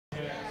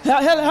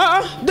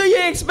Do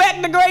you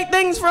expect the great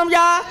things from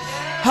y'all?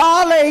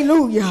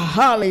 Hallelujah.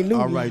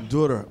 Hallelujah. All right,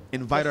 daughter,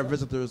 invite our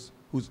visitors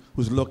who's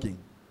looking.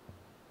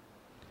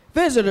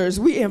 Visitors,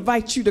 we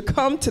invite you to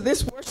come to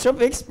this worship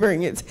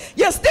experience.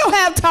 You still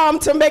have time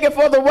to make it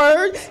for the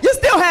word. You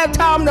still have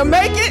time to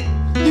make it.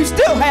 You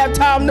still have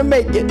time to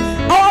make it.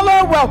 All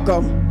are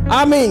welcome.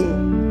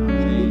 Amen.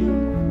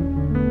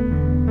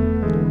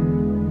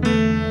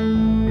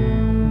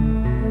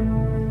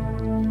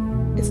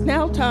 It's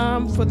now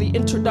time for the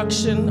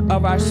introduction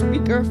of our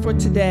speaker for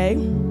today.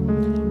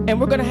 And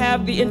we're going to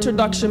have the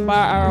introduction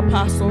by our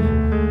Apostle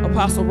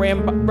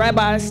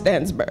Rabbi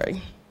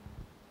Stansbury.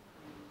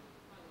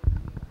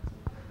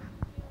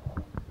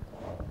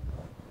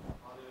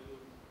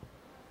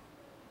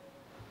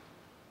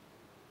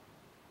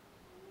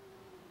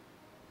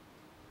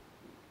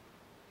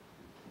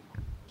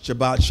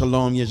 Shabbat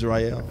Shalom,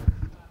 Yisrael.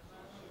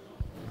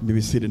 May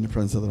we sit in the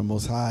presence of the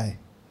Most High.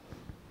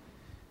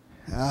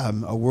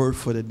 A word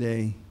for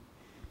today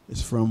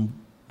is from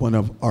one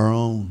of our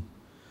own.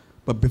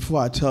 But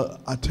before I tell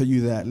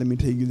you that, let me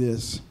tell you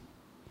this.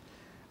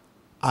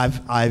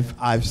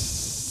 I've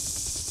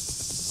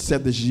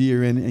said this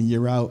year in and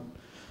year out,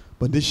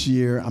 but this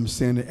year I'm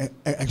saying it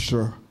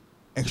extra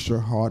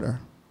harder.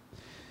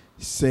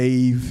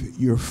 Save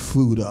your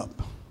food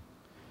up.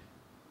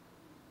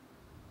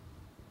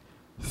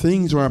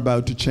 Things are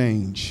about to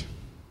change.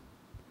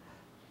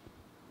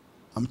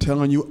 I'm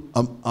telling you,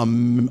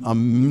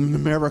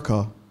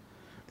 America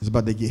is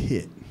about to get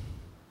hit.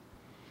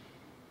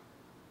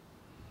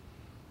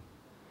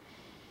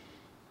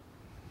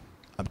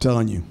 I'm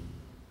telling you,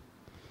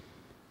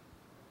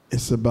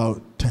 it's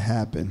about to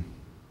happen.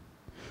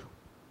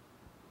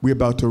 We're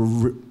about to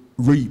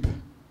reap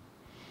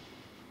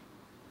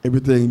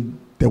everything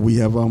that we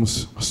have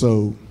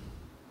sowed.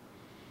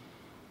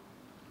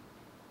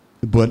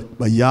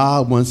 But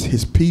Yah wants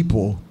his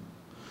people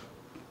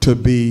to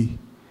be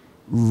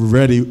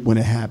ready when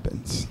it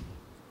happens.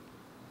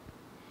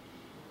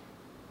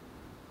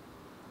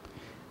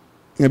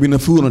 There'll be no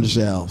food on the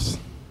shelves.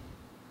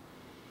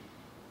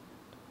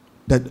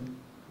 That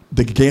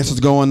the gas is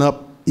going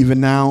up even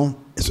now.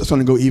 It's going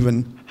to go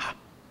even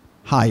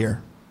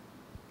higher.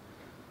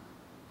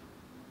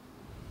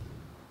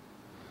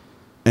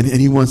 And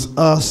he wants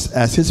us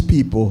as his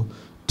people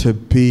to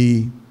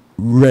be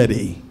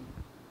ready.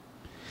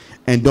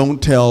 And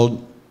don't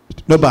tell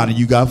nobody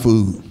you got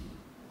food.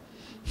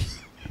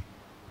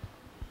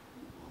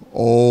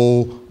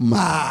 Oh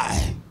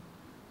my.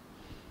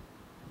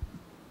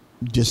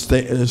 Just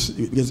stay,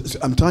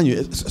 I'm telling you,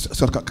 it's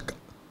going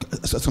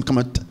to come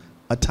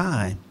a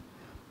time.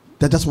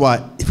 That's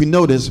why, if you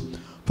notice,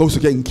 folks are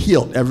getting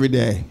killed every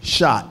day,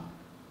 shot,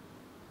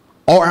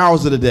 all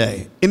hours of the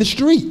day, in the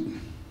street.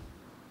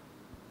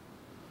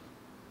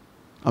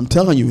 I'm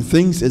telling you,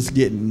 things is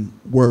getting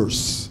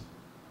worse.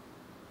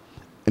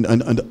 And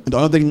the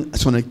other thing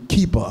that's going to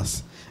keep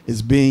us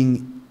is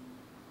being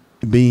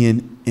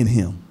in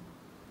him.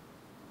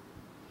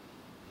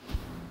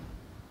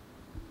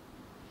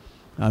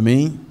 I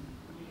mean,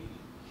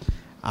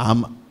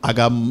 I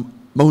got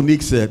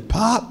Monique said,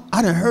 Pop,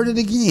 I done heard it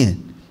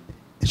again.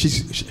 And she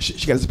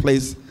got this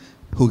place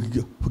who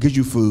gives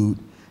you food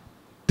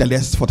that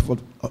lasts for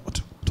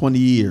 20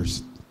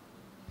 years.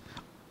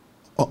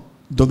 Oh,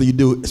 the only thing you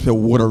do is put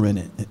water in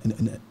it,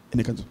 and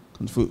it comes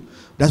food.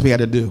 That's what we got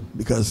to do,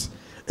 because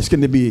it's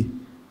going to be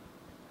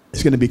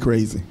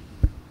crazy.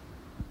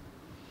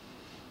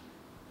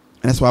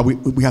 And that's why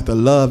we have to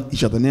love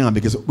each other now,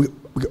 because we're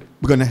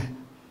going to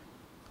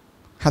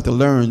have to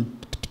learn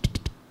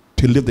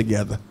to live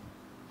together.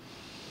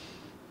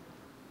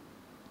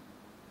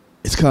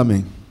 It's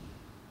coming.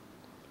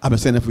 I've been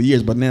saying that for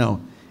years, but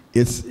now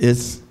it's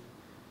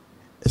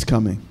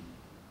coming.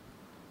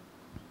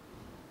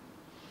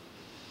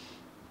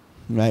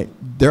 Right?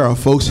 There are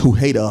folks who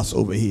hate us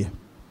over here.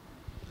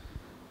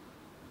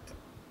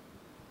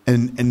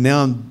 And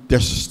now they're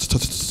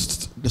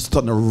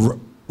starting to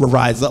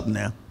rise up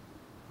now.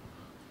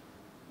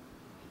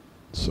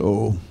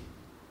 So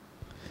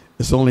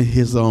it's only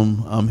his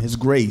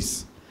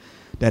grace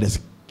that has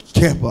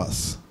kept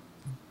us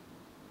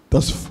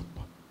thus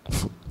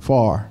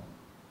far.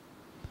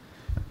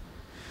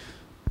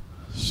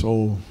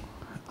 So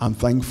I'm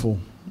thankful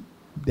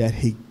that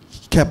he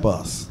kept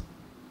us.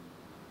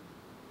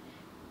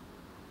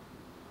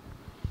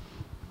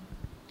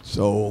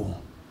 So,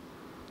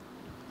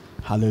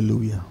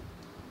 hallelujah.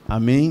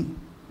 Amen.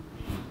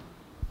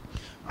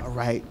 All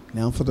right,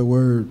 now for the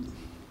word.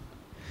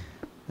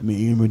 Let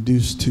me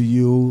introduce to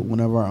you one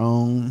of our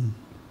own,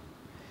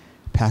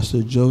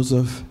 Pastor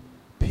Joseph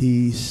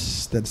P.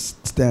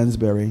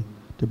 Stansbury,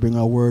 to bring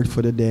our word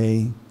for the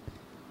day.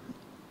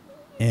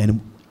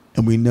 And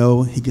we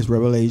know he gets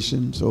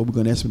revelation, so we're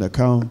going to ask him to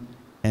come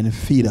and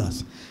feed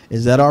us.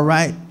 Is that all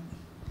right?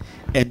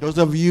 And those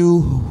of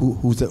you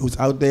who's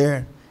out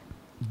there,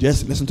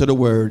 just listen to the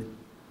word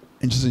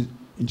and just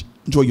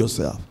enjoy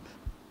yourself.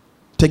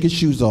 Take your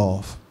shoes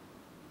off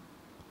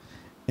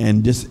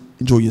and just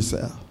enjoy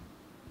yourself.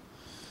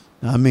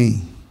 I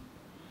mean,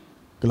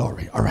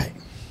 glory. All right.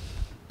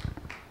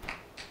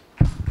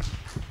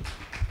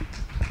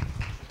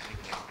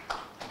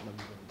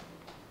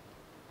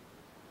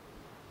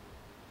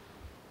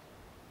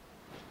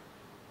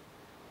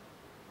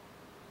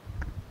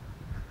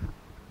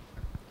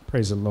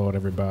 Praise the Lord,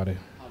 everybody.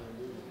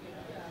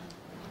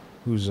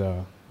 Who's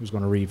going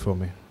to read for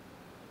me?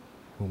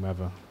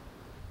 Whomever.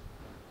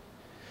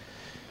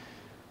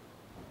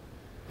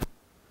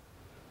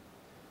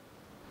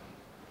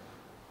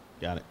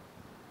 Got it.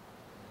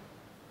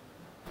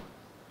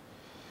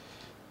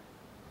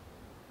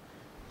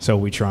 So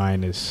we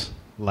trying this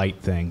light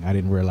thing. I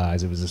didn't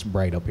realize it was this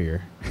bright up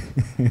here.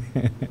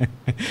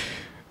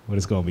 But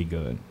it's going to be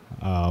good.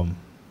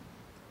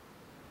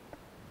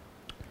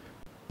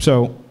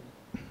 So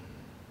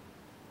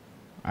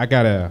I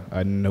got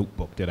a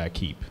notebook that I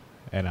keep,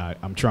 and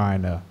I'm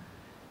trying to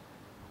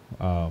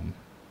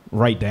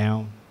write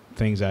down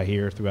things I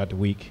hear throughout the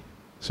week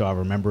so I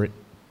remember it.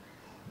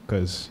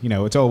 Because, you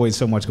know, it's always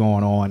so much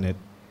going on that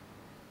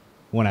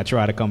when I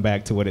try to come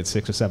back to it at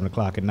 6 or 7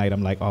 o'clock at night,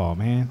 I'm like, oh,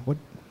 man, what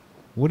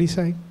did he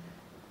say?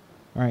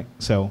 All right,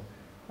 so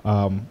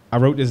I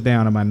wrote this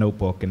down in my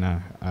notebook, and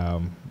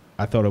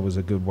I thought it was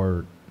a good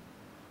word.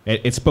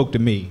 It spoke to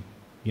me,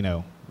 you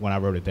know, when I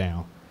wrote it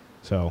down.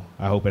 So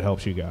I hope it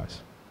helps you guys.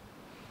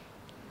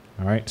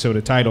 All right, so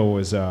the title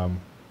is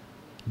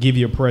Give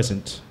Your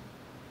Present,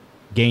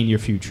 Gain Your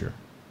Future.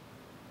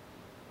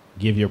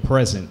 Give your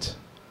present,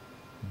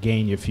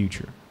 gain your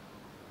future.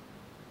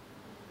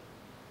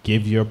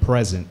 Give your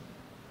present,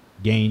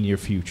 gain your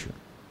future.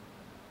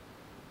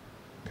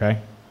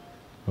 Okay?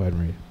 Go ahead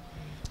and read.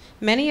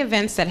 Many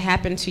events that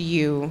happen to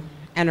you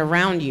and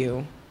around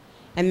you,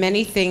 and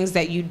many things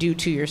that you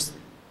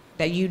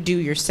do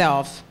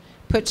yourself,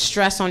 put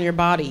stress on your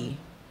body.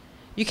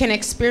 You can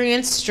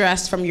experience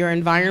stress from your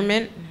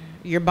environment,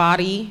 your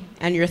body,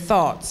 and your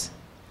thoughts.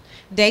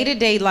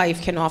 Day-to-day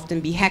life can often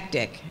be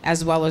hectic,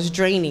 as well as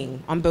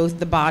draining on both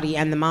the body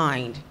and the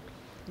mind.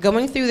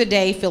 Going through the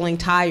day feeling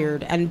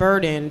tired and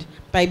burdened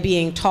by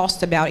being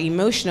tossed about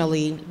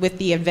emotionally with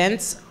the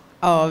events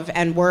of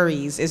and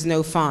worries is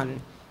no fun.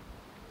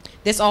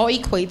 This all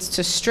equates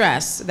to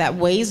stress that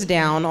weighs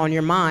down on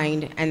your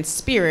mind and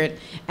spirit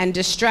and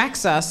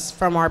distracts us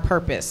from our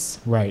purpose.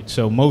 Right,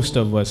 so most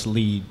of us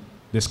lead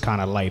this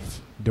kind of life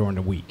during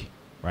the week,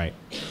 right?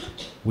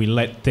 We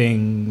let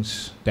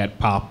things that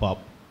pop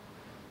up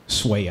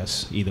sway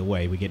us either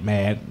way. We get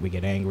mad, we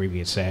get angry, we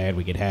get sad,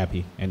 we get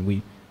happy, and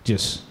we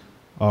just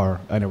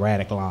are an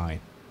erratic line,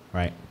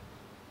 right?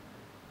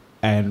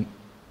 And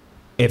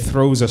it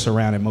throws us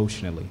around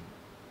emotionally.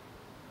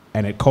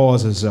 And it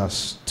causes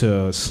us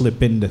to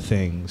slip into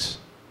things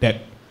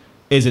that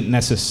isn't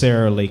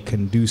necessarily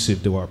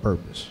conducive to our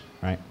purpose,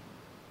 right?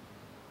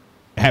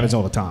 It happens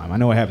all the time. I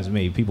know it happens to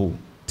me. People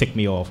tick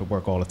me off at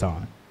work all the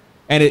time.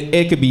 And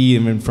it could be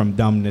even from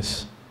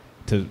dumbness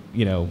to,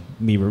 you know,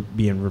 me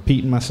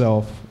repeating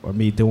myself or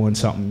me doing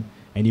something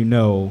and you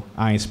know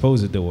I ain't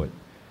supposed to do it.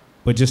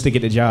 But just to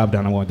get the job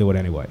done, I want to do it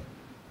anyway.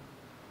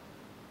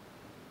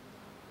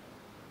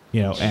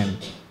 You know, and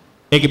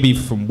it could be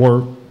from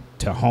work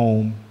to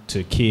home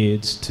to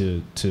kids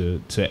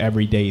to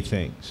everyday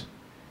things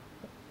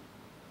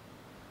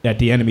that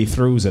the enemy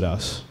throws at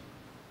us.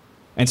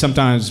 And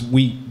sometimes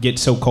we get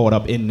so caught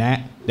up in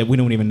that we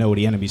don't even know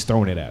the enemy's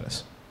throwing it at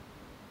us.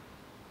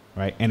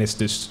 Right? And it's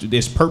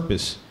this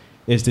purpose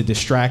is to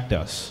distract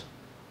us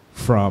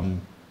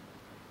from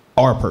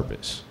our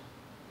purpose.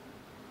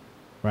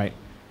 Right?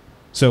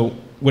 So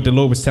what the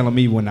Lord was telling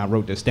me when I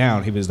wrote this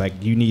down, he was like,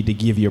 you need to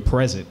give your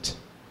present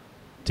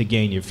to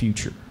gain your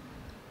future.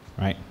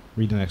 Right?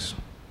 Read the next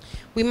one.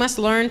 We must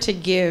learn to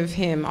give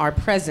him our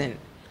present,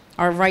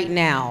 our right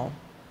now,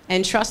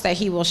 and trust that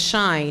he will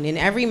shine in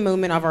every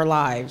moment of our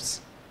lives.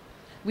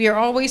 We are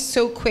always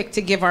so quick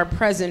to give our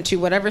present to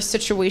whatever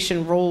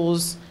situation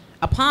rolls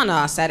upon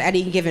us at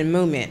any given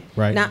moment.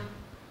 Right.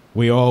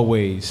 We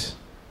always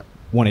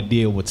want to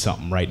deal with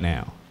something right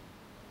now.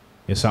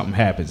 If something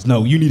happens,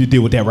 no, you need to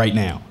deal with that right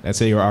now.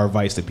 That's our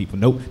advice to people.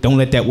 Nope, don't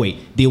let that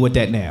wait. Deal with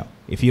that now.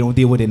 If you don't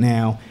deal with it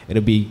now,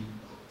 it'll be...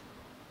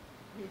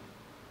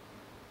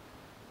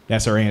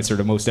 That's our answer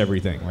to most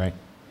everything, right?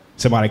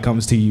 Somebody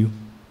comes to you,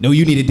 no,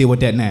 you need to deal with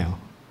that now.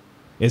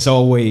 That's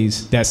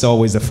always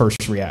the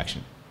first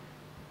reaction,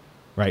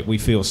 right? We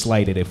feel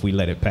slighted if we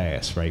let it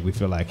pass, right? We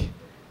feel like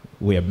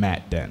we're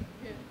Matt then,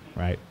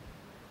 right?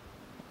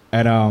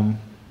 And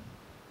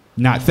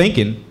not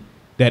thinking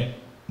that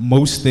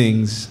most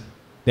things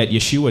that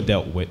Yeshua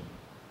dealt with,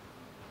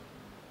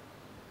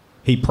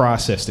 he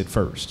processed it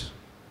first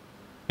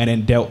and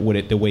then dealt with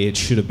it the way it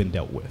should have been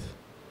dealt with.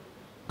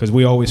 Because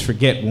we always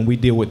forget when we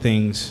deal with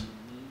things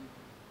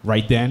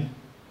right then,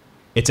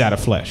 it's out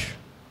of flesh,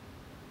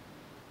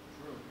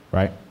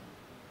 right?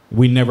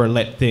 We never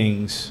let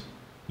things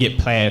get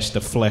past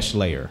the flesh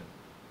layer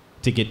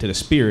to get to the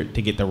spirit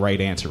to get the right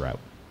answer out,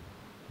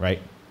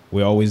 right?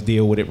 We always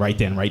deal with it right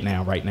then, right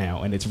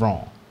now, and it's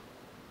wrong.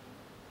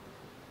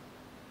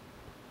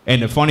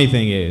 And the funny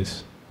thing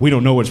is, we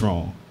don't know it's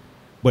wrong,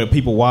 but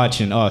people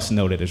watching us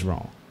know that it's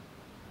wrong,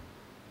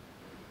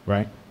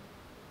 right?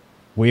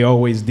 We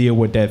always deal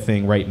with that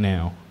thing right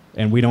now,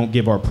 and we don't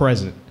give our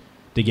present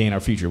to gain our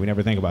future. We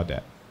never think about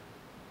that.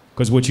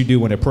 Because what you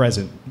do in the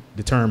present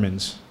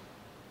determines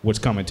what's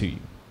coming to you.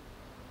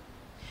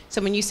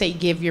 So when you say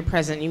give your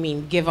present, you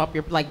mean give up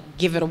your, like,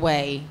 give it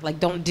away. Like,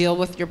 don't deal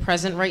with your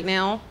present right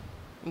now.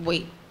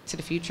 Wait to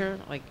the future.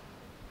 Like,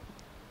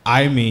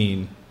 I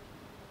mean,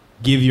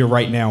 give your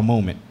right now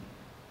moment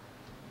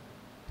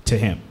to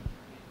him.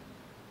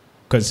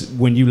 Because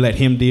when you let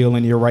him deal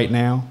in your right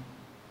now,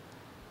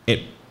 it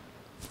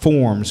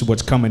forms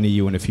what's coming to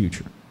you in the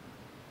future,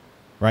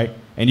 right?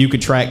 And you can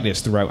track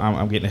this throughout,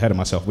 I'm getting ahead of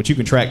myself, but you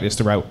can track this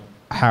throughout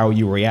how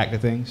you react to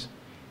things.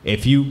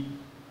 If you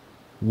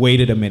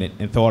waited a minute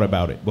and thought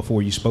about it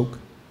before you spoke,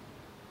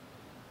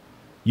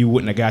 you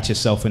wouldn't have got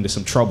yourself into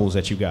some troubles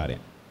that you got in.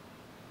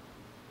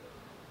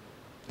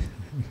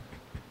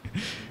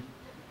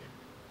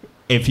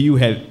 If you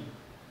had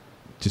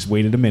just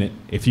waited a minute,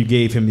 if you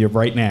gave him your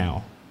right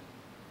now,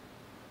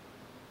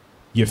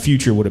 your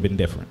future would have been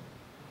different.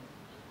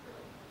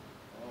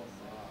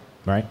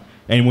 Right?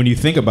 And when you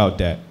think about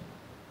that,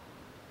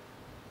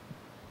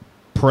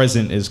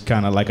 present is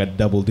kind of like a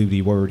double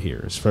duty word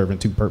here. It's serving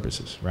two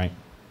purposes, right?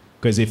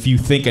 Because if you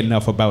think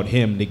enough about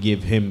him to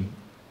give him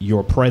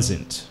your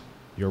present,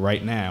 your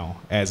right now,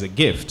 as a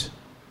gift,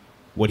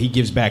 what he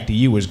gives back to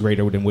you is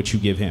greater than what you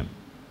give him.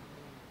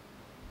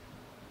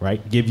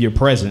 Right? Give your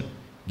present,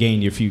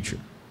 gain your future.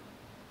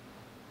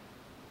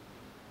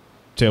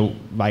 So,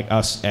 like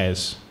us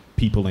as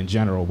people in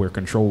general, we're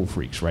control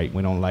freaks, right?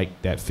 We don't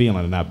like that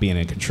feeling of not being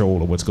in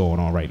control of what's going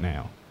on right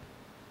now.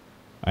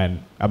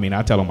 And I mean,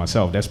 I tell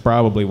myself that's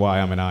probably why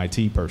I'm an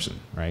IT person,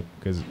 right?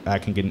 Because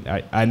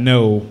I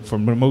know for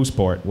the most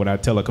part, when I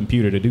tell a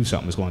computer to do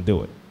something, it's going to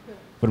do it.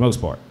 For the most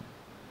part.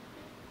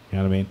 You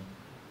know what I mean?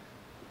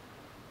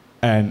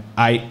 And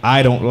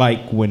I don't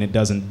like when it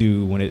doesn't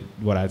do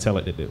what I tell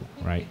it to do,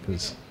 right?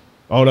 Because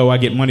although I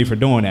get money for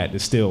doing that,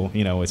 it's still,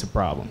 it's a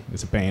problem.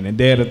 It's a pain. And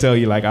Dad will tell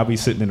you, like, I'll be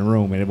sitting in the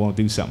room and it won't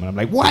do something. I'm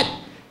like, what?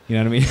 You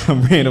know what I mean?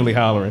 I'm randomly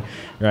hollering,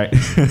 right?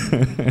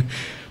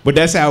 But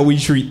that's how we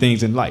treat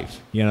things in life.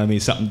 You know what I mean?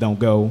 Something don't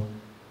go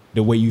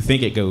the way you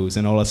think it goes,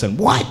 and all of a sudden,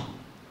 what?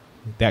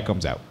 That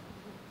comes out,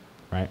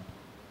 right?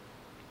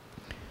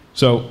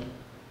 So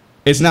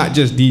it's not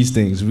just these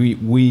things. Where'd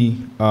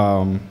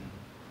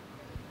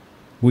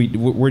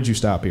you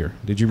stop here?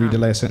 Did you read the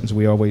last sentence?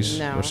 We always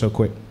are so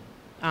quick.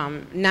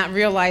 Not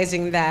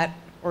realizing that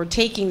or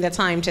taking the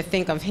time to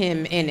think of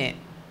him in it.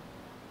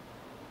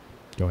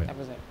 Go ahead. That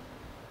was it.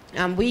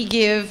 We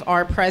give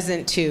our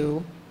present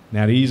to.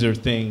 Now, these are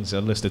things,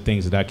 a list of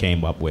things that I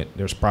came up with.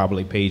 There's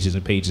probably pages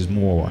and pages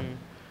more.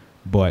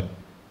 But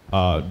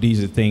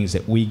these are things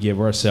that we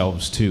give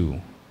ourselves to.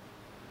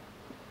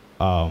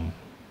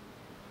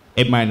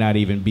 It might not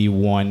even be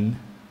one,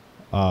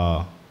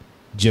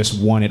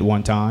 just one at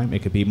one time.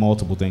 It could be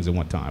multiple things at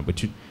one time. But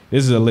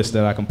this is a list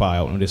that I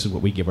compiled, and this is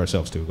what we give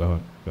ourselves to. Go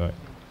ahead.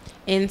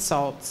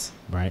 Insults.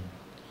 Right.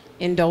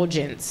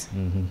 Indulgence.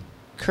 Mm-hmm.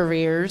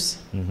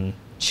 Careers. Mm-hmm.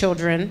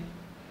 Children.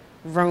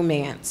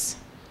 Romance.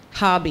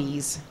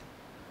 Hobbies.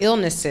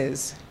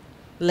 Illnesses.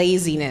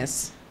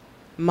 Laziness.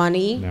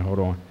 Money. Now, hold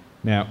on.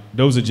 Now,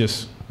 those are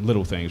just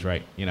little things,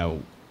 right? I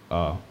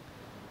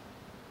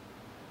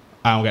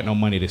don't got no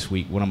money this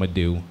week. What I'm going to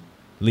do?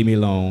 Leave me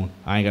alone.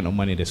 I ain't got no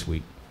money this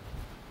week.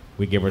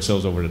 We give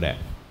ourselves over to that,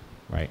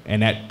 right?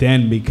 And that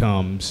then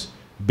becomes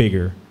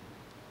bigger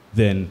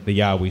than the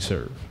Yah we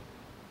serve,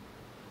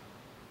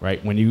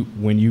 right? When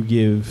you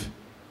give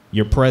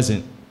your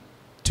present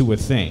to a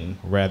thing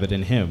rather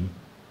than him,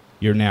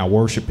 you're now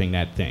worshiping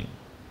that thing,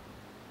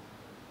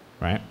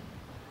 right?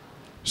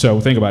 So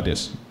think about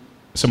this.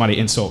 Somebody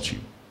insults you.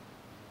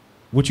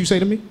 What you say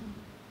to me?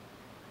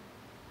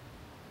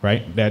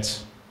 Right?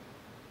 That's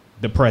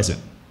the present,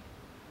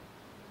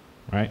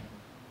 right?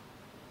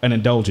 An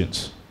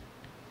indulgence.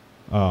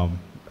 I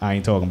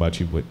ain't talking about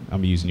you, but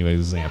I'm using you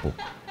as an example.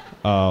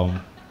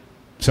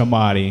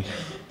 Somebody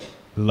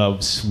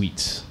loves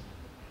sweets,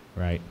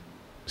 right?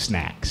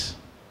 Snacks.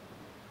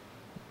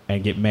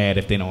 And get mad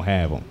if they don't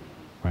have them,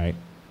 right?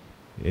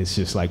 It's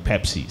just like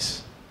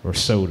Pepsis or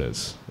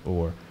sodas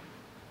or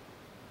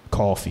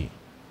coffee,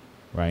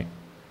 right?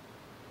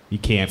 You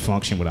can't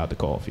function without the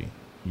coffee.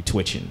 You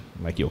twitching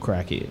like you're a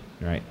crackhead,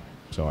 right?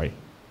 Sorry,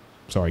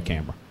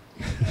 camera.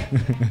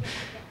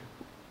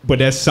 But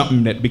that's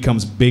something that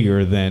becomes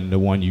bigger than the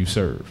one you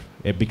serve.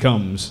 It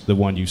becomes the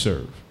one you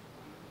serve,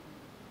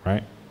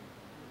 right?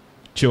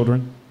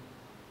 Children,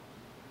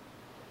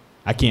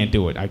 I can't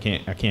do it. I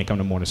can't come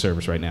to morning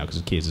service right now because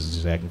the kids is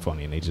just acting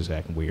funny and they just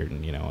acting weird,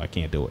 and I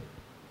can't do it.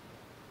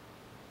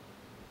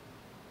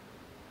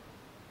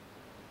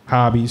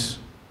 Hobbies,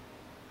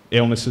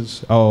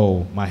 illnesses.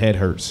 Oh, my head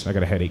hurts. I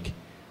got a headache.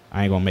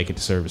 I ain't gonna make it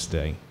to service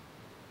today.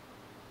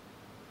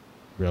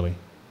 Really?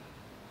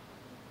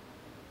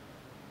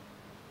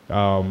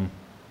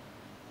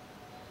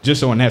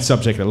 Just on that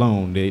subject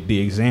alone, the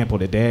example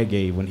that Dad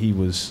gave when he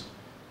was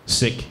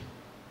sick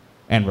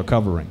and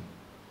recovering.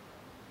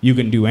 You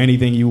can do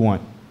anything you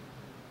want,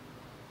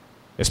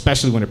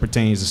 especially when it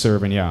pertains to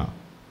serving Yah.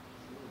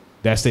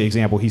 That's the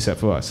example he set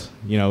for us.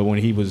 When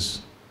he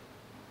was,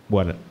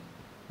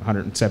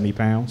 170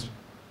 pounds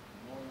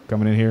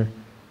coming in here.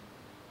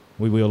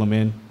 We wheel him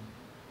in.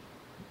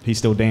 He's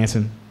still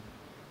dancing.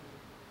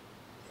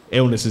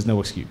 Illness is no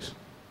excuse.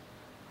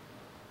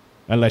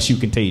 Unless you're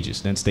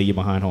contagious, then stay your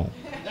behind home.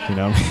 You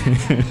know what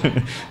I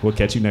mean? We'll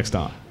catch you next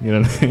time. You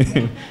know what I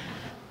mean?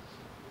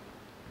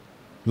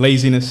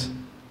 Laziness,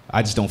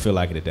 I just don't feel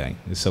like it today.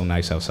 It's so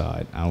nice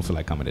outside. I don't feel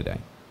like coming today.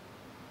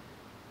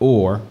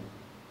 Or,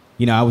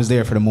 you know, I was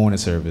there for the morning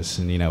service,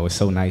 and, you know, it's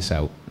so nice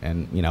out,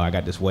 and, you know, I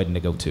got this wedding to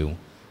go to.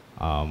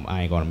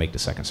 I ain't going to make the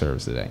second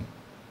service today.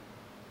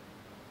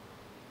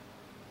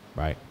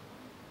 Right?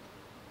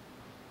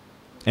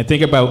 And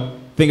think about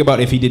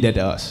if he did that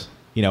to us.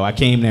 You know, I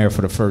came there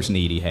for the first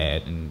need he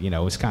had, and, you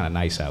know, it's kind of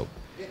nice out.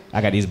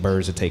 I got these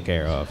birds to take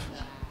care of.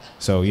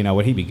 So, you know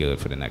what, he'd be good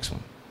for the next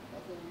one.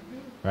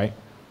 Right?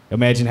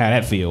 Imagine how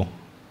that feel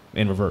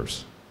in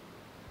reverse.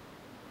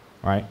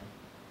 Right?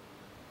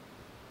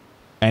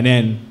 And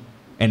then,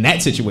 in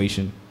that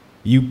situation,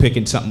 you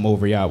picking something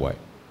over Yahweh.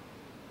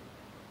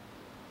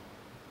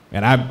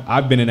 And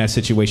I've been in that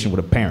situation with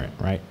a parent,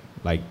 right?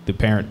 Like, the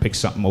parent picks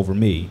something over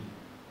me,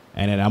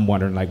 and then I'm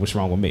wondering, like, what's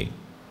wrong with me?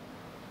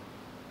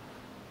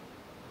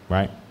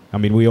 Right? I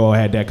mean, we all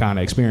had that kind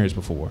of experience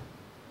before,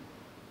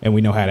 and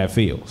we know how that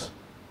feels.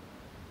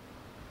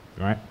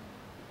 Right?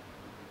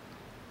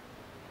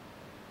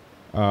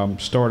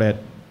 Start at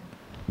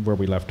where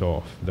we left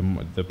off,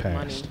 the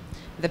past. Money.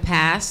 The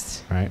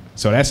past. Right?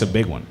 So that's a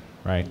big one,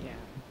 right?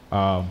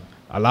 Yeah.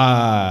 A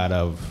lot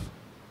of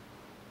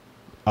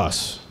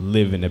us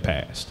live in the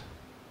past.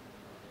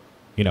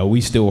 You know,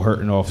 we still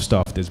hurting off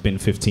stuff that's been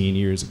 15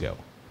 years ago.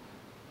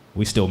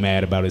 We still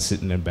mad about it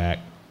sitting in the back,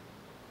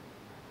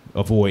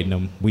 avoiding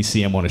them. We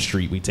see them on the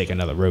street, we take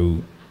another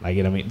road. Like,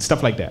 you know what I mean?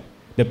 Stuff like that.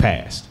 The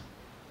past.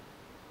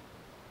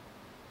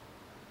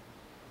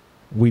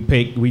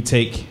 We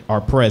take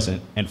our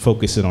present and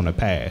focus it on the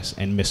past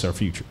and miss our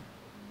future.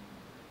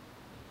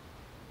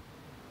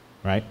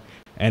 Right?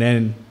 And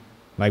then,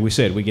 like we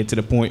said, we get to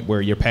the point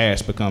where your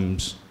past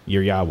becomes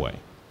your Yahweh.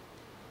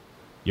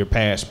 Your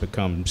past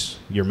becomes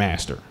your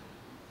master.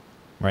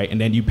 Right?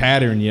 And then you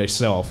pattern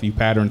yourself, you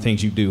pattern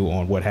things you do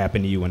on what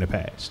happened to you in the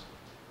past.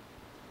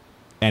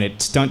 And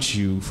it stunts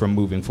you from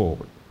moving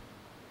forward.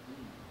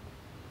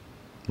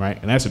 Right?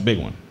 And that's a big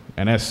one.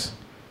 And that's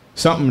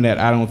something that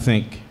I don't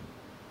think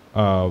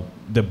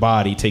the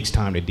body takes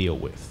time to deal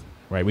with.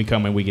 Right? We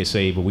come and we get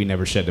saved, but we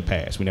never shed the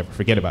past. We never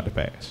forget about the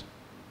past.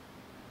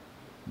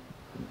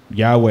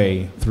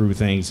 Yahweh threw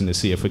things in the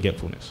sea of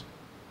forgetfulness.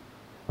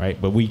 Right?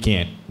 But we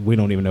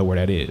don't even know where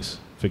that is.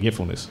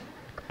 Forgetfulness.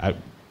 I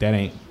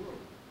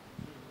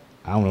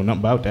don't know nothing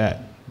about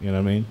that. You know what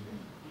I mean?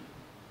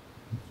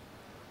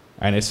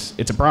 And it's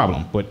a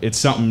problem, but it's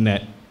something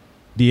that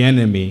the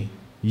enemy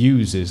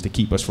uses to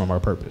keep us from our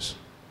purpose.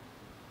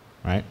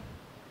 Right?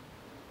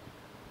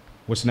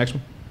 What's the next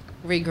one?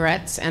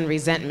 Regrets and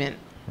resentment.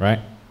 Right?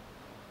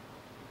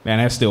 Man,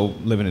 that's still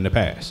living in the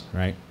past,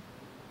 right?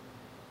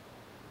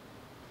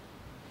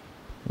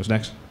 What's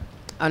next?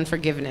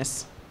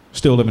 Unforgiveness.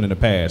 Still living in the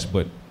past,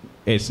 but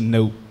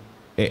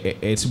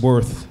it's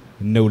worth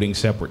noting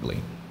separately.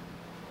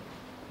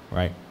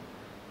 Right?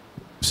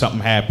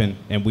 Something happened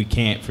and we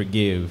can't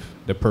forgive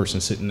the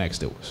person sitting next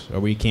to us, or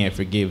we can't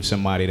forgive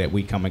somebody that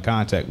we come in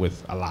contact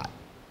with a lot.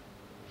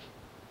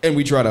 And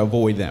we try to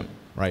avoid them,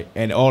 right?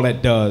 And all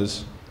that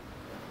does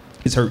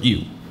is hurt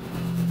you.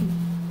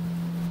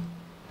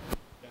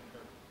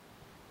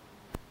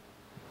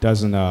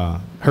 Doesn't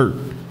hurt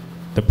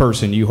the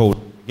person you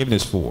hold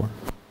forgiveness for.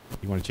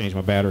 You want to change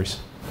my batteries?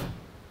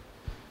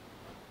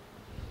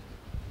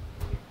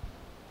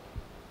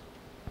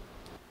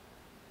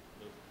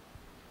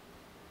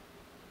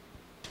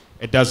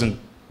 It doesn't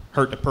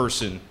hurt the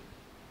person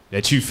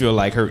that you feel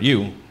like hurt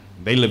you.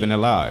 They live in their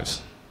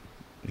lives.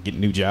 They're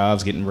getting new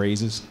jobs, getting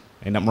raises.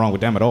 Ain't nothing wrong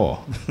with them at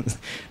all.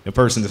 The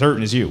person that's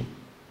hurting is you.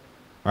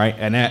 Right?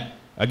 And that,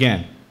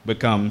 again,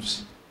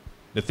 becomes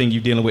the thing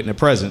you're dealing with in the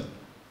present,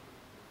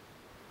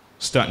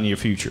 stunting your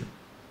future.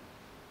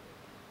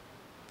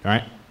 All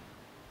right?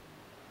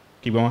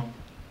 Keep going.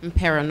 And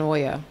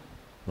paranoia.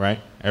 Right?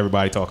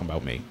 Everybody talking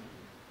about me.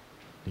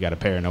 You got a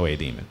paranoia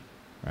demon.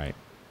 Right?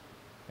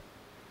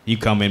 You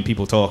come in,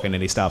 people talking,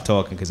 and they stop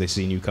talking because they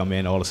seen you come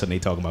in. All of a sudden, they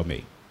talking about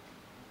me.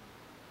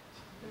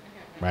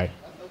 Right?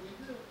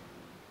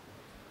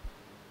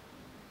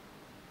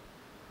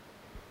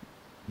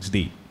 It's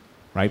deep,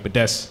 right? But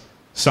that's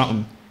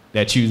something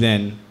that you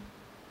then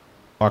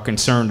are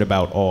concerned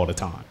about all the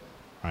time,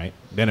 right?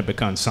 Then it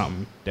becomes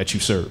something that you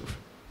serve.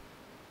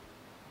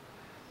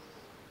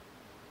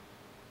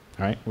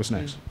 All right, what's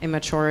next?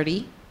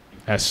 Immaturity.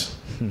 That's,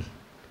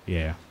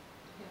 yeah.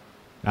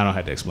 I don't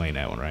have to explain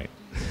that one, right?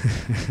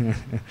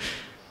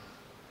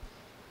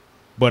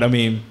 But I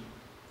mean,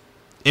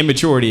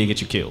 immaturity will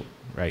get you killed,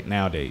 right,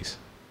 nowadays.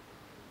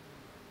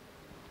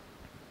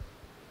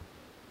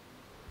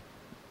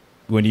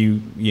 When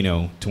you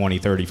know, 20,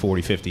 30,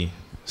 40, 50,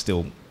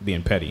 still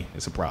being petty,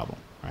 it's a problem,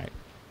 right?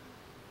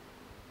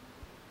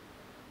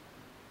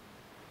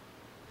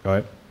 Go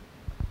ahead.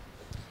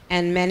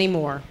 And many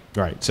more.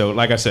 Right, so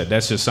like I said,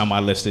 that's just some I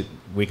listed.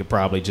 We could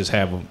probably just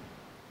have a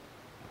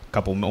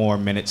couple more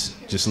minutes,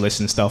 just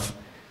listen stuff.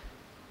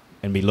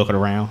 and be looking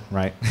around,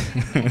 right?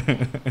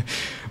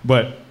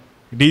 But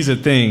these are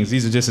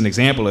just an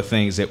example of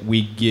things that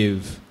we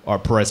give our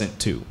present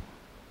to.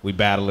 We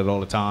battle it all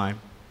the time,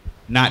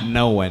 not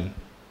knowing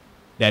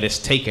that it's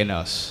taken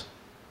us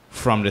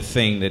from the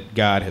thing that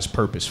God has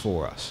purposed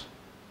for us,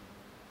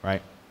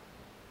 right?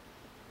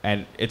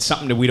 And it's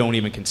something that we don't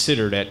even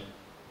consider, that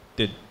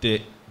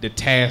the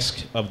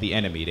task of the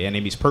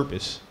enemy's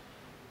purpose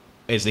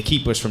is to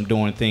keep us from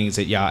doing things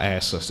that Yah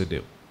asks us to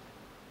do.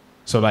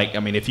 So like, I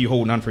mean, if you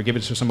hold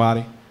unforgiveness for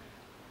somebody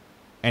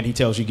and he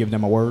tells you give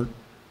them a word,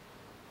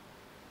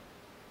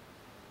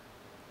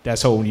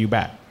 that's holding you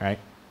back, right?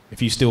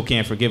 If you still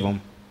can't forgive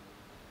them,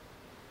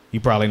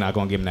 you're probably not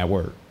going to give them that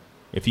word.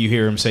 If you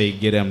hear him say,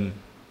 get them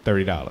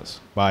 $30,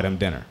 buy them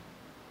dinner,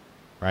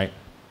 right?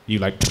 You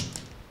like,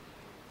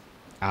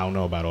 I don't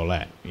know about all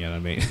that. You know what I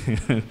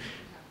mean?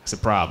 It's a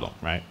problem,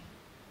 right?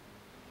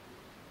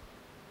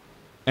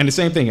 And the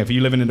same thing, if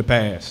you're living in the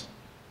past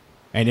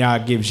and Yah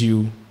gives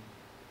you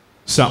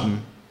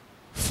something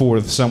for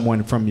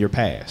someone from your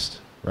past,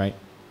 right?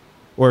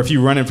 Or if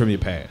you're running from your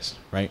past,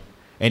 right?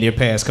 And your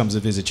past comes to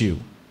visit you,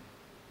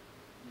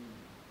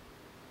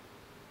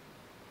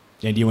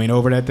 and you ain't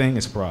over that thing,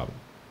 it's a problem.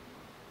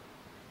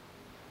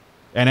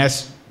 And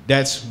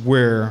that's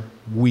where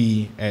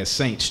we as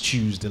saints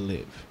choose to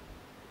live.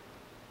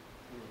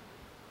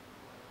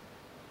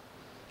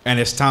 And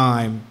it's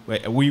time,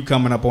 we're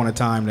coming up on a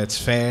time that's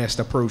fast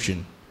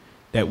approaching,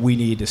 that we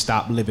need to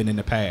stop living in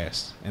the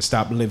past and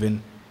stop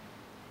living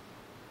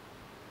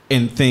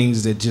in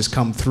things that just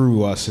come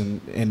through us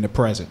in the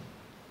present,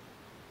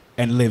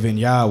 and live in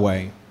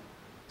Yahweh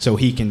so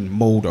he can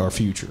mold our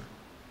future.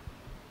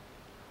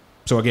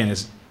 So again,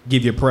 it's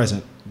give your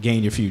present,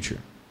 gain your future,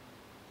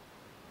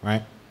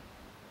 right?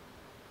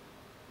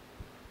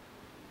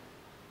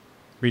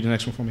 Read the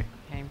next one for me.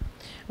 Okay.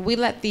 We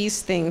let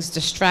these things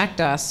distract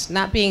us,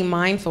 not being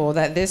mindful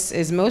that this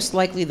is most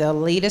likely the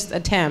latest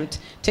attempt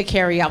to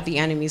carry out the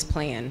enemy's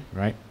plan.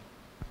 Right.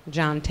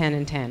 John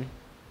 10:10.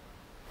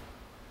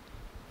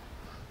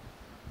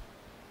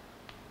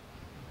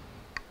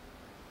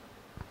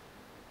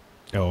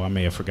 Oh, I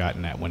may have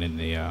forgotten that one in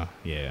the,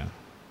 yeah.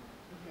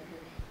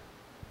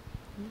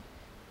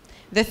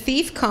 The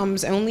thief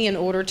comes only in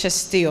order to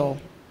steal,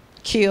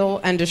 kill,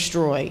 and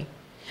destroy.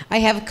 I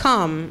have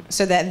come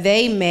so that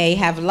they may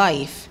have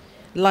life,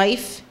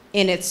 life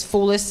in its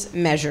fullest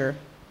measure.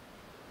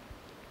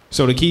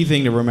 So the key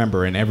thing to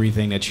remember in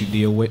everything that you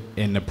deal with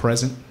in the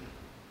present,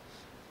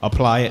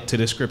 apply it to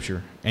the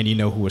scripture, and you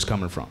know who it's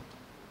coming from,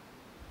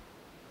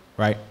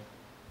 right?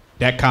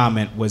 That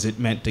comment, was it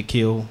meant to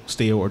kill,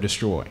 steal, or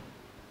destroy?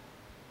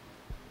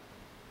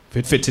 If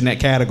it fits in that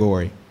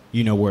category,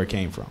 you know where it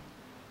came from.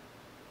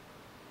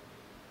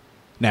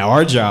 Now,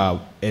 our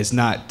job is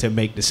not to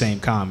make the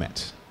same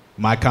comments.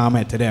 My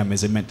comment to them,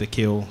 is it meant to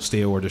kill,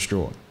 steal, or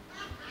destroy?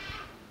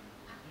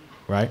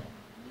 Right?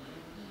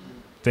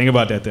 Think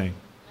about that thing.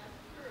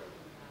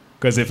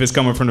 Because if it's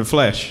coming from the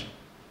flesh,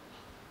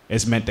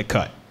 it's meant to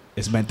cut.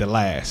 It's meant to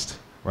last,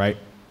 right?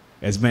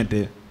 It's meant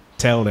to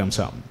tell them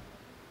something,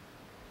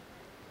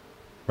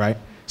 right?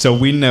 So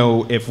we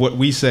know if what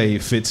we say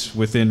fits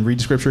within, read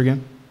the scripture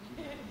again.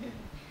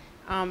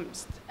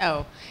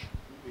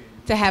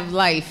 To have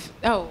life.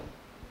 Oh.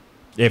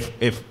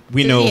 If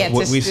we know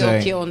what we steal,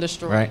 say, kill, and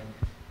destroy. right?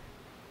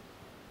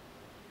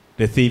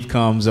 The thief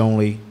comes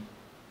only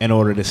in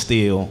order to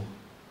steal,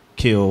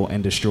 kill,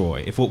 and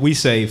destroy. If what we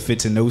say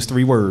fits in those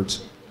three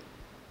words,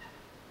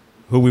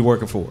 who we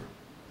working for?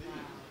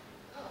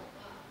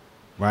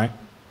 Right?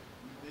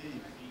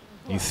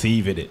 You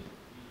thieved it.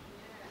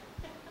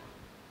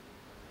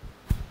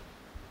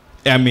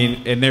 I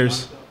mean, and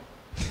there's,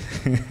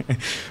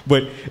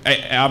 but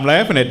I'm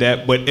laughing at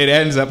that, but it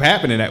ends up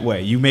happening that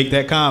way. You make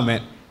that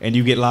comment and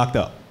you get locked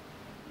up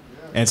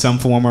in some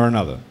form or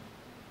another.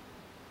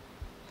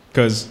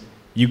 Because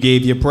you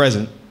gave your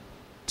present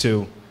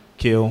to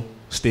kill,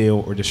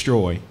 steal, or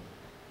destroy,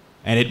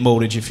 and it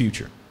molded your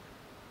future.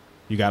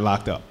 You got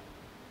locked up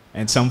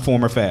in some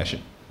form or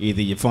fashion.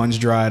 Either your funds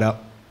dried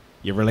up,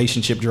 your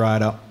relationship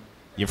dried up,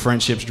 your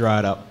friendships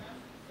dried up.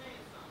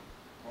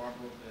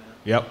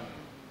 Yep.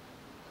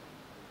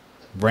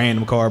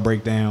 Random car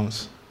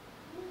breakdowns,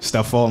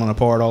 stuff falling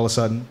apart all of a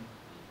sudden.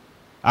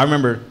 I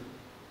remember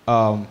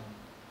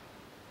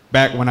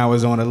back when I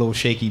was on a little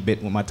shaky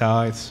bit with my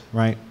tithes,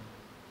 right?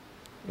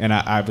 And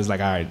I was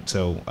like, all right,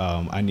 so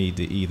I need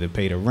to either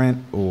pay the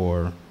rent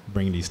or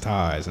bring these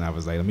tithes. And I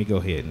was like, let me go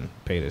ahead and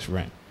pay this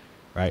rent,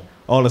 right?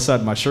 All of a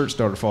sudden, my shirt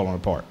started falling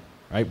apart,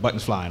 right?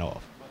 Buttons flying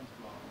off.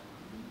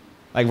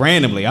 Like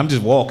randomly, I'm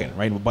just walking,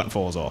 right? And the button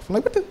falls off. I'm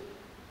like, what the?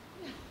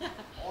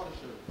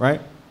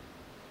 Right?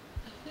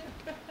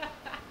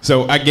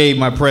 So I gave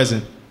my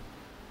present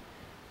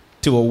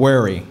to a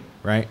worry,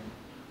 right?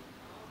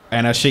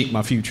 And I shaped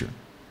my future.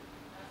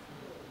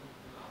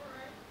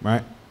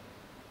 Right?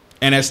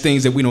 And that's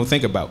things that we don't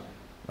think about.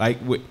 Like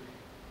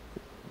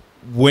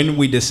when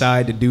we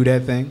decide to do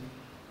that thing,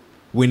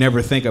 we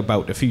never think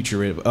about the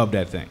future of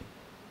that thing.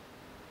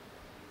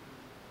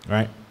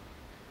 Right?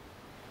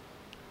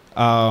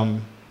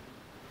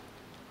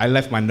 I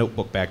left my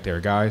notebook back there,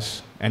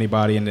 guys.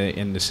 Anybody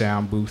in the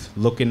sound booth,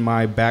 look in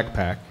my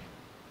backpack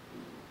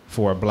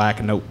for a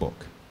black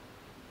notebook.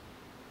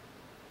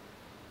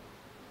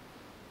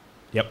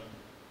 Yep.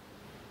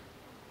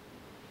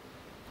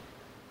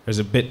 There's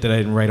a bit that I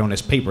didn't write on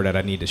this paper that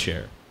I need to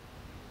share.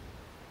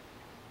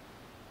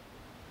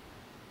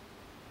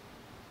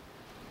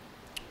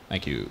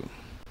 Thank you.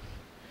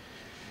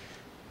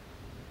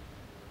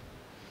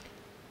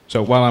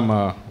 So while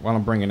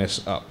I'm bringing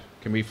this up,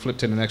 can we flip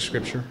to the next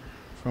scripture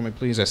for me,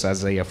 please? That's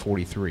Isaiah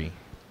 43,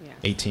 Yes.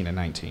 18 and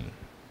 19.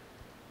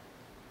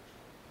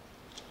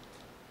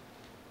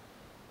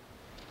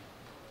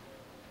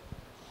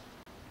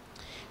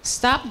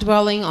 Stop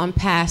dwelling on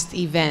past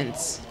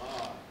events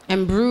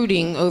and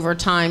brooding over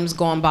times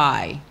gone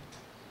by.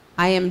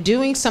 I am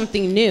doing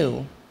something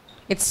new.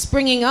 It's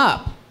springing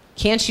up.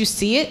 Can't you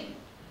see it?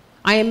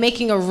 I am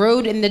making a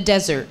road in the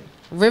desert,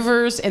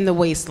 rivers in the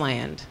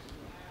wasteland.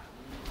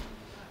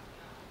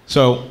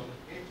 So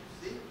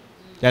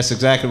that's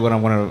exactly what I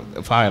want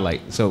to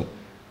highlight. So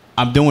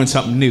I'm doing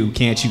something new.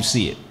 Can't you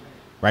see it?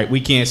 Right? We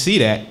can't see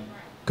that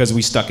because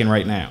we stuck in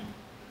right now.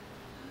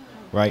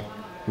 Right?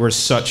 We're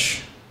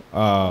such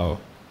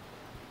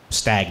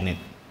stagnant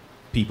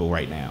people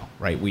right now.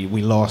 Right? We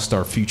lost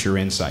our future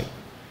insight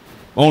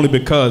only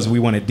because we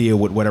want to deal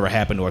with whatever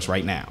happened to us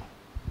right now.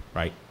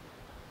 Right?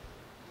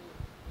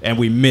 And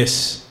we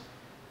miss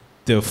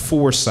the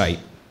foresight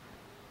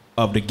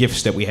of the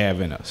gifts that we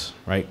have in us,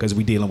 right? Because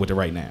we're dealing with it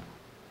right now.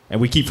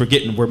 And we keep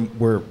forgetting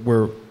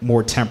we're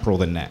more temporal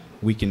than that.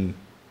 We can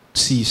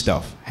see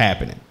stuff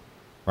happening,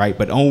 right?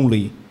 But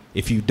only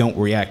if you don't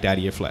react out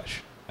of your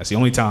flesh. That's the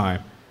only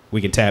time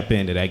we can tap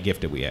into that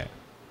gift that we have,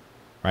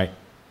 right?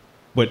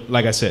 But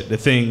like I said, the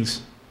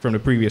things from the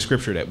previous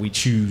scripture that we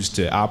choose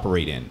to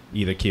operate in,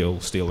 either kill,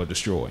 steal, or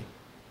destroy,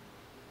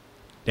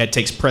 that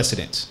takes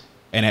precedence.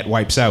 And that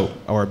wipes out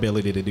our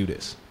ability to do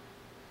this.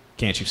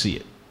 Can't you see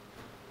it?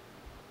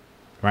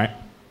 Right?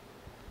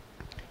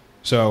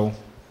 So,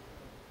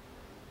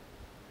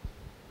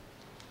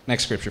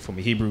 next scripture for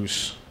me,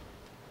 Hebrews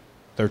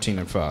 13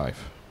 and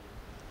 5.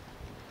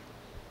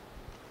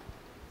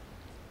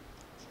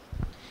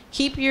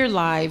 Keep your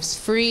lives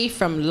free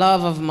from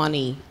love of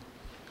money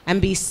and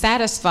be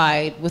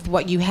satisfied with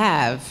what you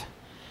have.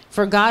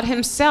 For God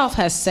himself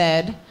has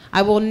said,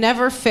 I will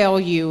never fail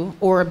you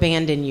or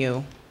abandon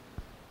you.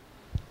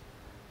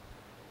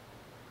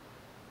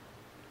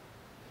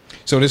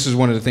 So this is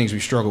one of the things we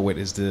struggle with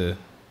is it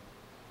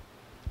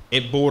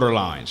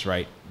borderlines,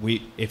 right?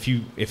 If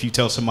you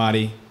tell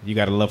somebody you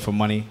got a love for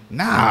money,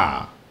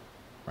 nah,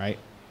 right?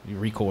 You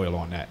recoil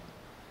on that.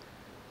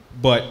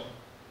 But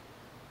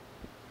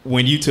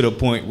when you to the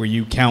point where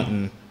you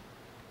counting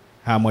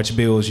how much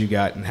bills you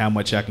got and how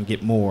much I can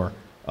get more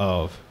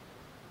of,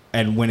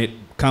 and when it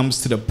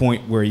comes to the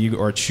point where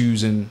you are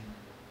choosing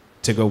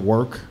to go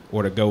work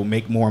or to go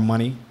make more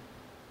money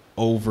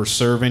over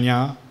serving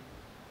y'all,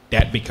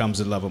 that becomes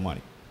the love of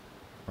money,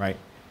 right?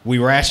 We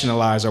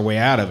rationalize our way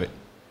out of it,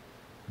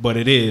 but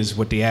it is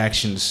what the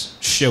actions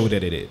show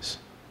that it is,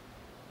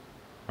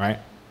 right?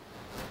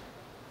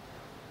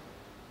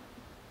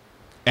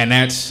 And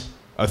that's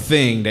a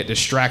thing that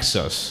distracts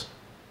us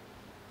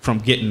from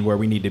getting where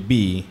we need to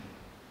be,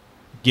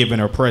 given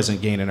our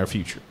present, gaining our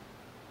future,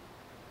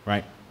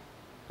 right?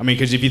 I mean,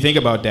 because if you think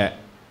about that,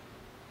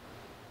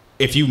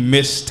 if you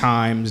miss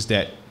times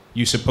that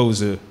you're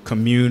supposed to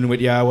commune with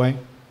Yahweh,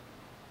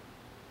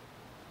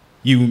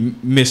 you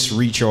miss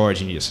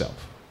recharging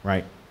yourself,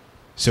 right?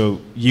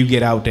 So you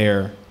get out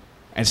there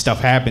and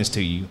stuff happens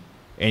to you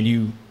and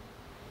you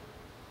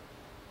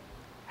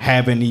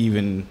haven't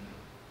even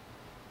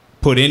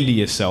put into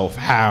yourself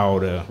how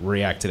to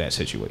react to that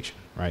situation,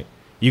 right?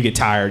 You get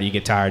tired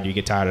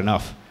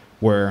enough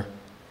where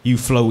you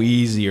flow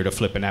easier to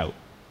flipping out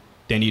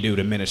than you do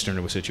to ministering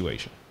to a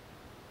situation,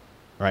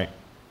 right?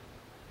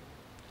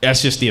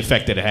 That's just the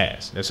effect that it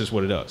has. That's just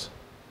what it does,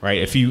 right?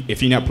 If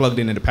you're not plugged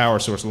into the power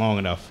source long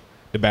enough,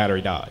 the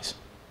battery dies,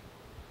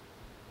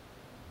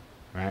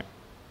 right?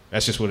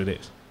 That's just what it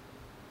is.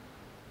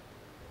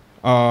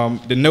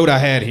 The note I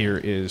had here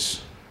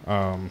is,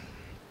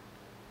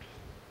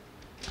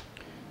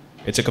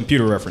 it's a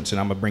computer reference, and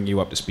I'm gonna bring you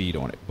up to speed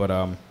on it.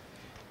 But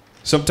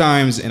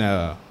sometimes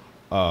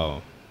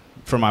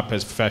for my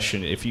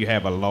profession, if you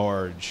have a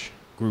large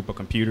group of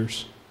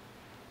computers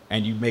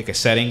and you make a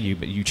setting,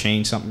 you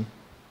change something,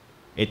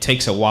 it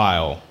takes a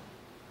while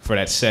for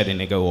that setting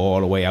to go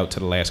all the way out to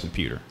the last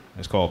computer.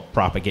 It's called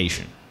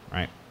propagation,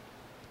 right?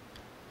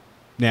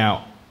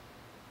 Now,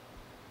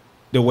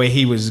 the way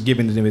he was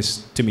given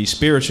to me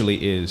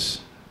spiritually is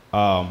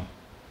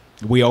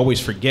we always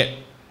forget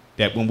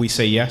that when we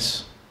say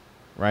yes,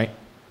 right?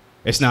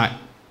 It's not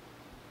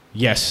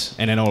yes,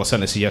 and then all of a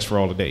sudden it's a yes for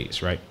all the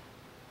days, right?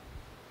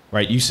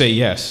 Right? You say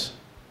yes,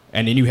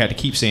 and then you have to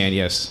keep saying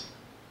yes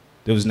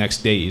those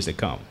next days that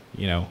come,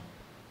 you know?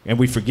 And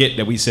we forget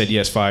that we said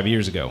yes 5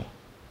 years ago,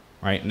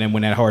 right? And then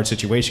when that hard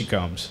situation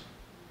comes,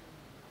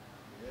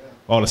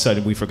 all of a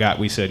sudden we forgot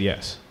we said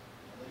yes,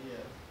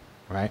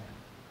 right?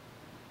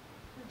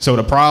 So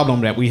the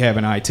problem that we have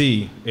in IT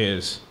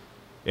is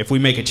if we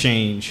make a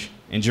change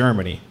in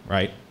Germany,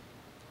 right,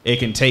 it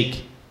can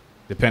take,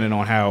 depending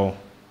on how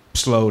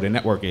slow the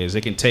network is,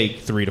 it can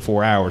take 3 to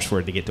 4 hours for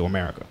it to get to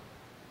America,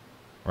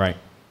 right?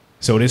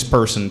 So this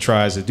person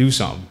tries to do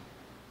something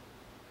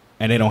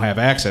and they don't have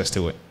access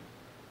to it.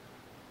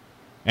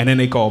 And then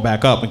they call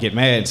back up and get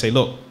mad and say,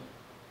 look,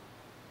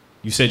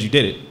 you said you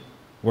did it.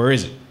 Where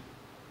is it?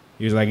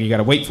 He was like, you got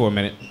to wait for a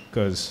minute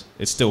because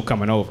it's still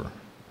coming over.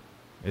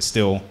 It's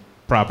still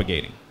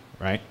propagating,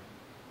 right?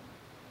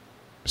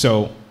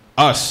 So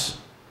us,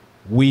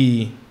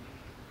 we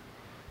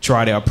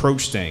try to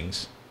approach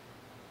things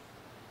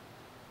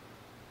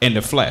in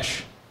the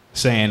flesh,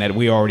 saying that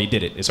we already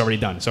did it. It's already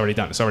done. It's already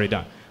done. It's already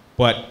done.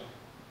 But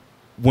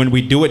when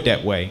we do it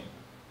that way,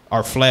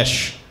 our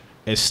flesh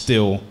is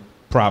still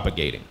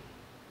propagating,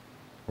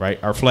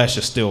 right? Our flesh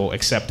is still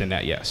accepting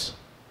that yes.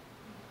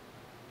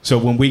 So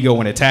when we go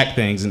and attack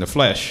things in the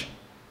flesh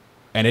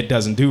and it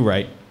doesn't do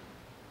right,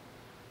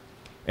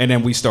 and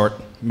then we start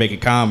making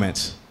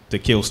comments to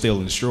kill, steal,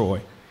 and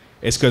destroy,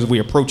 it's because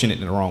we're approaching it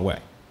in the wrong way.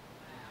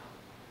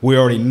 We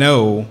already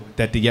know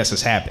that the yes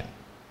has happened,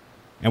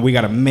 and we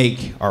got to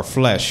make our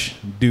flesh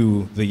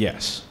do the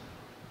yes,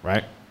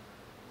 right?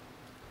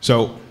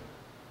 So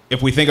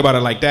if we think about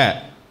it like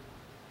that,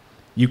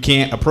 you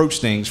can't approach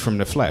things from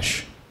the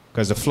flesh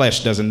because the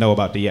flesh doesn't know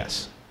about the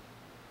yes,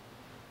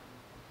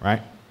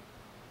 right?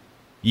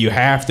 You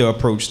have to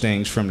approach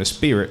things from the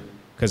spirit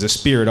because the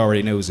spirit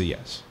already knows the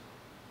yes,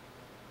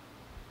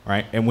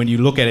 right? And when you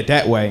look at it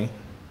that way,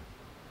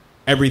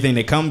 everything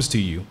that comes to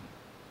you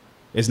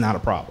is not a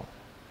problem.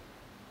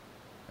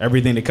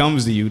 Everything that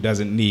comes to you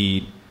doesn't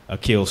need a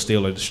kill,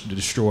 steal, or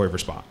destroy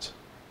response,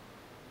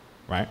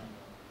 right?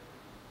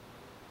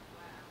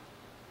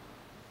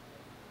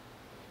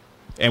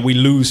 And we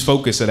lose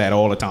focus of that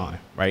all the time,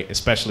 right?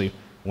 Especially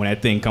when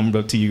that thing comes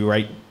up to you,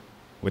 right,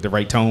 with the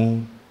right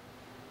tone,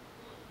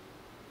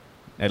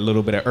 that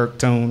little bit of irk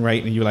tone,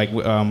 right? And you're like,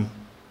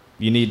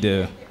 you need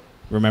to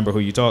remember who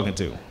you're talking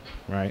to,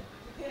 right?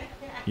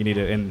 You need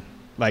to, and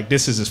like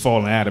this is just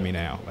falling out of me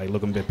now. Like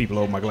looking at people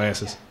over my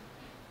glasses,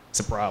 it's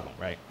a problem,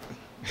 right?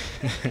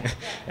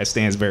 That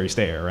Stansbury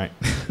stare, right?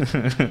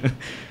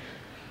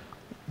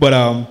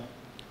 But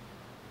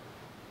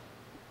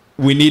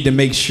we need to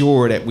make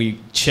sure that we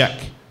check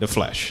the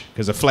flesh,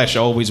 because the flesh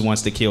always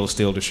wants to kill,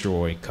 steal,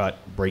 destroy, cut,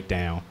 break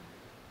down,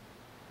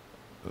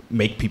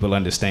 make people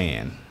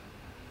understand,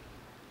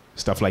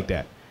 stuff like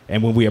that.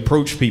 And when we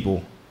approach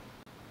people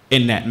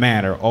in that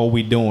manner, all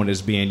we doing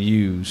is being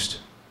used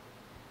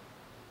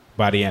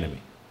by the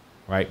enemy,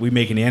 right? We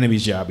making the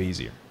enemy's job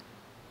easier,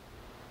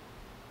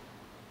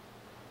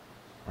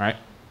 right?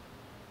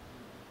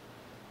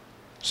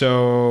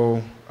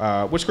 So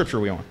what scripture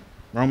are we on?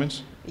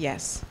 Romans?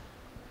 Yes.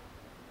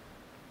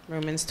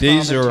 Romans 12.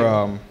 These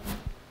are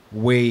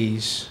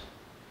ways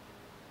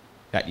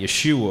that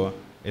Yeshua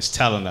is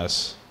telling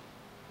us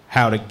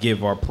how to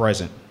give our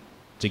present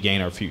to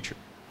gain our future.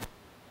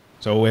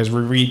 So as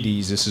we read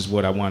these, this is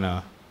what I want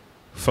to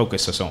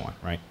focus us on,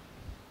 right?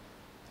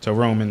 So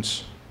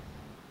Romans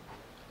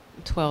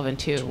 12 and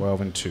 2.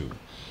 12 and 2.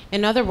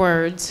 In other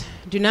words,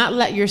 do not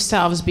let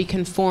yourselves be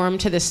conformed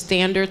to the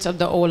standards of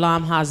the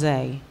Olam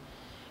Hazeh.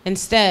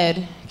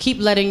 Instead, keep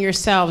letting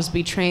yourselves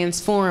be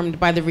transformed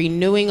by the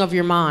renewing of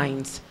your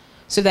minds,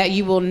 so that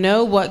you will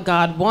know what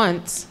God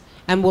wants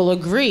and will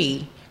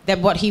agree that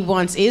what he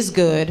wants is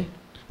good,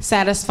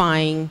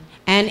 satisfying,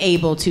 and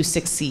able to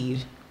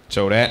succeed.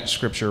 So that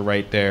scripture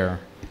right there,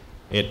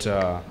 it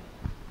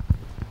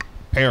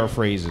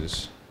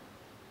paraphrases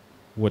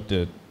what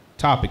the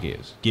topic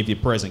is. Give your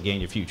present,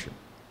 gain your future,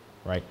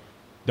 right?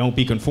 Don't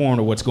be conformed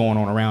to what's going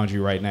on around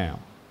you right now,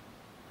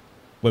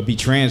 but be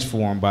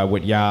transformed by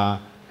what Yah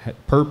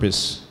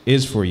purpose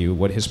is for you,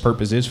 what his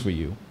purpose is for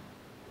you,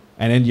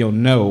 and then you'll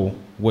know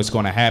what's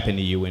going to happen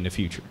to you in the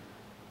future,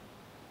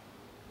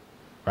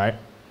 right?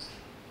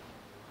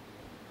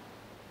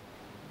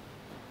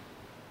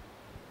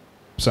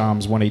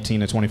 Psalms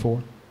 118 and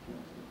 24.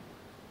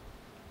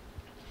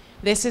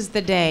 This is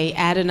the day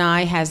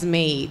Adonai has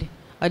made,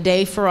 a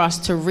day for us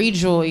to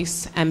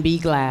rejoice and be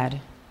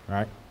glad.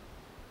 Right?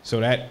 So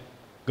that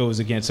goes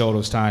against all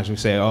those times we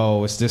say,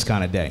 oh, it's this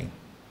kind of day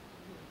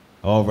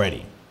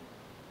already.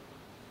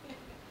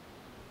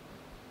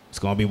 It's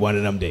going to be one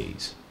of them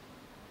days.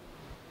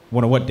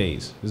 One of what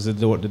days? This is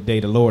the day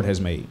the Lord has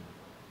made.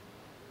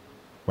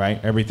 Right?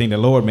 Everything the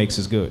Lord makes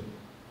is good.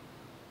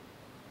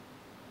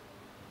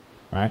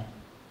 Right?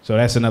 So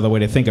that's another way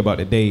to think about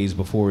the days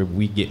before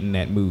we get in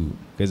that mood.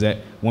 Because that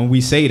when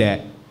we say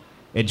that,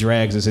 it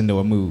drags us into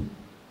a mood.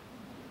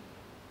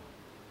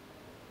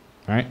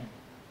 All right?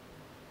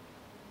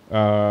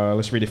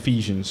 Let's read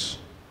Ephesians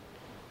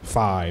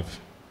 5,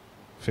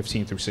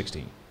 15 through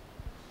 16.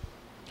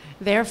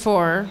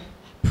 Therefore,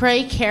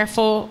 pay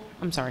careful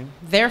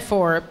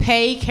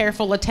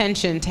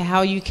attention to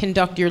how you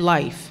conduct your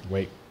life.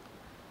 Wait.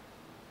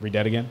 Read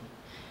that again.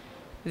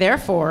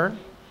 Therefore,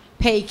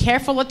 pay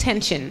careful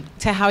attention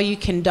to how you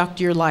conduct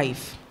your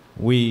life.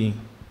 We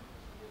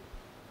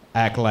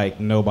act like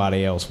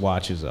nobody else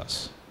watches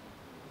us,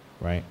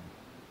 right?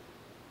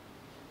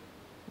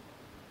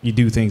 You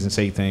do things and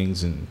say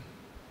things and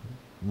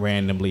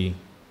randomly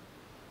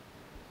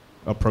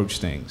approach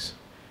things.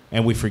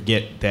 And we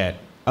forget that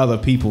other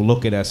people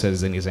look at us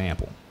as an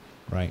example,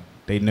 right?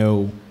 They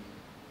know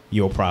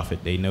you're a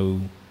prophet. They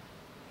know,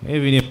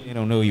 even if they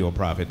don't know you're a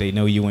prophet, they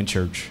know you in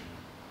church.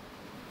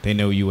 They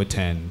know you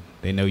attend.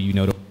 They know you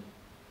know the...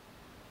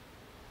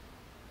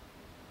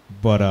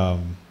 But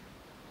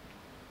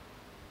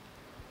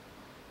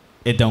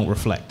it don't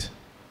reflect.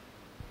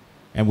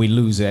 And we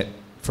lose that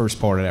first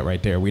part of that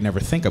right there. We never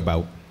think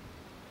about,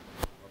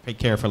 pay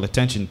careful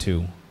attention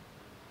to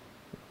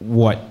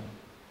what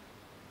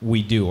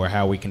we do or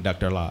how we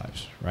conduct our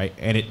lives, right?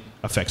 And it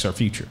affects our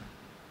future,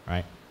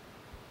 right?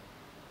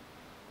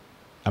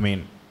 I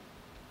mean,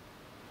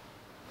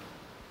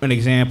 an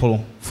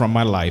example from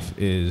my life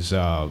is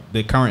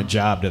the current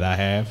job that I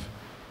have.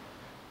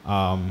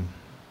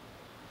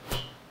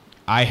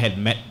 I had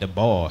met the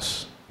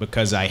boss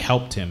because I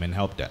helped him in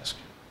help desk,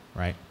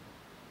 right?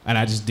 And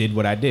I just did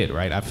what I did,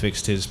 right? I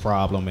fixed his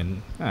problem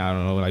in, I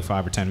don't know, like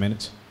 5 or 10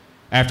 minutes.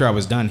 After I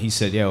was done, he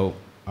said, yo,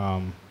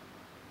 I'm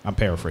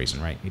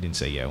paraphrasing, right? He didn't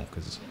say yo,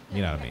 because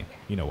you know what I mean.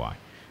 You know why.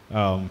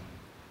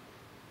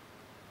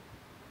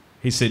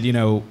 He said, you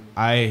know,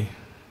 I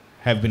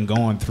have been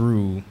going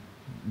through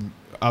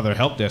other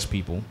help desk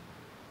people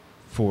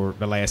for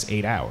the last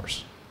 8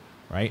 hours,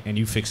 right? And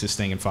you fixed this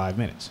thing in 5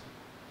 minutes.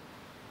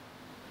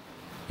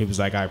 He was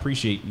like, I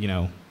appreciate, you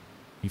know,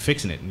 you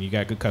fixing it, and you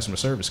got good customer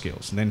service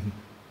skills. And then,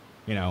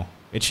 you know,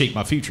 it shaped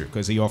my future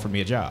because he offered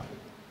me a job,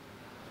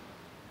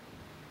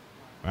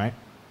 right?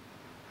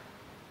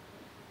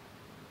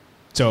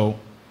 So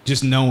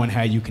just knowing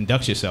how you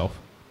conduct yourself.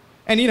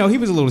 And, you know, he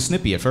was a little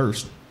snippy at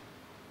first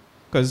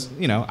because,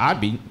 you know,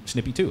 I'd be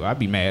snippy too. I'd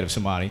be mad if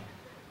somebody,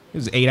 it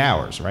was 8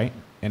 hours, right?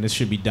 And this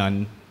should be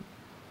done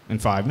in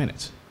 5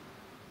 minutes.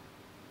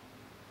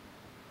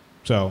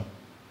 So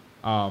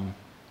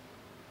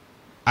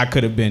I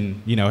could have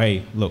been, you know,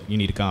 hey, look, you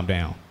need to calm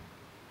down.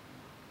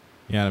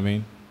 You know what I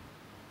mean?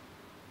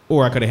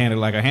 Or I could have handled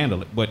it like I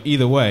handled it. But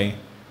either way,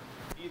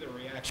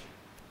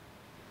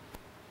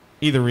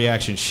 either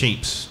reaction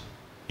shapes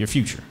your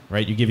future,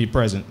 right? You give your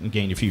present and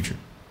gain your future.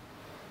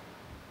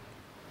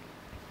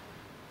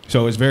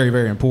 So it's very,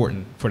 very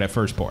important for that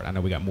first part. I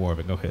know we got more of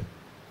it. Go ahead.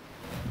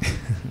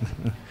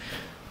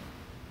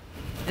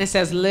 It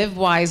says, live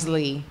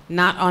wisely,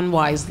 not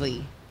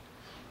unwisely.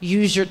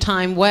 Use your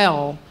time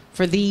well,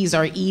 for these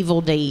are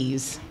evil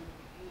days.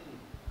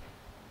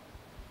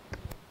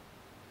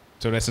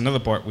 So that's another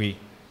part I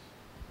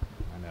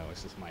know,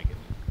 it's this mic.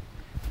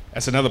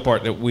 That's another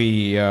part that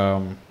we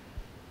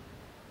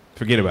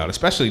forget about,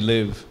 especially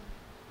live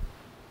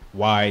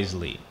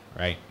wisely,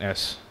 right?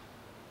 That's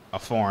a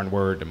foreign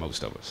word to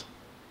most of us.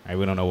 Right?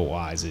 We don't know what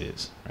wise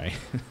is, right?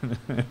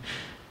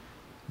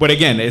 But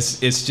again, it's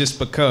just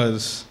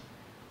because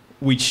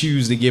we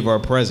choose to give our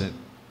present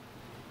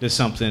to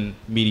something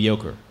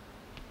mediocre,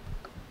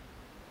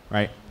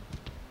 right?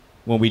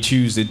 When we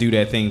choose to do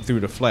that thing through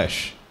the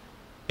flesh,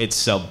 it's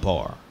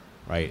subpar,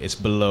 right? It's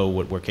below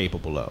what we're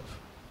capable of.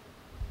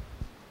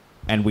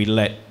 And we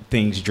let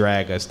things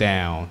drag us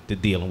down to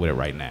dealing with it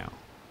right now.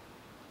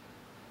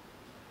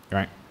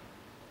 Right?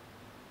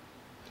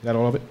 Is that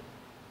all of it?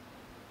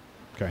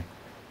 Okay.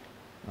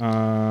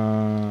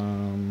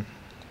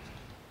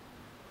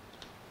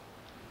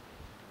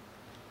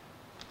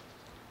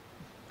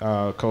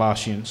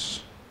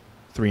 Colossians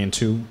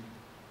 3:2.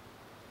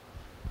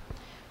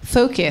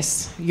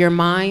 Focus your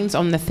minds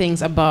on the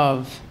things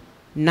above,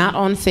 not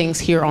on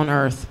things here on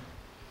earth.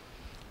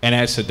 And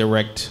that's a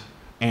direct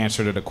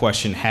answer to the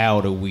question,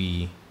 how do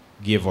we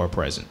give our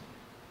present,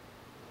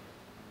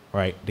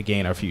 right, to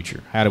gain our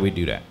future? How do we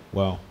do that?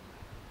 Well,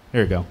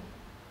 here we go.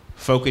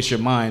 Focus your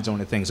minds on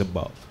the things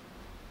above,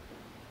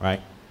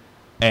 right?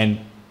 And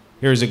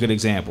here's a good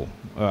example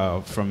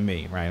from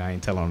me, right? I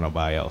ain't telling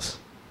nobody else.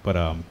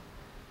 But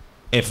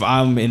if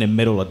I'm in the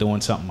middle of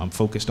doing something, I'm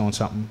focused on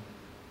something,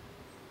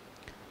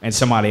 and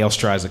somebody else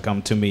tries to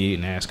come to me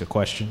and ask a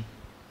question,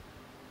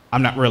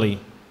 I'm not really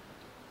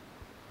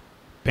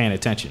paying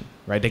attention,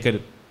 right? They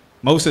could,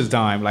 most of the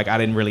time, like, I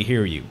didn't really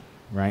hear you,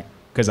 right?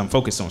 Because I'm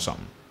focused on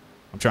something.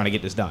 I'm trying to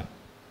get this done,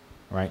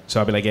 right? So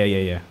I'll be like,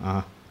 yeah,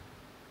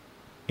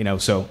 you know,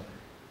 so,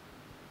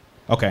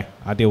 okay,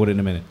 I'll deal with it in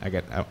a minute.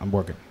 I'm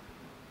working.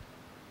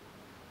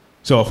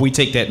 So if we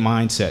take that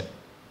mindset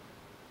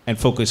and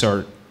focus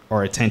our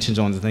attentions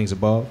on the things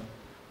above,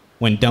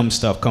 when dumb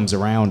stuff comes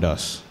around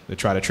us to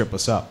try to trip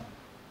us up,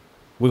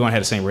 we're going to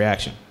have the same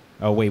reaction.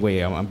 Oh,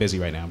 wait, I'm busy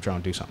right now. I'm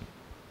trying to do something.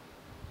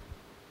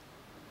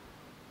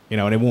 You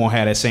know, and it won't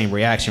have that same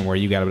reaction where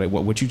you got to be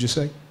like, what you just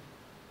say?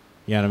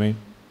 You know what I mean?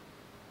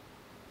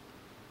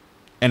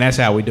 And that's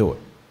how we do it.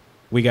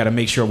 We got to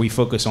make sure we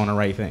focus on the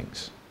right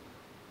things.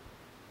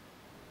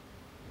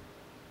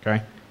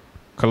 Okay?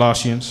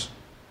 Colossians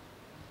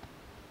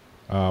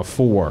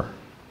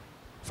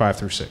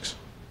 4:5-6.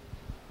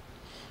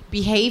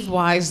 Behave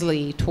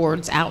wisely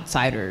towards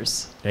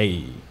outsiders.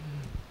 Hey.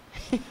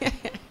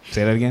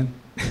 Say that again?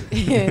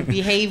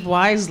 Behave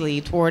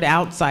wisely toward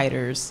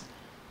outsiders,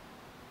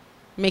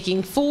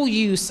 making full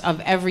use of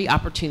every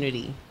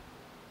opportunity.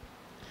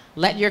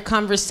 Let your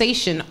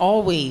conversation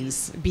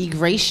always be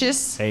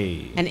gracious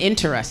and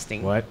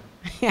interesting. What?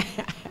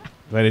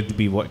 Let it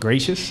be what?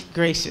 Gracious?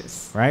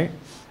 Gracious. Right?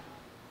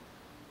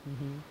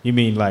 You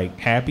mean like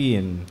happy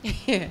and,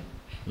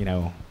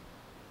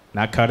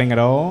 not cutting at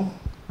all?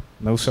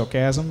 No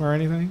sarcasm or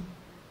anything?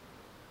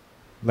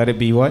 Let it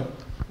be what?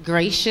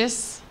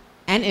 Gracious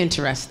and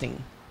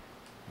interesting.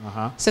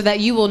 Uh-huh. So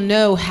that you will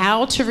know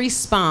how to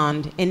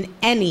respond to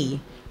any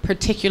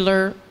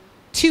particular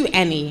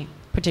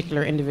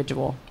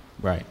individual.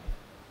 Right.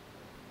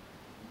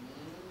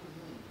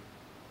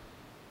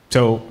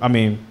 So, I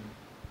mean,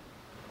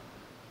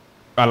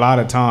 a lot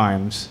of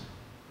times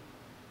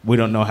we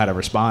don't know how to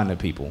respond to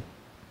people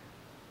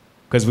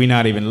because we're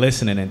not even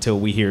listening until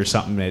we hear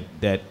something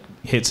that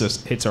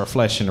hits our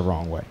flesh in the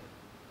wrong way.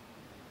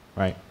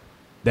 Right?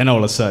 Then all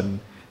of a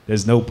sudden,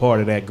 there's no part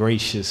of that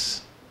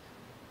gracious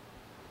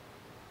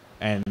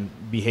and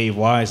behave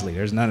wisely.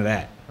 There's none of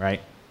that,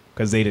 right?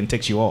 Because they didn't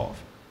tick you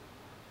off.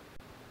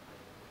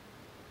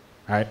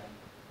 Right?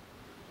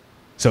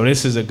 So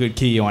this is a good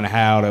key on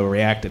how to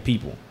react to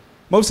people.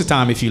 Most of the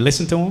time, if you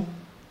listen to them,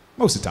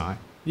 most of the time,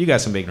 you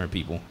got some ignorant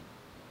people.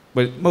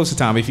 But most of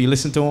the time, if you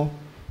listen to them,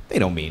 they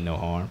don't mean no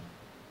harm.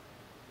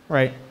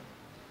 Right?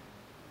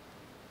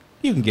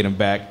 You can get them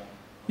back.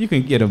 You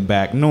can get them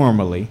back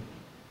normally,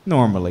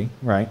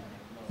 right?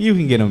 You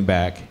can get them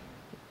back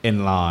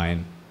in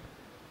line,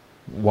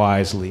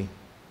 wisely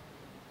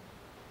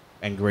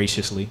and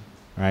graciously,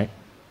 right?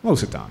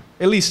 Most of the time.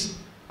 At least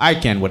I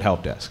can with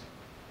help desk.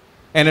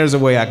 And there's a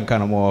way I can cut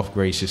them off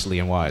graciously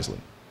and wisely,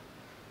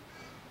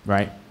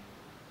 right?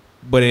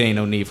 But it ain't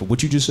no need for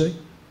what you just say.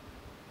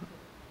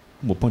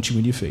 I'm gonna punch you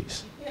in your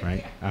face,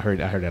 right? I heard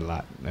that a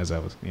lot as I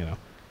was,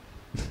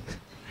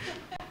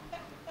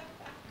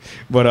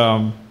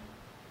 But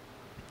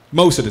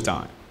most of the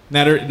time.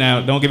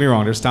 Now, don't get me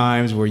wrong. There's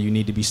times where you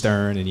need to be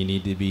stern and you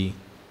need to be,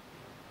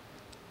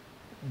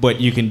 but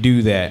you can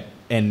do that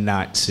and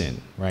not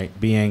sin, right?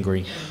 Be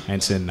angry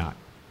and sin not.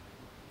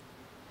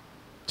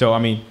 So, I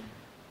mean,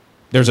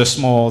 there's a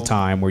small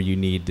time where you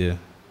need to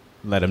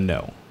let them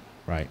know,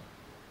 right?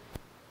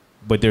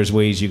 But there's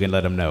ways you can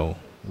let them know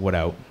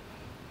without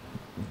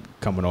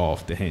coming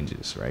off the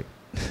hinges, right?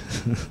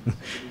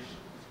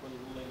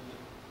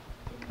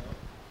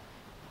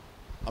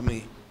 I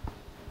mean,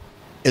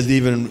 is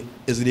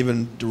it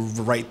even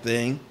the right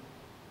thing?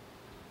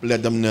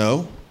 Let them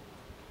know.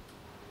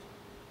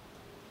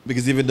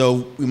 Because even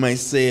though we might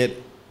say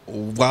it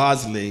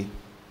wisely,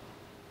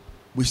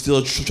 we're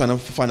still trying to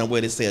find a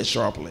way to say it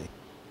sharply.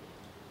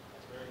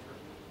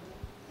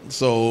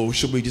 So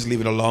should we just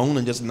leave it alone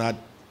and just not?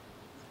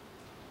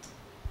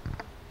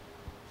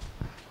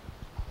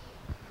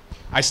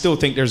 I still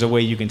think there's a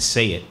way you can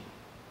say it.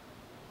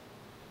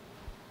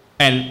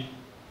 And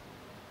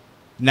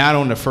not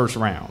on the first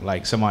round,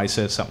 like somebody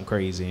says something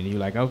crazy and you're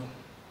like, oh,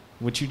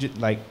 what you just,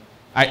 like,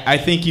 I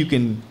think you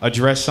can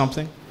address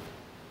something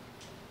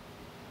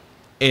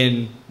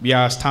in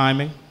Yah's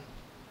timing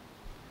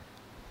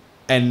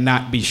and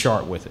not be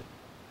sharp with it.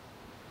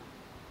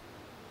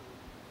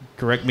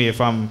 Correct me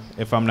if I'm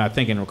not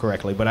thinking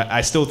correctly, but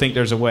I still think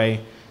there's a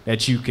way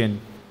that you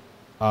can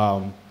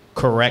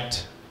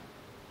correct,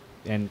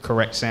 and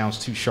correct sounds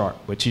too sharp,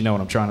 but you know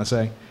what I'm trying to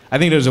say. I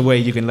think there's a way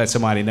you can let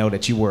somebody know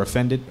that you were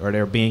offended or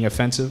they're being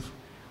offensive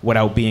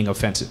without being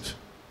offensive.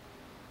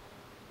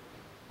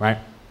 Right?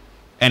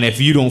 And if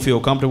you don't feel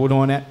comfortable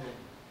doing that,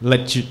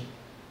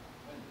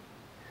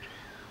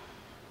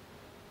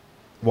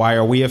 Why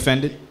are we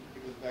offended?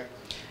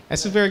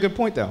 That's a very good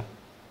point, though.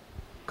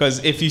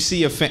 Because if you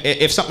see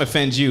if something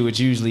offends you, it's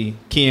usually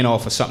keying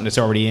off of something that's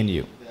already in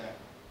you.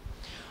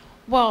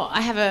 Well,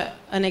 I have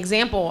an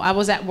example. I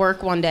was at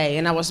work one day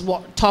and I was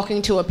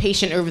talking to a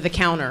patient over the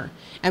counter,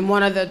 and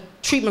one of the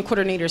treatment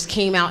coordinators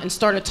came out and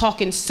started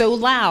talking so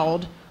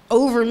loud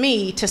over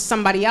me to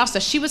somebody else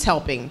that she was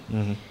helping.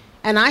 Mm-hmm.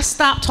 And I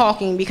stopped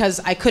talking because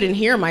I couldn't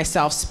hear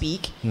myself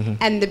speak. Mm-hmm.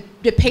 And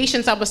the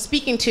patients I was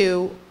speaking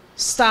to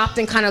stopped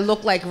and kind of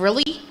looked like,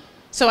 really?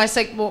 So I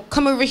said, well,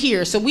 come over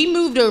here. So we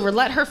moved over,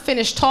 let her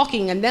finish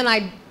talking, and then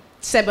I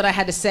said what I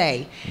had to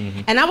say.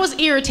 Mm-hmm. And I was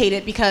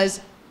irritated because,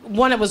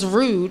 one, it was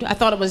rude. I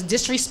thought it was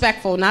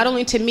disrespectful, not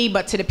only to me,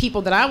 but to the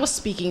people that I was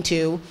speaking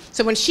to.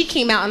 So when she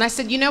came out and I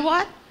said, you know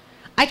what?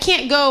 I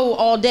can't go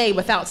all day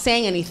without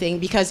saying anything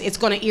because it's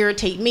going to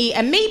irritate me.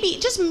 And maybe,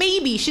 just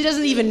maybe, she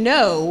doesn't even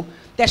know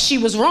that she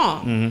was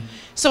wrong. Mm-hmm.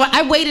 So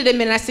I waited a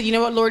minute. I said, you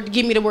know what, Lord,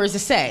 give me the words to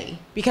say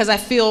because I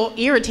feel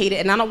irritated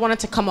and I don't want it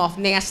to come off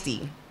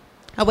nasty.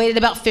 I waited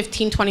about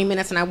 15, 20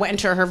 minutes and I went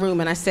into her room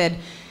and I said,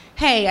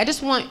 hey, I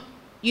just want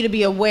you to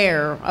be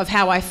aware of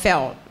how I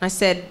felt. I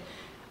said,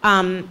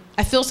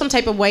 I feel some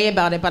type of way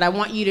about it, but I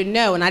want you to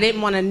know, and I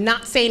didn't want to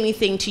not say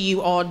anything to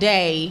you all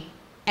day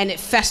and it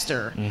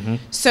fester. Mm-hmm.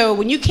 So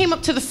when you came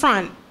up to the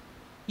front,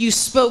 you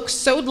spoke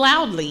so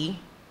loudly,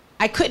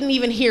 I couldn't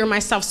even hear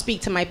myself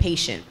speak to my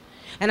patient.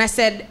 And I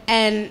said,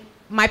 and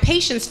my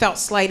patients felt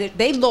slighted.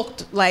 They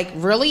looked like,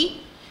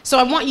 really? So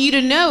I want you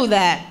to know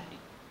that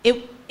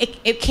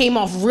it came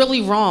off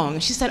really wrong.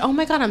 She said, oh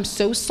my God, I'm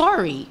so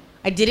sorry.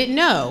 I didn't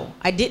know.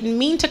 I didn't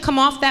mean to come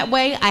off that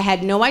way. I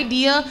had no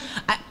idea.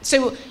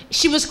 So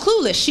she was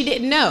clueless. She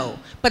didn't know.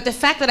 But the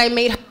fact that I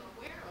made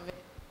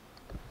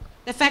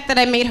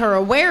her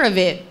aware of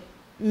it,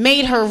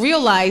 made her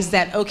realize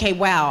that, okay,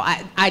 wow,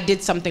 I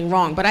did something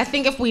wrong. But I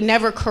think if we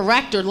never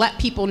correct or let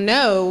people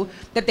know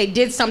that they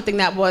did something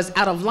that was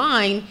out of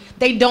line,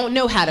 they don't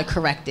know how to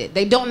correct it.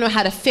 They don't know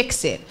how to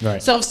fix it.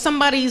 Right. So if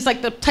somebody's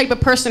like the type of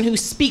person who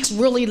speaks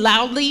really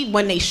loudly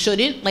when they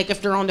shouldn't, like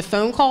if they're on the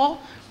phone call,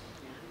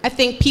 I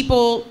think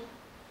people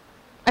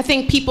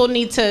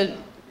need to,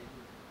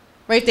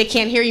 right, if they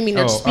can't hear you, mean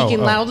they're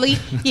speaking loudly?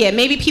 Yeah,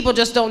 maybe people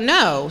just don't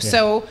know. Yeah.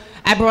 So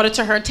I brought it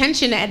to her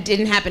attention that it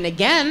didn't happen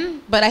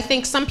again, but I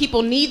think some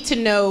people need to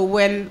know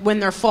when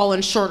they're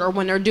falling short or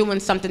when they're doing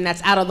something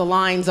that's out of the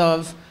lines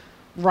of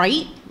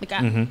right.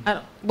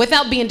 Like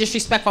without being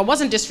disrespectful, I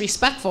wasn't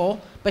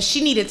disrespectful, but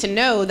she needed to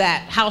know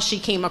that how she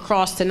came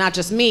across to not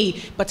just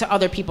me, but to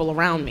other people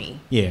around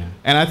me. Yeah,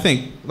 and I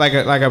think, like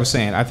I was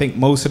saying, I think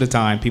most of the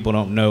time people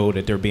don't know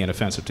that they're being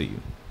offensive to you,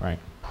 right?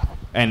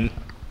 And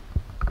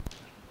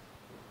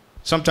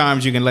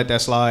sometimes you can let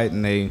that slide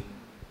and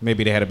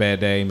maybe they had a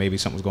bad day, maybe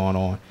something's going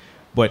on.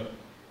 But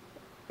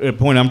the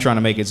point I'm trying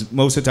to make is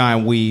most of the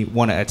time we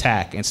want to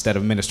attack instead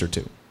of minister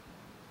to,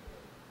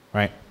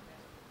 right?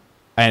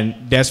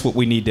 And that's what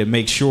we need to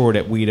make sure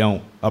that we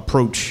don't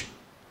approach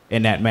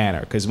in that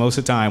manner. Because most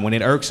of the time when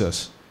it irks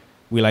us,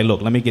 we like,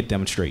 look, let me get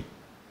them straight.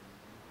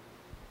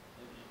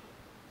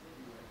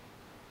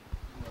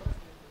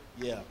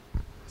 Yeah.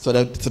 So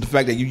the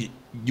fact that you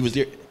was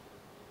there,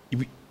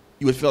 you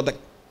would feel like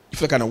you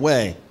feel kind of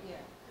way.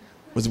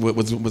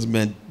 Was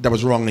meant that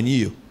was wrong in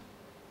you.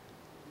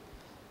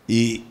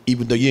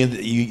 Even though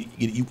you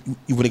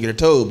wouldn't get it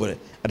told, but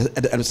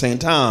at the same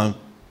time,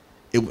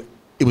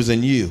 it was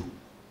in you.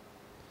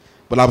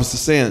 But I was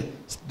just saying,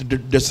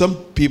 there's some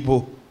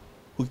people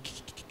who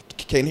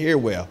can't hear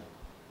well.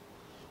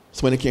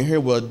 So when they can't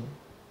hear well,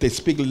 they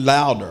speak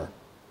louder.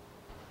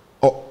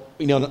 Or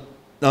not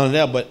only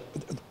that, but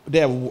they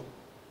have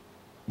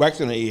wax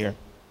in their ear.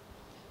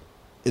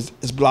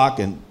 It's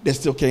blocking. They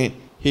still can't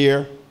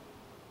hear.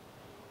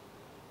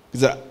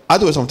 Because I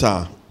do it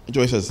sometimes. And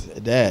Joy says,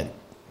 Dad.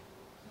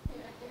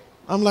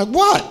 I'm like,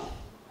 what?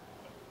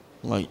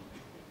 I'm like,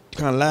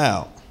 kind of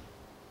loud.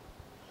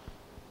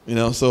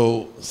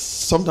 So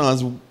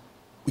sometimes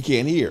we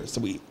can't hear,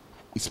 so we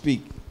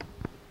speak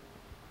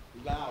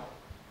loud.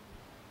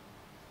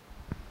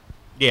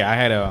 Yeah, I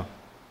had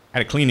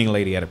a cleaning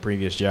lady at a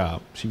previous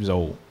job. She was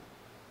old,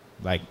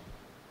 like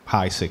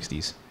high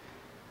 60s,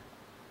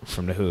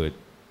 from the hood,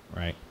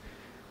 right?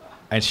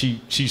 And she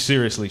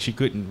seriously, she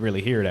couldn't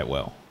really hear that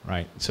well.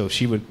 Right, so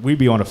we'd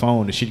be on the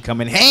phone and she'd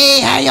come in,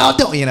 hey, how y'all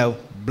doing?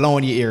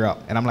 Blowing your ear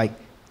up, and I'm like,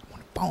 I'm on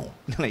the phone,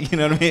 like, you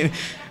know what I mean?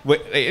 But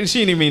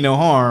she didn't mean no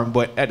harm,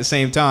 but at the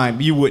same time,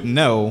 you wouldn't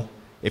know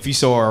if you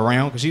saw her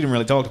around because she didn't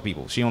really talk to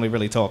people. She only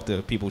really talked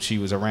to people she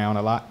was around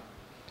a lot.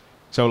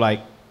 So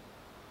like,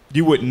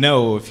 you wouldn't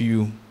know if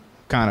you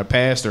kind of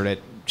passed her that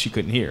she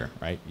couldn't hear,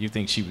 right? You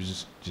think she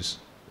was just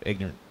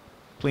ignorant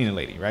cleaning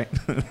lady, right?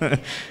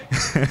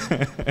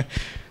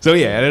 So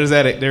yeah, there's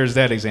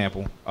that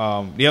example.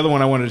 The other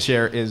one I wanted to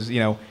share is,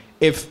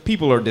 if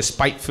people are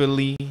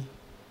despitefully,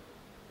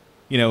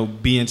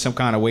 being some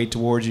kind of way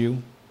towards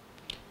you,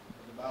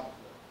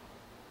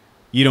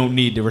 you don't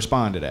need to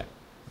respond to that.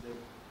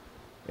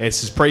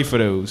 It's just pray for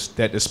those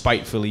that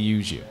despitefully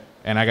use you.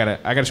 And I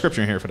got a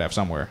scripture in here for that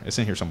somewhere. It's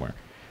in here somewhere.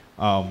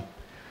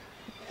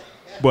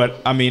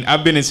 But I mean,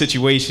 I've been in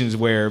situations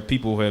where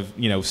people have,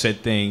 said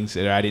things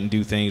that I didn't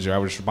do things, or I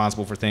was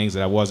responsible for things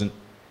that I wasn't,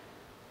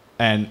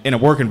 and in a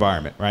work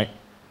environment, right?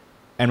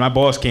 And my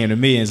boss came to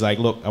me and was like,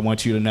 look, I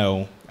want you to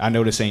know, I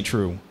know this ain't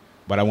true,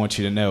 but I want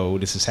you to know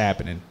this is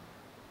happening.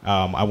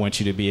 I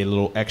want you to be a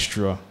little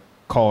extra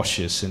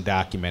cautious and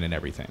documenting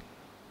everything.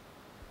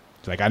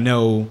 It's like, I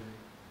know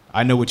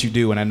what you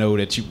do, and I know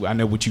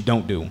what you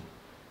don't do,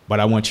 but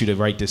I want you to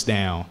write this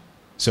down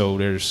so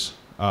there's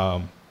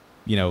some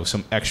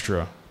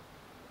extra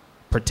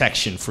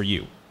protection for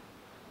you,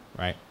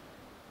 right?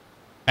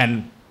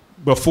 And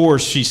before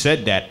she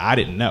said that, I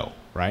didn't know,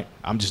 right?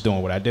 I'm just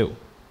doing what I do.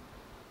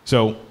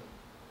 So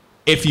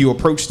if you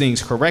approach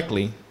things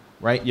correctly,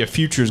 right, your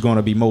future is going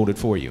to be molded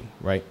for you,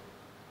 right?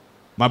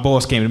 My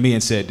boss came to me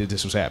and said that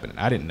this was happening.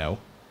 I didn't know,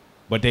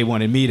 but they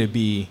wanted me to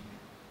be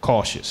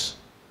cautious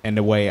in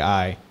the way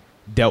I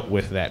dealt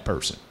with that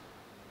person,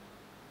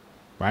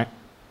 right?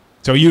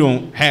 So you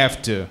don't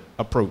have to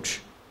approach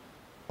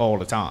all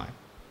the time.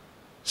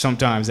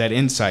 Sometimes that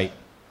insight,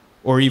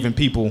 or even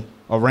people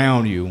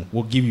around you,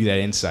 will give you that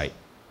insight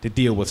to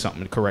deal with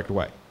something the correct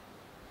way,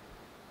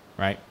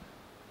 right?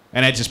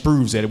 And that just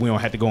proves that we don't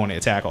have to go on the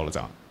attack all the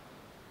time.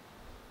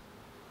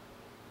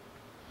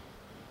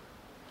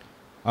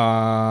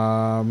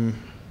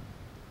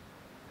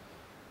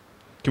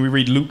 Can we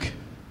read Luke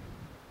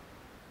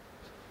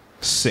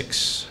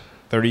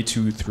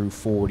 6:32 through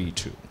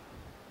 42?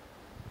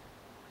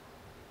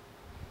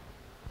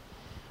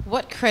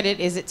 What credit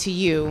is it to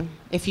you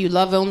if you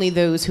love only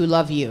those who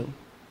love you?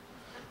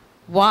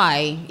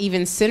 Why?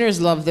 Even sinners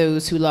love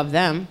those who love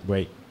them.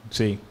 Right.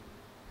 See?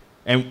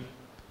 And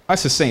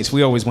us as saints,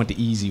 we always want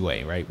the easy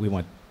way, right? We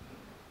want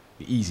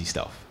the easy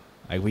stuff.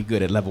 Like, we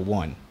good at level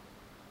 1,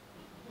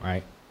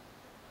 right?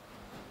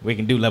 We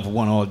can do level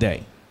 1 all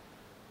day,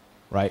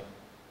 right?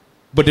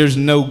 But there's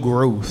no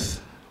growth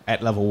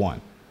at level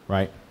 1,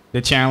 right?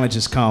 The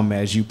challenges come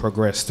as you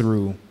progress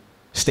through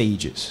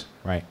stages,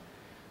 right?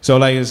 So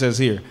like it says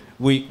here,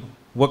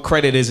 what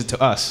credit is it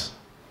to us?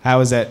 How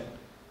is that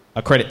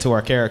a credit to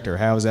our character?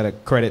 How is that a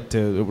credit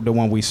to the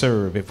one we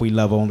serve if we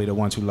love only the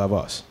ones who love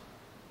us,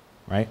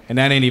 right? And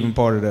that ain't even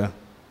part of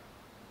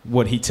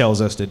what he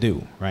tells us to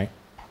do, right?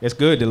 It's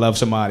good to love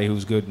somebody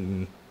who's good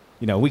and,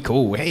 you know, we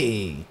cool.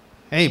 Hey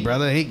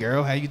brother, hey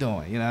girl, how you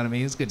doing? You know what I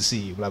mean? It's good to see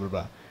you, blah, blah,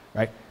 blah,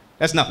 right?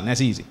 That's nothing,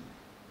 that's easy.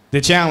 The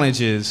challenge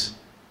is,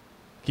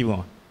 keep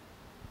on.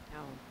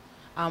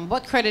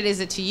 What credit is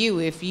it to you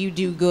if you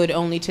do good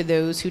only to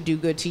those who do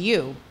good to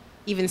you?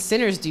 Even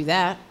sinners do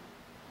that.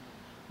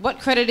 What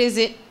credit is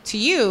it to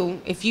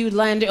you if you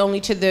lend only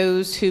to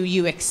those who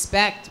you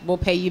expect will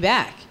pay you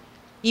back?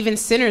 Even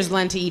sinners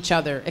lend to each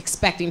other,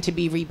 expecting to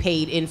be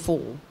repaid in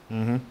full.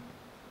 Mm-hmm.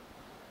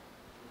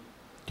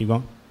 Keep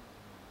going.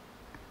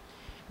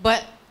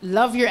 But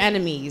love your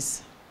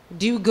enemies,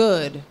 do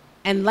good,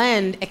 and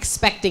lend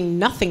expecting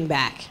nothing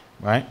back.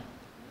 Right?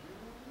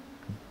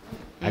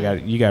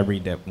 You gotta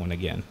read that one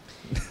again.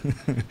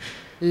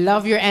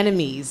 Love your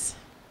enemies,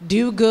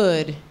 do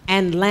good,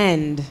 and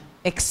lend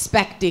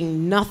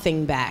expecting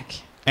nothing back.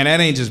 And that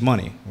ain't just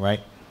money,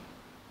 right?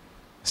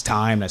 It's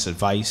time, that's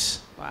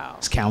advice. Wow.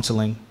 It's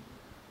counseling.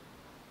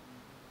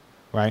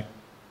 Right?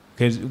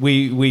 Because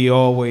we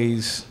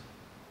always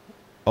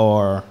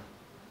are,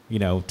 you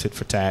know, tit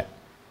for tat.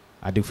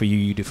 I do for you,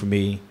 you do for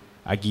me.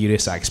 I give you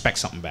this, I expect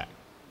something back.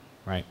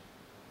 Right?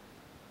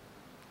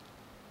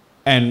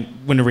 And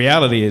when the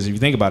reality is, if you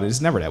think about it,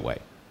 it's never that way,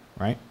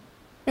 right?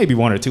 Maybe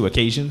 1 or 2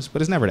 occasions, but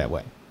it's never that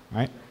way,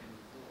 right?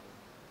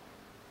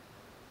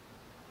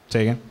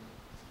 Say again?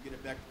 You get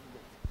it back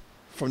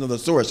from another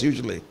source,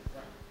 usually.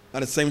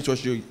 Not the same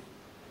source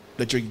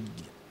that you're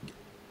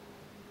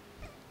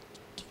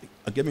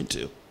giving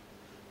to,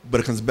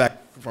 but it comes back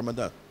from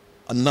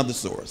another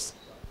source.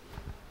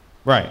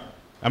 Right.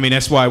 I mean,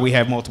 that's why we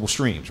have multiple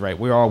streams, right?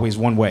 We're always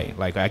one way.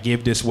 Like, I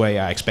give this way,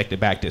 I expect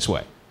it back this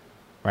way,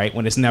 right?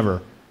 When it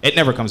never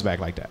comes back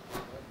like that.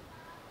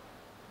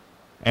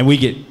 And we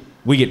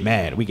get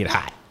mad, we get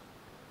hot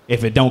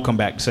if it don't come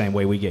back the same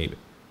way we gave it.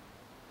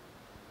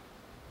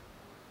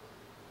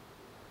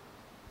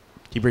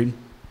 Keep reading.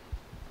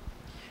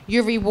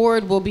 Your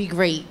reward will be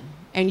great,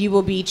 and you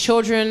will be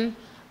children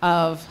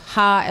of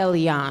Ha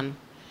Elyon,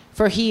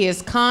 for he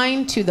is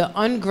kind to the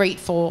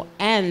ungrateful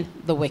and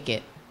the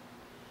wicked.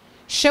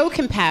 Show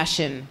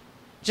compassion,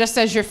 just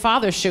as your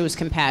Father shows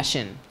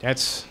compassion.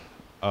 That's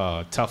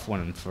a tough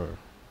one for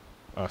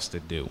us to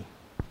do.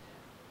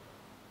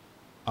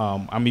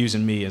 I'm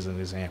using me as an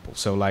example.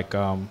 So like,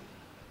 I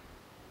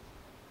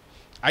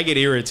get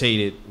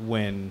irritated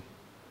when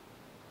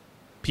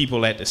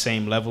people at the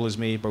same level as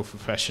me, both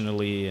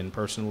professionally and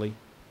personally,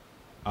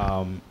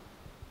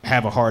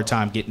 have a hard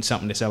time getting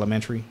something that's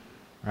elementary,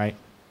 right?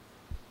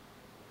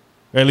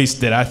 Or at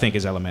least that I think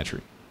is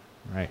elementary,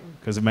 right?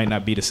 Because it might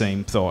not be the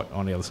same thought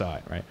on the other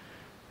side, right?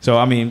 So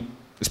I mean,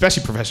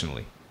 especially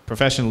professionally.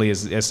 Professionally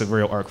it's a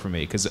real arc for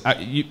me because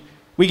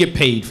we get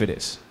paid for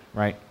this,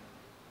 right?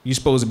 You're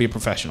supposed to be a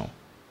professional.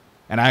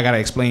 And I got to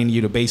explain to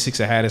you the basics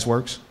of how this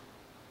works.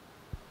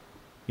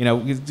 You know,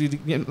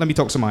 let me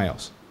talk to somebody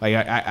else. Like,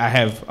 I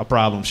have a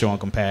problem showing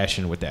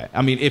compassion with that.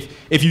 I mean,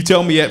 if you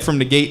tell me that from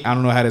the gate, I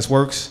don't know how this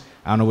works,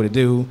 I don't know what to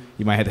do,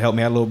 you might have to help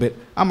me out a little bit,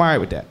 I'm all right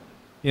with that.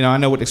 You know, I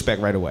know what to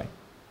expect right away.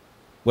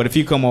 But if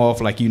you come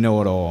off like you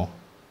know it all,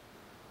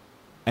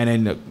 and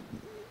then,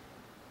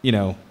 you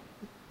know,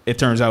 it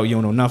turns out you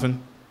don't know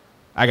nothing,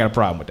 I got a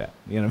problem with that.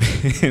 You know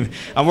what I mean?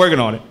 I'm working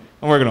on it.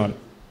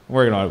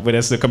 But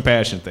it's the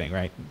compassion thing,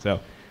 right? So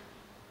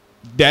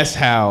that's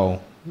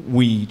how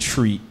we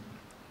treat,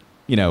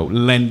 you know,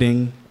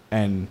 lending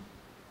and,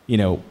 you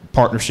know,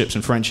 partnerships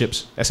and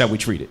friendships. That's how we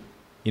treat it.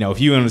 You know, if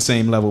you're on the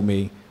same level with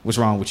me, what's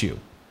wrong with you?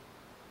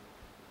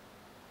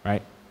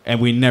 Right?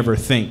 And we never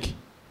think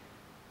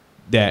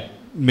that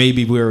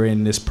maybe we're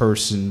in this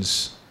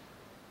person's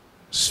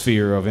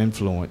sphere of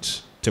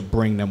influence to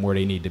bring them where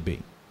they need to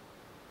be.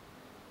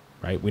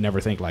 Right? We never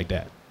think like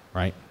that,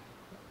 right?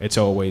 It's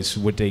always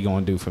what they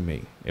gonna do for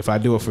me. If I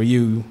do it for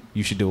you,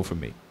 you should do it for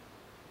me.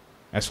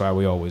 That's why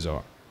we always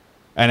are.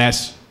 And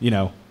that's, you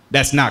know,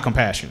 that's not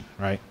compassion,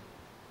 right?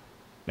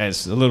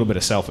 That's a little bit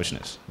of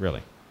selfishness,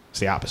 really. It's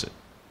the opposite.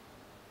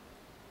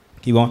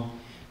 Keep on.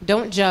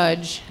 Don't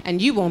judge,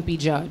 and you won't be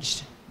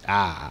judged.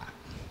 Ah.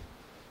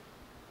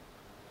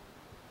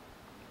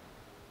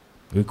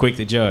 We're quick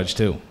to judge,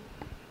 too,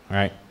 all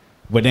right?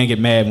 But then get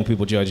mad when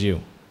people judge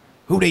you.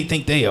 Who they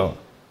think they are?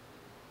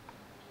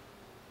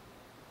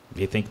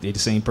 They think they're the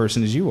same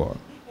person as you are.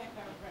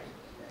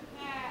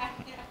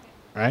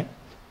 Right?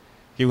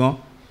 Keep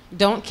going.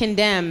 Don't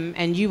condemn,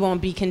 and you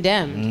won't be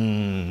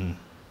condemned.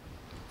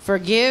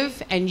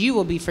 Forgive, and you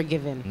will be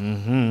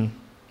forgiven.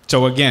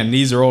 So again,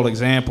 these are all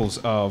examples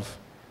of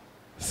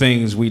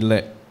things we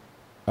let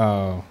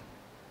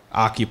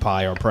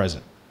occupy our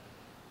present.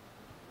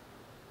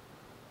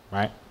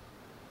 Right?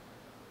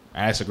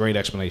 That's a great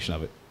explanation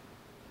of it.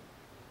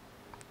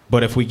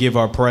 But if we give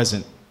our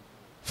present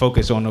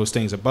focus on those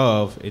things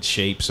above, it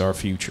shapes our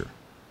future.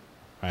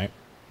 Right?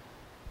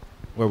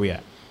 Where we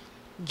at?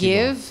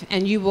 Give,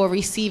 and you will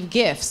receive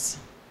gifts,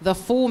 the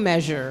full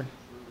measure,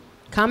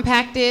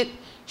 compacted,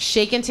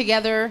 shaken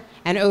together,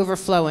 and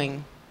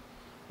overflowing,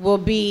 will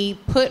be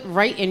put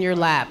right in your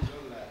lap.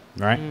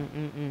 Right?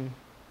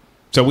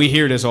 So we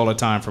hear this all the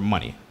time from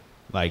money.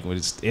 Like,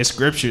 it's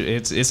scripture,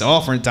 it's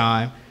offering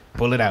time,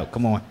 pull it out,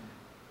 come on.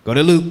 Go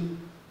to Luke.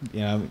 You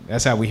know,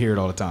 that's how we hear it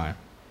all the time.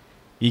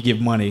 You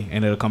give money,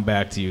 and it'll come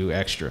back to you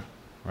extra,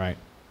 right?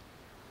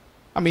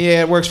 I mean,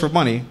 yeah, it works for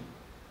money,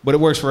 but it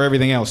works for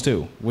everything else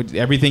too. With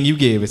everything you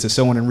give, it's a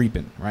sowing and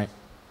reaping, right?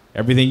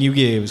 Everything you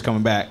give is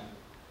coming back.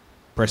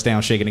 Pressed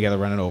down, shaken together,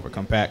 running over,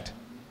 compact.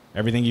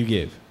 Everything you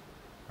give,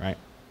 right?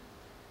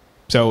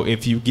 So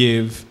if you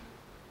give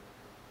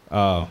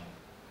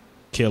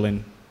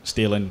killing,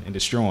 stealing, and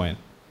destroying,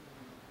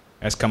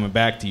 that's coming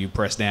back to you,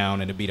 pressed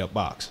down in a beat up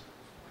box,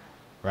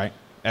 right?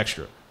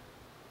 Extra.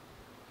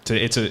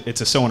 It's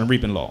a sowing and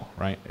reaping law,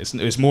 right?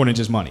 It's more than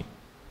just money,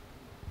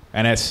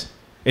 and it's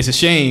a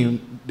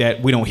shame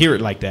that we don't hear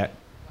it like that.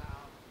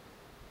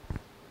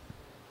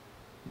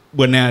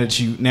 But now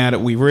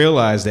that we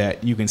realize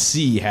that, you can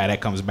see how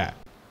that comes back,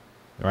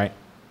 right?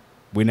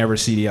 We never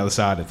see the other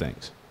side of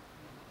things.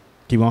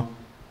 Keep on.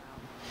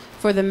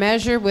 For the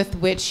measure with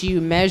which you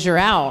measure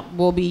out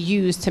will be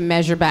used to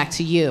measure back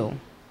to you.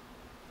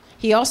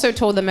 He also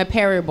told them a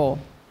parable.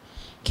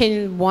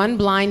 Can one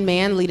blind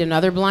man lead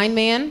another blind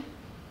man?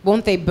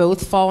 Won't they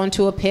both fall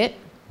into a pit?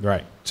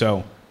 Right.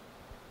 So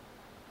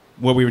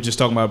what we were just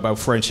talking about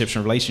friendships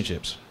and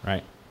relationships,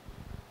 right?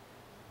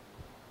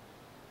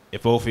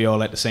 If both of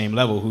y'all at the same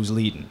level, who's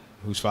leading?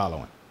 Who's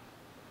following?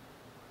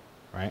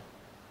 Right?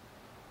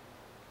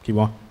 Keep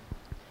on.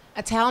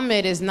 A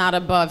Talmud is not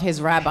above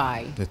his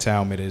rabbi. The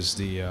Talmud is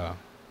the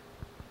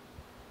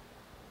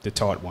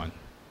taught one,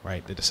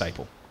 right? The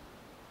disciple.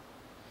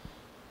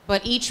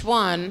 But each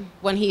one,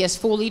 when he is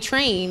fully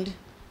trained,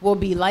 will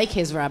be like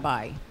his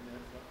rabbi.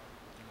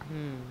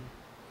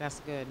 That's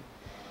good.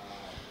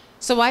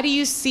 So why do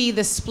you see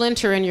the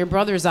splinter in your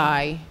brother's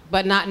eye,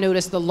 but not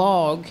notice the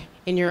log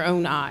in your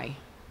own eye?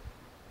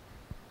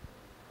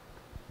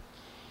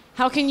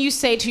 How can you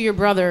say to your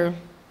brother,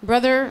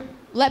 "Brother,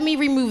 let me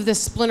remove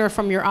this splinter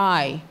from your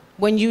eye,"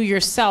 when you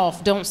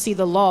yourself don't see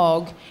the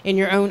log in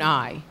your own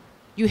eye?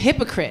 You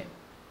hypocrite.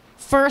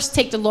 First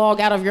take the log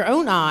out of your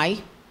own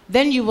eye,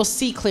 then you will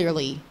see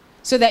clearly,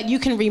 so that you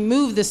can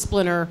remove the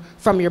splinter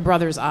from your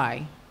brother's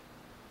eye.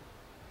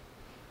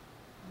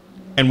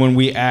 And when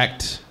we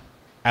act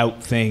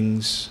out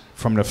things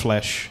from the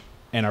flesh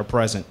in our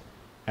present,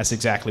 that's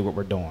exactly what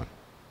we're doing.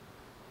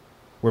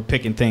 We're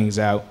picking things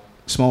out,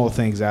 small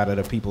things out of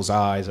the people's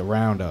eyes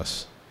around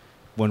us,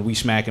 when we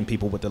smacking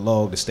people with the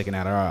log that's sticking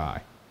out of our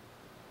eye.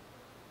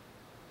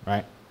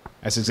 Right?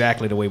 That's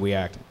exactly the way we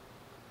acting.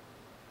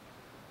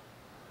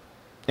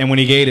 And when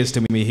he gave this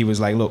to me, he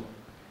was like, look,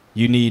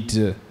 you need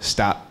to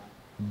stop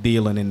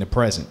dealing in the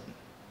present.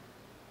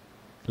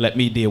 Let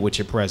me deal with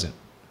your present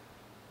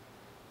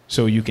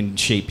so you can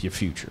shape your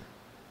future.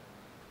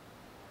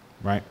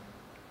 Right?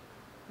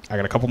 I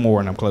got a couple more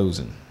and I'm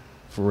closing.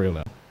 For real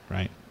though,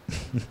 right?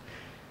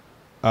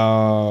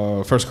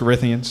 1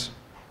 Corinthians.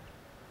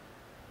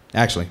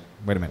 Actually,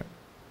 wait a minute.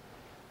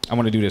 I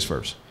want to do this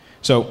first.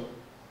 So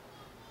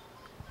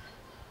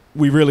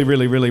we really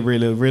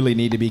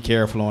need to be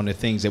careful on the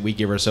things that we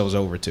give ourselves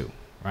over to,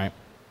 right?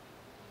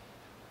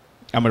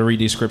 I'm going to read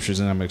these scriptures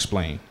and I'm going to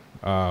explain.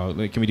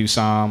 Can we do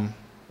Psalm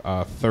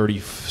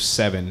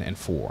 37 and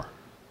 4?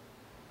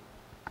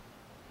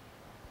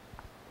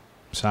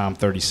 Psalm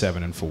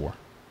 37 and 4.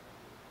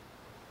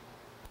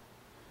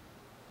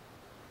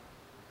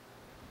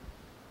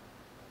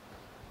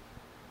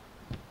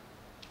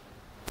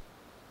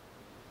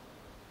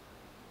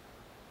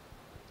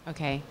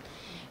 Okay.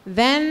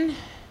 Then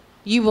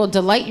you will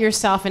delight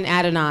yourself in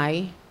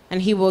Adonai,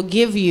 and he will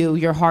give you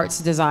your heart's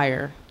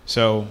desire.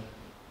 So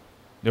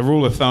the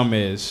rule of thumb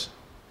is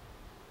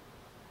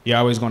you're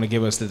always going to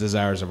give us the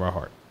desires of our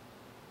heart,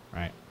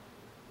 right?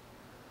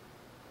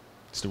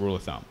 It's the rule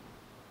of thumb.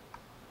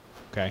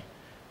 Okay?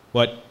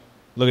 But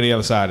look at the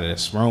other side of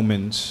this.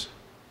 Romans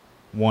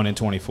 1 and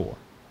 24.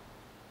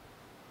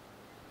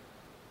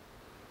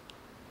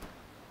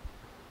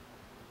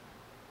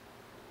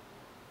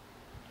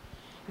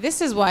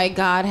 This is why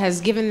God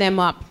has given them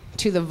up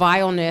to the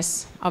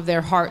vileness of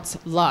their heart's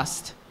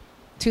lust,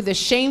 to the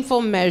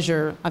shameful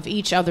measure of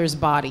each other's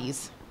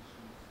bodies.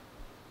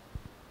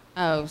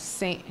 Oh,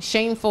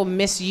 shameful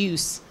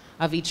misuse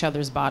of each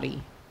other's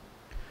body.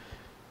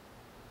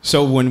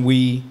 So when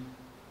we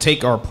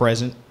take our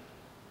present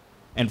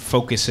and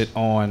focus it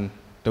on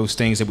those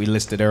things that we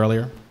listed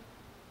earlier,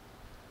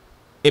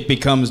 it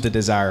becomes the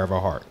desire of our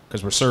heart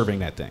because we're serving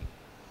that thing,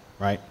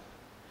 right?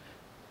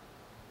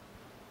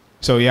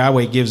 So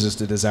Yahweh gives us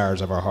the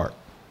desires of our heart,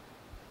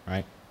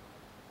 right?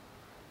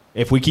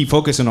 If we keep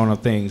focusing on the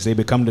things, they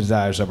become the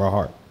desires of our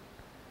heart.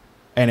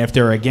 And if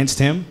they're against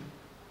him,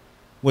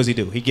 what does he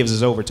do? He gives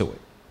us over to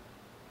it.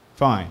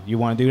 Fine. You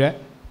want to do that?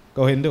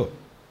 Go ahead and do it.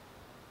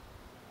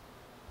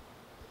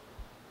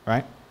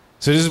 Right?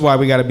 So this is why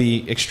we got to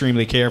be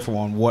extremely careful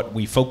on what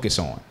we focus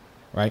on,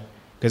 right?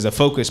 Because the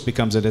focus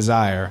becomes a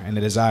desire, and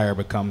the desire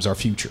becomes our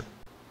future.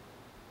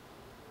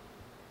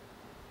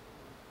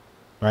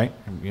 Right?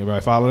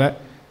 Everybody follow that?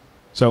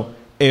 So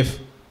if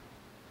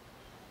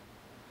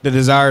the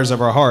desires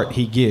of our heart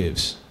he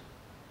gives,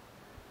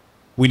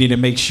 we need to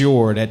make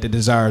sure that the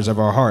desires of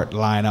our heart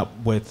line up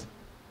with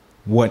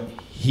what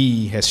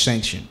he has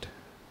sanctioned.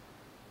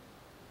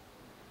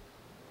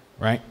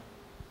 Right?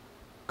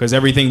 Because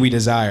everything we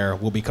desire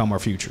will become our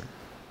future.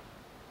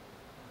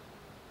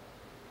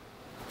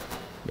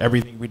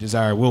 Everything we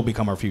desire will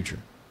become our future.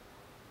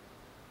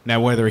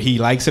 Now, whether he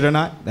likes it or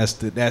not, that's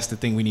the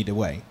thing we need to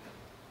weigh.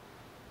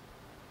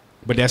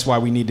 But that's why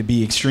we need to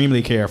be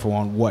extremely careful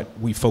on what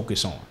we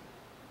focus on.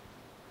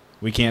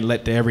 We can't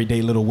let the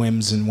everyday little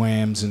whims and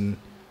whams and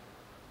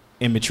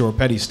immature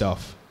petty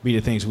stuff be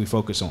the things we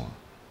focus on.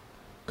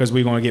 Because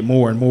we're going to get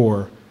more and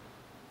more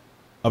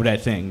of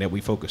that thing that we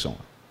focus on.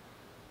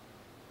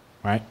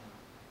 Right?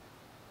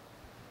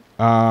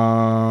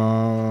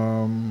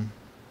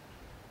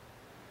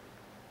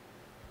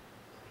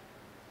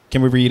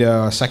 Can we read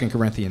 2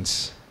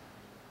 Corinthians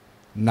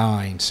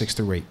 9,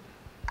 6-8?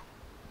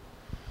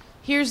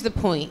 Here's the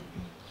point.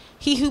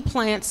 He who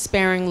plants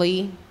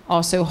sparingly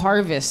also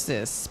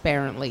harvests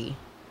sparingly.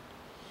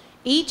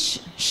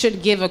 Each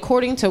should give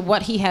according to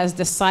what he has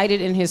decided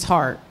in his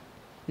heart,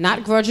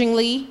 not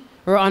grudgingly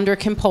or under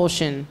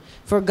compulsion,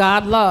 for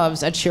God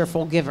loves a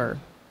cheerful giver.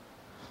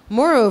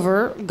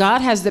 Moreover,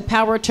 God has the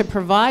power to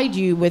provide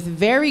you with a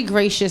very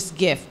gracious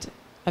gift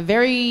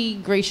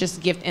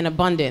in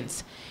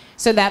abundance,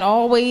 so that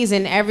always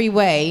in every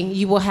way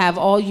you will have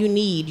all you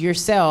need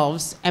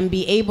yourselves and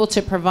be able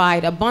to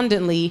provide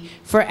abundantly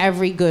for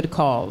every good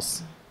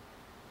cause.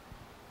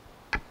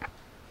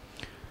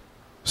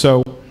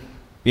 So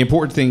the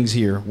important things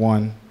here,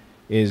 one,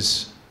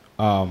 is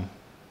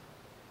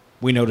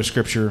we know the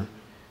scripture,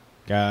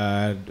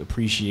 God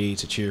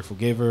appreciates a cheerful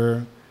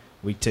giver.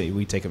 We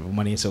take up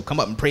money, and so come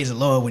up and praise the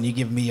Lord when you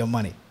give me your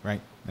money,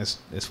 right? That's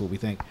what we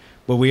think.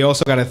 But we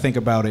also got to think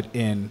about it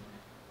in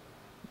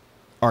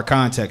our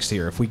context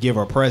here. If we give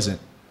our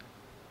present,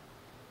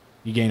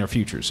 you gain our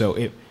future. So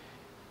if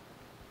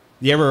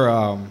you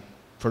ever,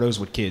 for those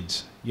with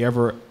kids, you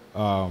ever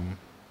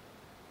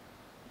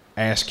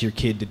ask your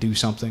kid to do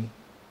something,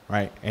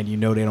 right? And you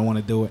know they don't want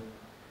to do it,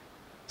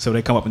 so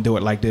they come up and do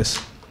it like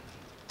this.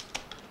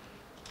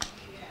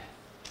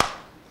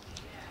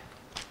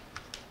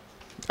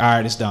 All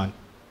right, it's done.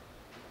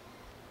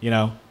 You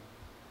know?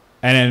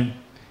 And then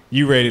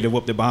you ready to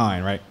whoop the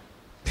behind, right?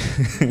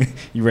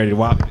 You ready to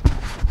whop it.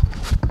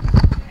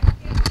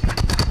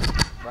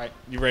 Right?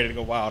 You ready to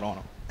go wild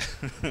on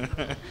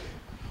them.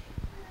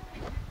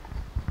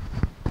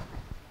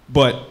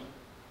 But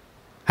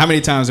how many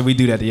times do we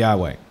do that to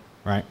Yahweh,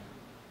 right?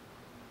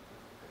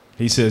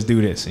 He says, do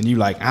this. And you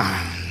like,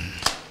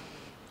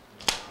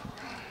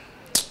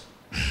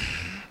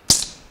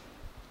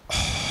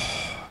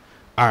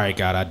 all right,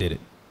 God, I did it.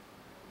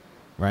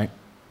 Right?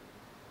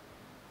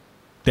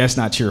 That's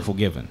not cheerful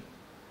giving.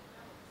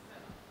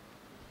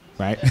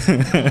 Right?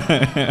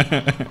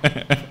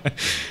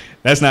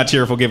 That's not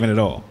cheerful giving at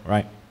all,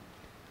 right?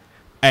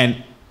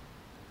 And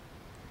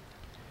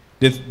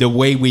the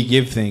way we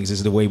give things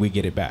is the way we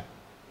get it back,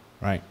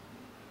 right?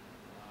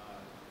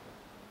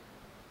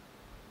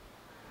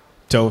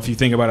 So if you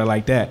think about it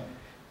like that,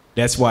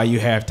 that's why you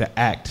have to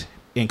act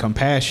in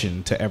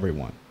compassion to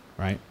everyone,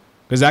 right?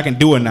 Because I can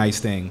do a nice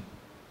thing,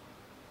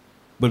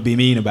 but be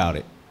mean about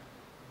it.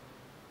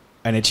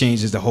 And it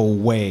changes the whole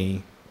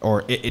way,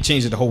 or it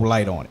changes the whole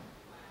light on it,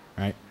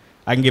 right?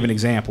 I can give an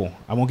example.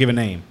 I won't give a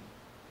name.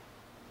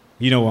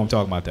 You know what I'm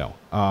talking about, though.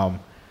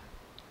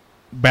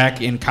 Back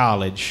in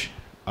college,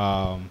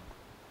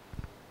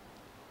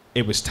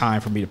 it was time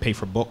for me to pay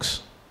for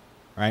books,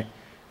 right?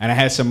 And I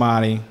had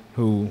somebody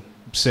who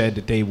said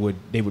that they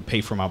would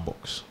pay for my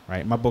books,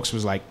 right? My books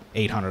was like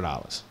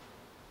 $800,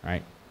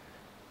 right?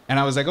 And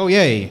I was like, oh,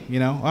 yay, you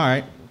know, all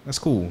right, that's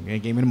cool. They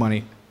gave me the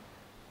money.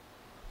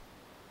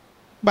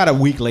 About a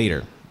week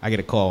later, I get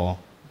a call.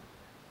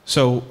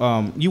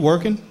 So, you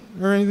working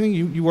or anything?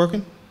 You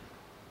working?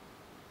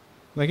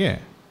 Like, yeah.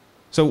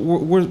 So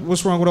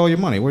what's wrong with all your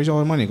money? Where's all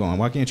your money going?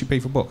 Why can't you pay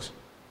for books?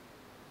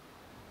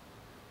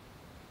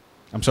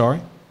 I'm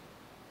sorry?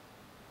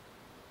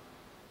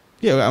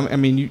 Yeah, I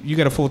mean, you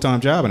got a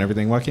full-time job and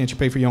everything. Why can't you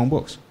pay for your own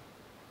books?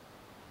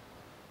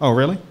 Oh,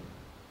 really?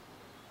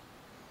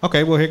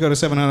 Okay, well, here go the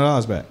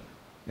 $700 back.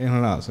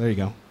 $800, there you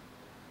go.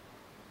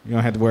 You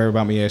don't have to worry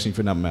about me asking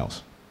for nothing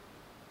else.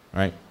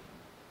 Right?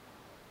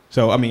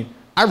 So, I mean,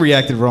 I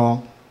reacted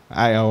wrong.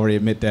 I already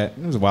admit that.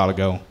 It was a while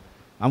ago.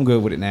 I'm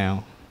good with it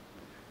now.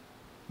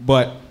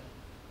 But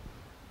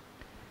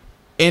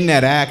in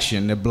that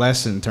action, the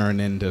blessing turned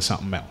into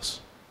something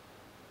else,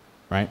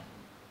 right?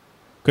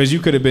 Because you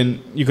could have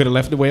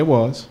left it the way it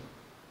was,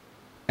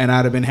 and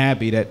I'd have been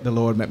happy that the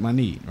Lord met my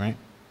need, right?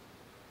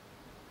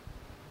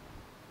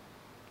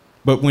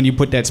 But when you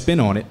put that spin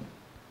on it,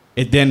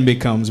 it then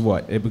becomes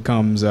what? It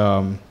becomes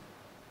an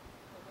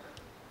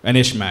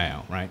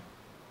Ishmael, right?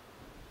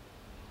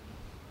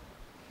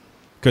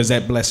 Because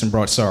that blessing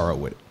brought sorrow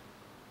with it,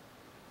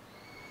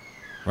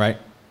 right?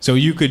 So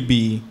you could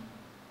be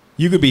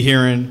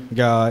hearing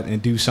God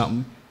and do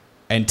something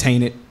and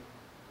taint it,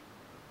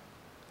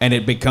 and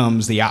it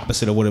becomes the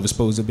opposite of what it was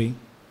supposed to be,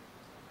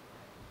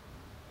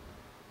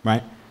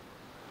 right?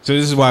 So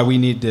this is why we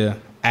need to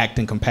act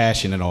in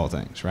compassion in all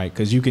things, right?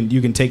 Because you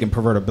can take and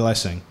pervert a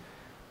blessing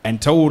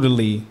and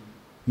totally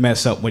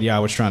mess up what Yah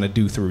was trying to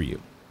do through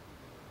you,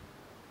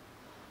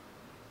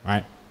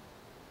 right?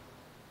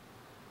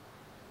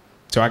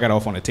 So I got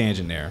off on a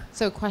tangent there.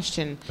 So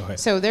question. Go ahead.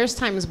 So there's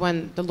times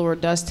when the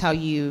Lord does tell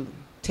you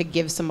to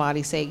give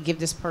somebody, say, give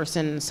this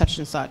person such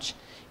and such.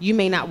 You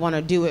may not want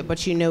to do it,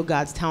 but you know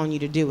God's telling you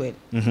to do it.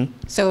 Mm-hmm.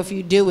 So if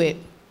you do it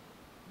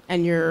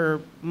and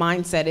your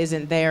mindset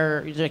isn't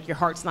there, like your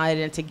heart's not in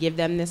it to give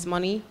them this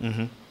money,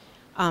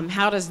 Mm-hmm.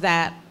 how does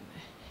that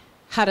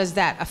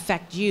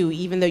affect you?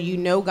 Even though you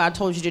know God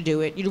told you to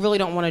do it, you really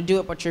don't want to do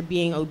it, but you're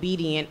being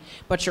obedient,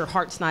 but your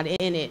heart's not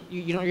in it.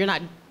 You're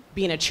not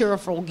being a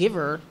cheerful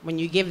giver when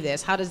you give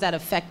this. How does that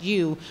affect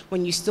you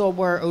when you still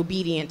were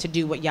obedient to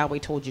do what Yahweh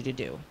told you to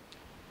do?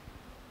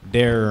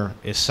 There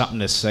is something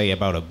to say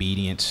about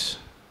obedience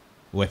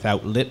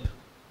without lip.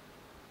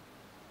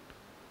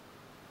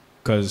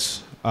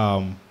 Because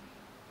I'm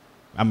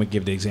going to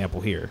give the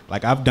example here.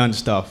 Like, I've done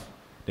stuff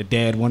that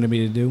Dad wanted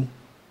me to do,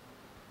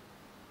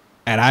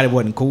 and I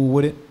wasn't cool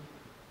with it,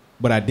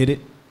 but I did it,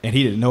 and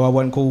he didn't know I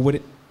wasn't cool with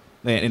it.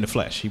 In the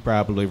flesh. He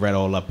probably read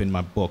all up in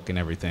my book and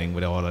everything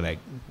with all of that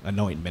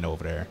anointment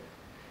over there.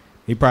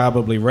 He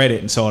probably read it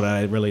and saw that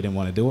I really didn't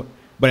want to do it.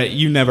 But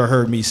you never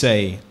heard me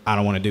say, I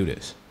don't want to do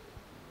this.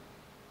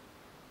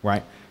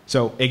 Right?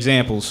 So,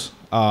 examples.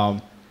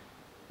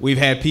 We've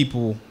had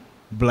people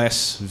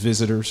bless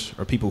visitors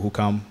or people who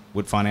come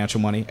with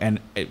financial money, and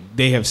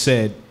they have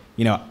said,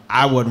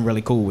 I wasn't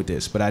really cool with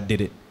this, but I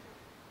did it.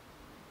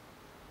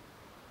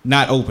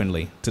 Not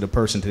openly to the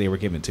person that they were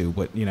giving to,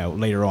 but,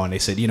 later on they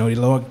said, the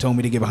Lord told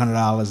me to give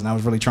 $100, and I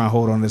was really trying to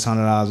hold on to this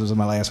 $100. It was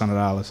my last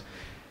 $100.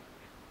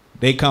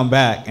 They come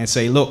back and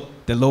say, look,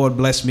 the Lord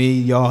blessed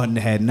me. Y'all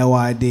had no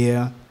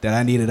idea that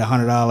I needed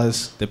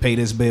 $100 to pay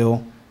this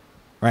bill,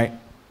 right?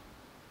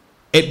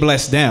 It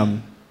blessed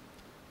them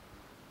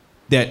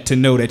to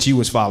know that you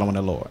was following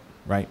the Lord,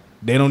 right?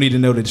 They don't need to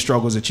know the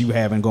struggles that you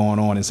having going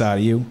on inside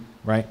of you,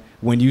 right?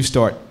 When you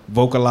start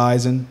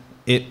vocalizing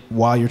it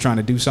while you're trying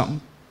to do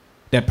something,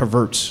 that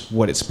perverts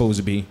what it's supposed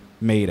to be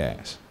made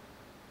as.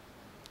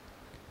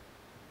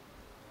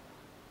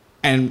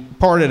 And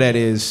part of that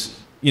is,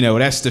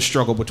 that's the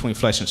struggle between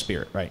flesh and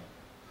spirit, right?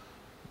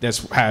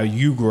 That's how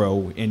you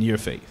grow in your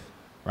faith,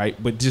 right?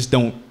 But just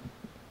don't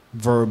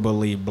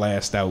verbally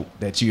blast out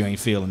that you ain't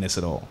feeling this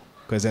at all.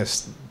 Because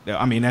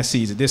that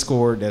seeds of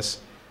discord, that's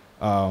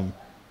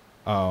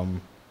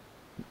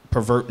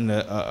perverting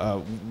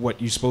what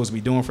you're supposed to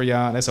be doing for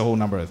Yah. That's a whole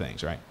number of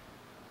things, right?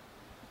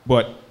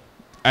 But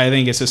I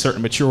think it's a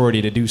certain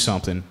maturity to do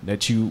something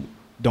that you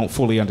don't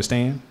fully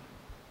understand,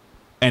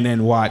 and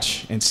then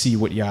watch and see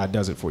what Yah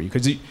does it for you.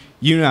 Because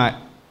you're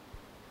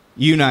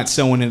not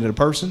sowing into the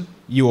person,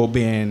 you're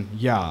obeying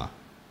Yah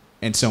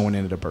and sowing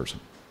into the person.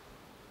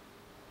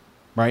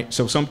 Right?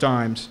 So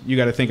sometimes you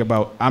got to think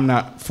about, I'm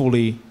not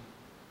fully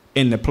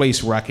in the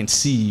place where I can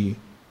see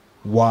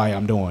why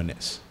I'm doing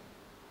this.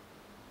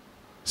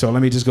 So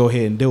let me just go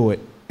ahead and do it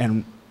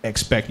and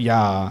expect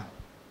Yah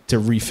to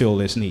refill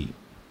this need.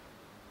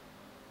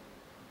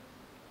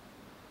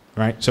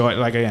 Right? So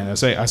again, I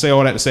say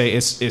all that to say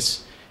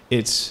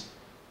it's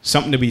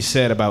something to be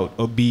said about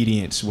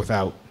obedience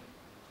without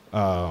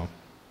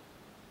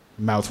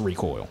mouth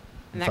recoil.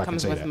 And that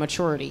comes with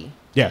maturity.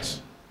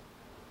 Yes.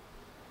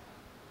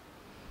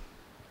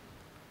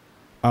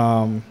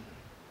 So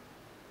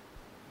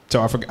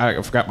I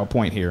forgot my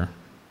point here,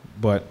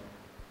 but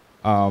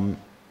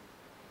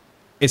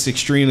it's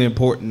extremely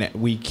important that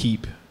we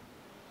keep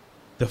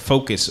the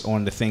focus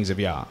on the things of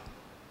Yah.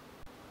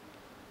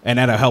 And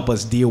that'll help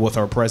us deal with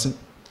our present,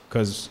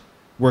 because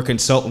we're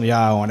consulting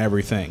Yah on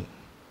everything,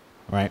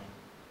 right?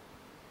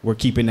 We're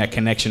keeping that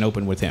connection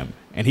open with him.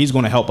 And he's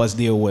going to help us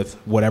deal with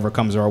whatever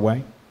comes our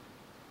way,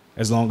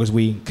 as long as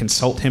we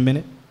consult him in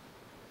it.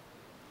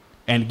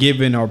 And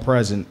giving our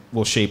present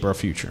will shape our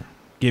future.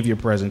 Give your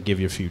present, give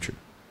your future.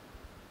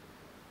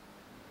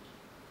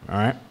 All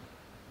right?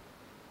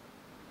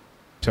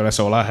 So that's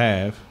all I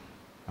have.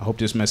 I hope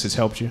this message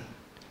helped you.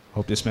 I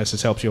hope this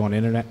message helps you on the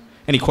internet.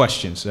 Any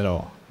questions at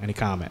all? Any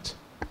comments?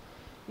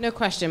 No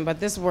question, but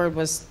this word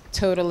was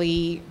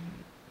totally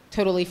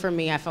for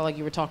me. I felt like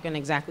you were talking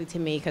exactly to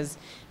me, because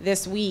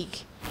this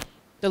week,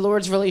 the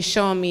Lord's really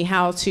showing me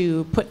how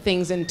to put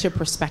things into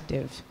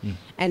perspective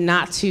and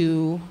not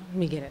to, let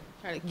me get it,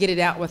 try to get it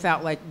out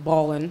without like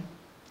bawling.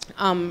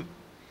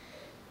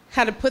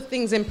 How to put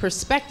things in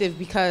perspective,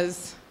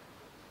 because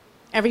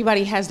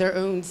everybody has their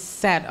own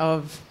set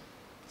of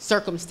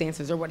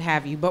circumstances or what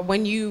have you. But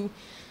when you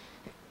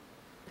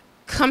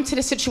come to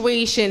the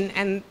situation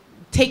and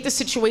take the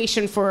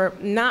situation for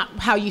not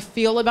how you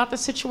feel about the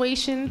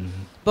situation,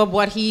 but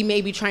what he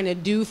may be trying to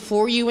do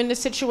for you in the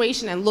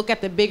situation, and look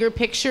at the bigger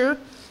picture,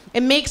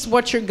 it makes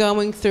what you're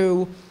going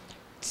through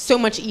so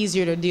much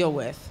easier to deal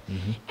with.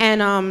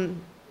 And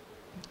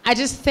I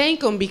just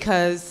thank him,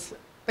 because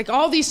like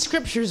all these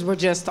scriptures were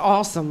just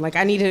awesome. Like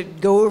I need to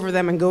go over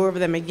them and go over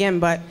them again,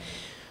 but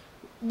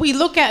we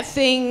look at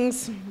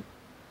things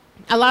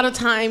a lot of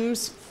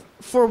times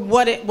for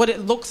what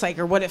it looks like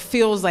or what it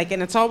feels like,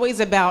 and it's always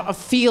about a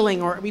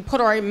feeling, or we put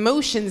our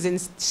emotions in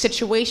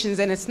situations,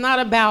 and it's not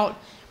about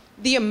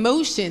the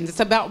emotions,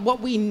 it's about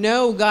what we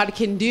know God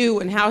can do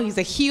and how he's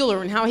a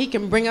healer and how he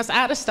can bring us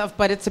out of stuff.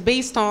 But it's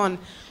based on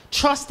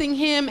trusting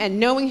him and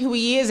knowing who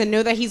he is and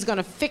know that he's going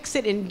to fix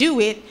it and do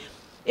it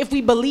if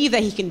we believe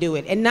that he can do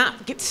it, and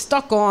not get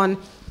stuck on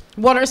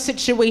what our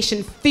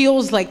situation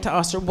feels like to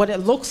us or what it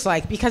looks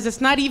like, because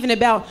it's not even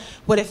about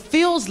what it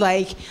feels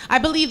like. I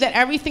believe that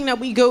everything that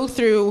we go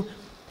through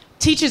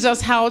teaches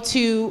us how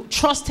to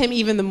trust him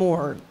even the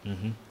more.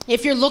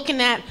 If you're looking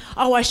at,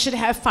 oh, I should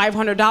have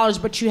 $500,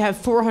 but you have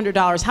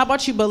 $400, how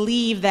about you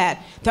believe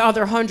that the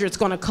other 100 is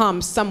going to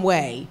come some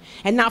way,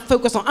 and not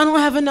focus on, I don't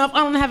have enough, I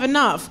don't have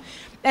enough.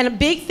 And a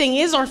big thing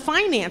is our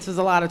finances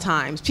a lot of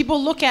times.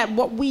 People look at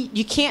what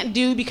you can't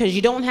do because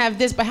you don't have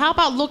this, but how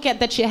about look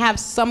at that you have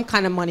some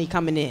kind of money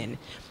coming in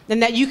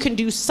and that you can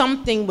do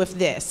something with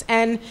this.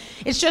 And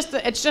it's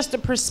just a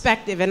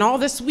perspective. And all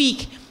this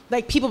week,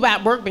 like people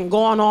at work been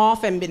going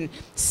off and been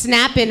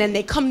snapping, and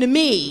they come to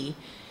me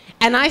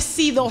and I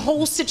see the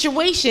whole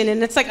situation,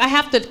 and it's like I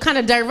have to kind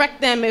of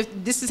direct them if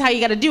this is how you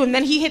got to do. And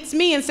then he hits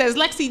me and says,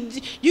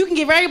 Lexi, you can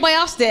give everybody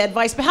else the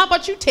advice, but how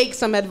about you take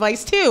some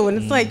advice too? And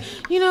it's like,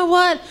 you know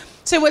what?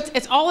 So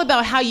it's all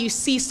about how you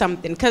see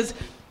something, because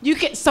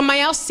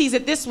somebody else sees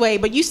it this way,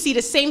 but you see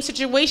the same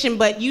situation,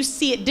 but you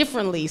see it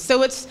differently.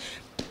 So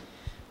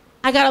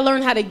I got to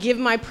learn how to give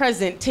my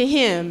present to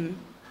him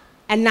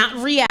and not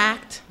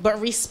react, but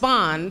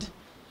respond.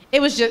 It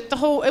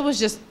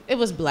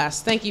was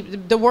blessed. Thank you.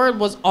 The word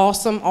was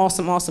awesome,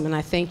 awesome, awesome, and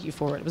I thank you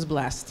for it. It was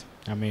blessed.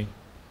 I mean,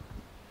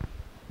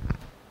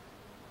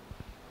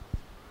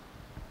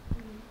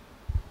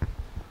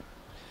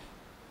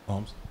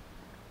 turn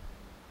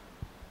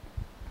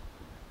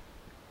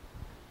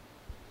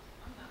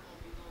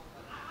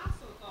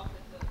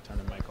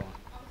the mic on.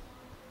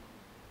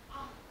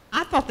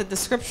 I thought that the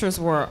scriptures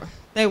were,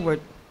 you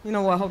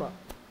know what, hold on.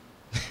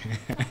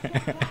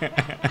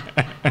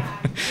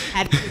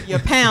 Had to give you a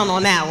pound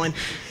on that one.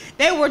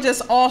 They were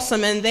just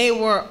awesome, and they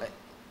were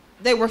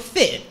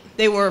fit.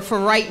 They were for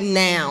right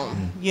now,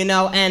 you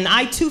know, and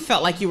I too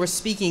felt like you were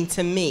speaking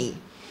to me.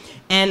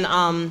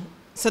 And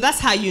so that's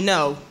how you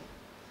know.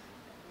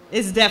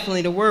 It's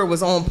definitely, the word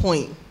was on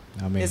point.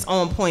 I mean, it's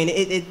on point.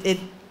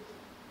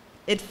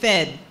 It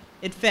fed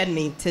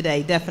me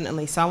today,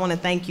 definitely. So I want to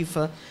thank you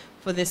for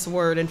this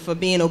word and for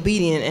being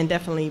obedient and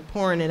definitely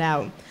pouring it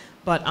out.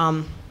 But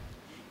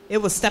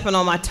it was stepping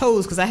on my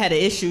toes, because I had an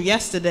issue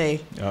yesterday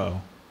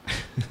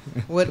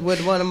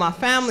with one of my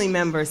family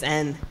members,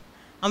 and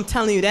I'm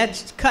telling you,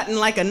 that's cutting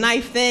like a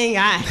knife thing.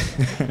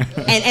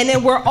 And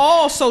then we're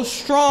all so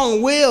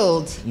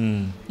strong-willed.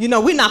 You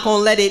know, we're not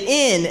gonna let it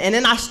in. And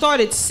then I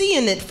started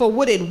seeing it for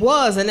what it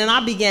was, and then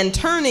I began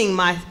turning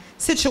my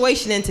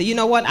situation into, you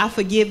know what, I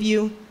forgive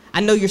you.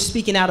 I know you're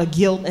speaking out of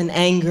guilt and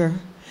anger.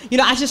 You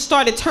know, I just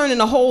started turning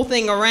the whole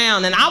thing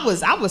around, and I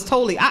was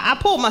totally, I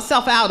pulled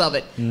myself out of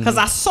it, because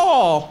I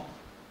saw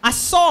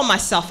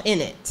myself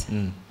in it.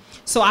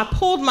 So I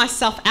pulled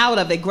myself out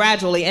of it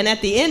gradually, and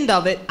at the end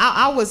of it,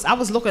 I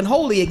was looking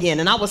holy again,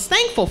 and I was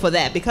thankful for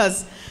that,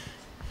 because,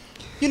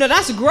 you know,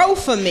 that's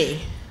growth for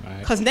me.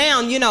 Because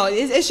now, you know,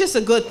 it's just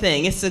a good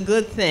thing. It's a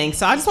good thing.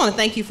 So I just want to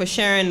thank you for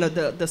sharing.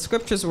 The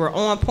scriptures were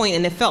on point,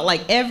 and it felt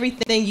like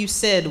everything you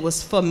said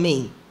was for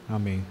me. I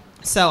mean.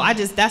 So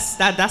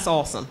that's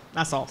awesome.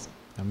 That's awesome.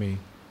 I mean,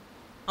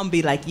 I'm gonna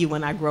be like you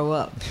when I grow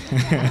up.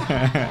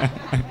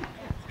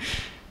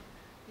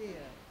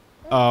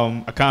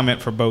 A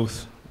comment for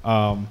both.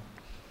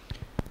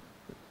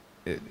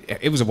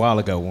 It was a while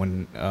ago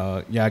when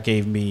y'all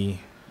gave me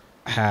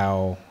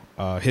how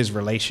his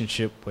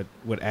relationship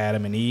with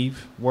Adam and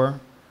Eve were,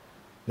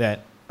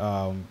 that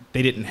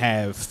they didn't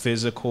have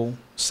physical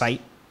sight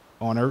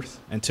on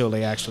earth until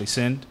they actually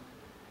sinned.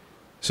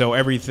 So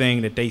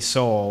everything that they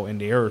saw in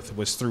the earth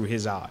was through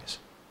his eyes,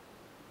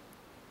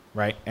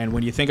 right? And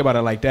when you think about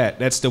it like that,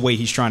 that's the way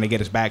he's trying to get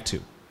us back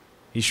to.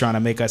 He's trying to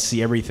make us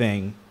see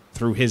everything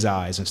through his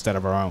eyes instead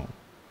of our own,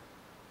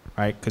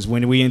 right? Because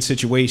when we're in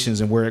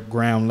situations and we're at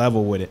ground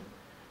level with it,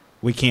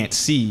 we can't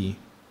see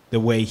the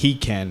way he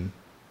can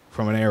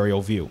from an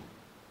aerial view,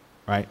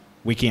 right?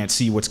 We can't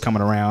see what's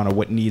coming around or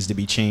what needs to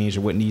be changed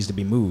or what needs to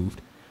be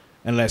moved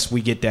unless we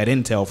get that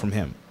intel from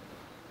him.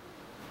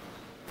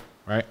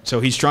 Right? So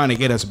he's trying to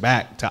get us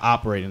back to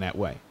operate in that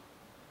way.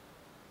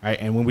 right?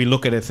 And when we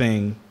look at a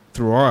thing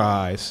through our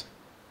eyes,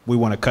 we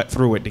want to cut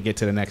through it to get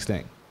to the next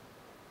thing,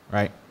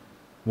 right?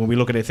 When we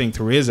look at a thing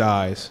through his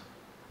eyes,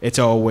 it's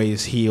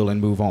always heal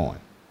and move on,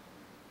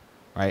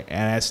 right?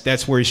 And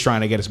that's where he's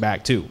trying to get us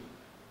back to.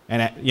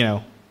 And,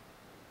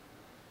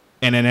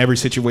 and in every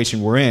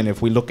situation we're in,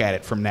 if we look at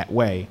it from that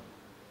way,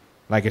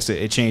 like I said,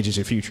 it changes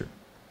your future.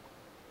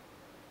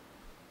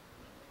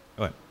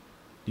 But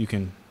you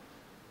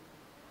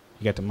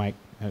got the mic,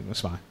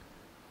 that's fine.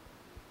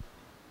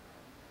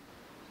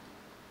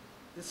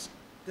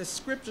 The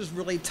scriptures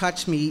really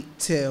touched me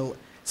too.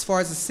 As far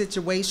as the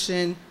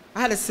situation,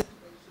 I had a situation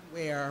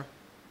where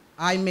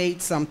I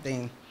made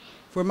something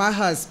for my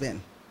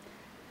husband,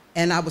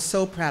 and I was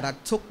so proud. I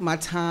took my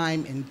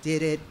time and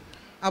did it.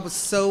 I was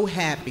so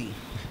happy,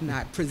 and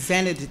I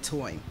presented it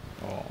to him.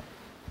 Oh.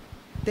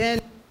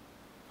 Then,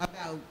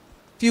 about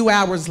a few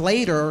hours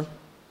later,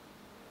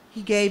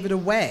 he gave it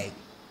away.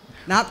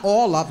 Not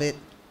all of it,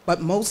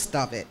 but most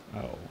of it.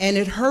 Oh. And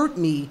it hurt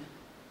me,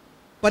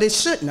 but it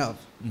shouldn't have.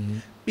 Mm-hmm.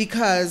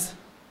 Because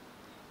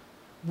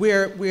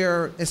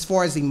we're, as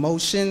far as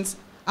emotions,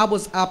 I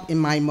was up in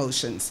my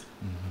emotions.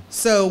 Mm-hmm.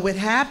 So what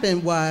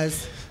happened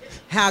was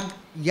how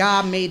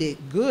Yah made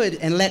it good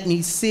and let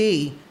me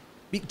see,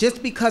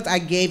 just because I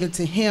gave it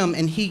to him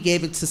and he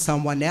gave it to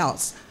someone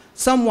else,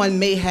 someone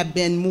may have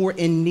been more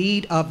in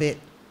need of it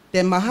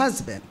than my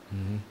husband.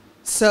 Mm-hmm.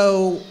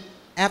 So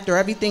after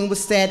everything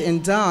was said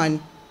and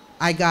done,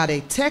 I got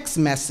a text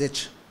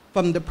message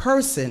from the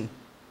person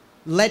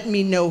letting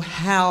me know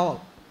how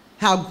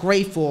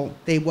grateful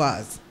they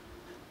was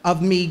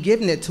of me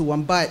giving it to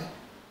them. But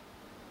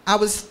I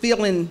was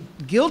feeling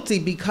guilty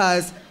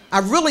because I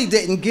really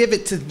didn't give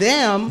it to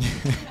them,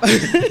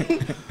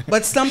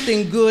 but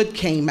something good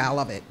came out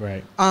of it.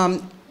 Right.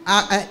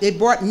 It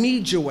brought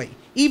me joy,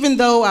 even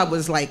though I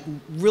was like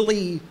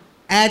really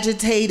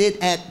agitated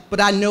but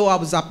I know I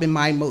was up in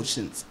my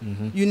emotions,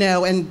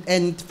 and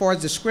as far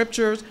as the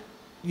scriptures,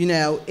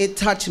 it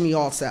touched me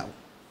also.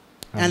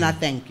 And I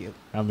thank you.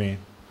 I mean.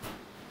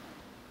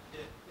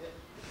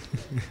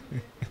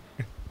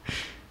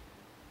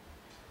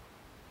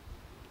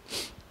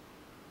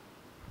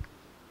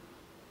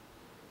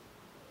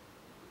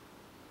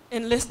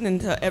 In listening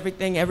to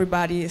everything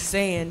everybody is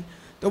saying,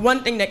 the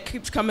one thing that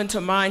keeps coming to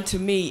mind to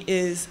me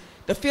is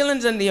the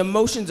feelings and the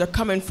emotions are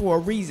coming for a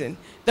reason.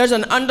 There's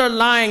an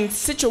underlying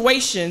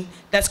situation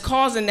that's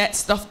causing that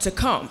stuff to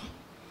come.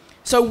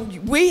 So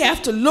we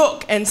have to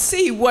look and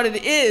see what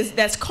it is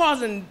that's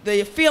causing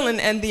the feeling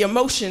and the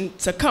emotion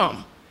to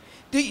come.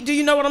 Do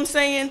you know what I'm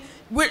saying?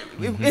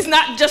 It's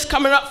not just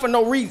coming up for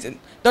no reason.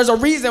 There's a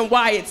reason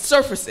why it's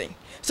surfacing.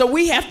 So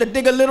we have to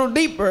dig a little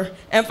deeper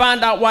and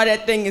find out why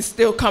that thing is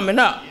still coming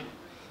up.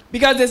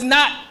 Because it's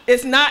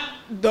not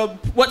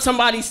what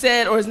somebody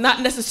said, or it's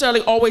not necessarily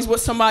always what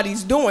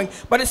somebody's doing,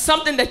 but it's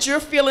something that you're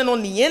feeling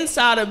on the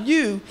inside of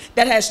you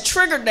that has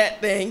triggered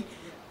that thing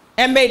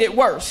and made it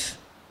worse.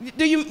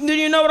 Do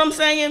you know what I'm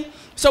saying?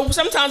 So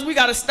sometimes we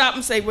got to stop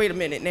and say, wait a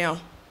minute now.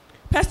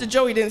 Pastor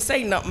Joey didn't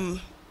say nothing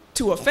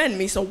to offend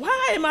me, so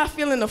why am I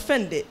feeling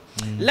offended?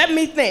 Let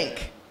me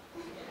think.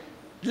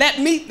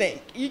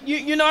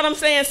 You know what I'm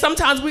saying?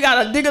 Sometimes we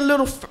got to dig a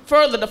little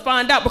further to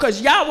find out,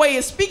 because Yahweh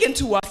is speaking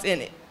to us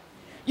in it.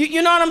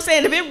 You know what I'm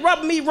saying? If it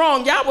rubbed me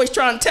wrong, Yahweh's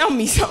trying to tell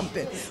me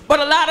something. But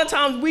a lot of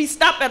times we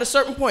stop at a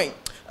certain point.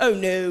 Oh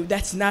no,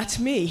 that's not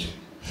me.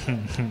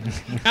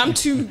 I'm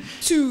too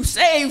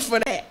saved for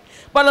that.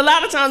 But a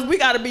lot of times we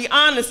got to be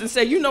honest and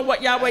say, you know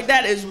what, Yahweh,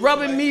 that is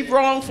rubbing me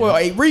wrong for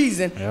a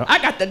reason. Yep. I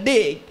got to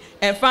dig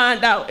and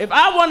find out. If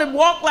I want to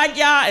walk like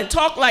Yah and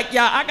talk like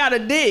Yah, I got to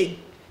dig.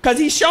 Because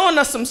he's showing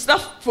us some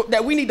stuff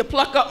that we need to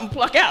pluck up and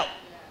pluck out.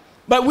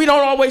 But we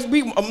don't always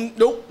be,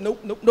 nope,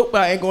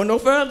 I ain't going no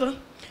further.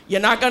 You're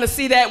not going to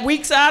see that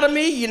weak side of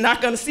me. You're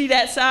not going to see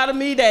that side of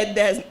me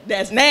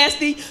that's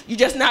nasty. You're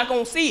just not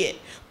going to see it.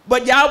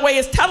 But Yahweh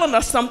is telling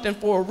us something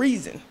for a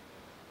reason.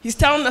 He's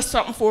telling us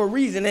something for a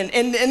reason. And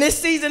in this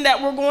season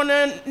that we're going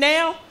in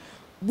now,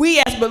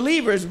 we as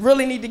believers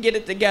really need to get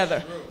it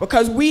together,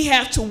 because we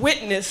have to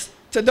witness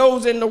to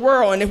those in the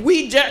world. And if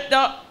we jacked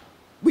up,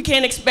 we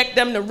can't expect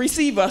them to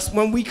receive us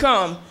when we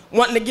come,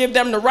 wanting to give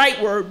them the right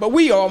word, but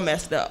we all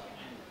messed up.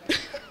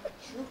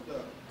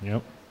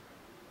 Yep.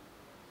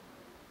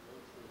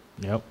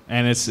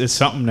 And it's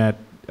something that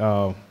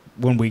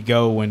when we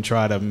go and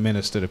try to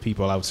minister to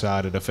people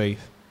outside of the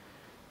faith,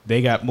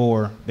 they're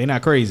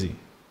not crazy,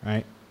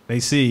 right? They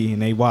see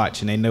and they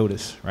watch and they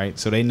notice, right?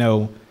 So they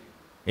know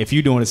if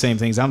you're doing the same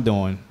things I'm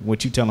doing,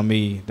 what you telling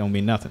me don't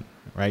mean nothing,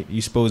 right?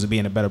 You're supposed to be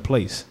in a better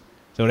place.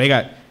 So they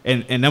got,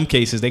 in them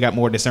cases, they got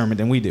more discernment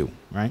than we do,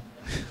 right?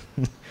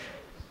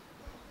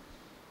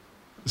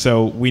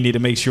 So we need to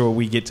make sure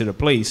we get to the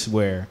place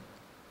where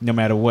no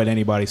matter what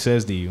anybody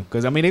says to you,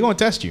 because, I mean, they're going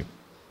to test you,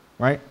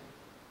 right?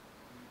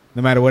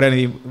 No matter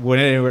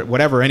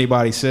whatever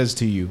anybody says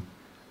to you,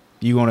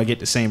 you're going to get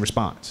the same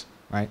response,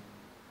 right?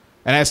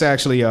 And that's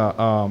actually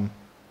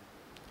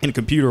in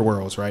computer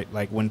worlds, right?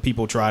 Like when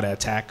people try to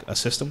attack a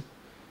system,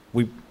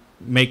 we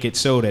make it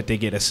so that they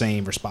get the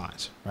same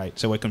response, right?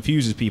 So it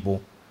confuses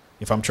people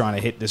If I'm trying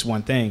to hit this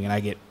one thing and I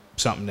get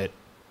something that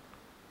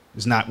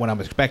is not what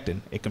I'm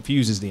expecting, it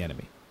confuses the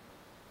enemy,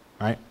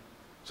 right?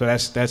 So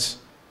that's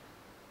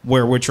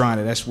where we're trying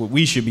to, that's what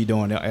we should be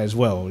doing as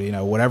well. You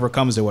know, whatever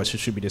comes to us, it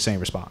should be the same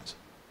response.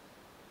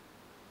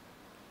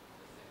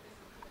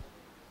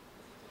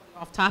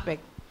 Off topic,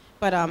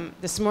 but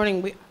this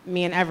morning,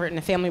 me and Everett and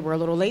the family were a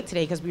little late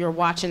today because we were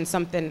watching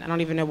something. I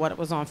don't even know what it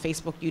was on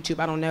Facebook, YouTube,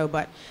 I don't know,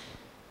 but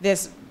there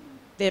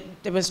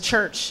was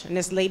church, and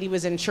this lady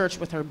was in church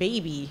with her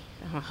baby.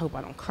 Oh, I hope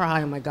I don't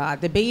cry, oh my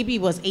God. The baby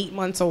was 8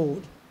 months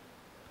old,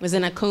 was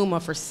in a coma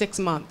for 6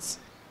 months.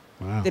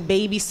 Wow. The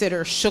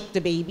babysitter shook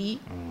the baby,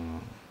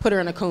 put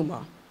her in a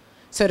coma.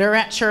 So they're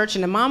at church,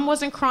 and the mom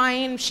wasn't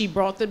crying. She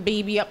brought the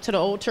baby up to the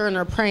altar, and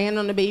they're praying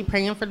on the baby,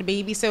 praying for the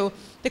baby. So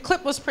the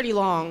clip was pretty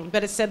long,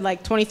 but it said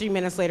like 23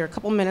 minutes later, a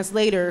couple minutes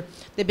later,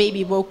 the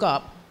baby woke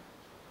up.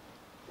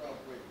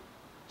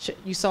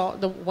 You saw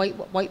the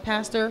white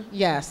pastor?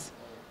 Yes.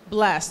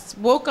 Blessed.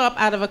 Woke up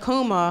out of a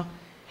coma,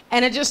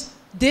 and it just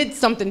did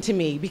something to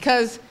me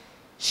because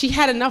she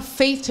had enough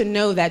faith to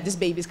know that this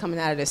baby's coming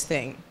out of this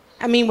thing.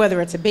 I mean,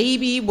 whether it's a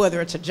baby,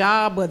 whether it's a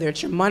job, whether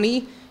it's your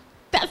money,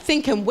 that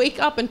thing can wake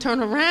up and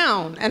turn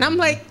around. And I'm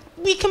like,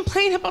 we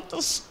complain about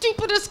the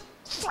stupidest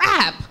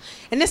crap.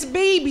 And this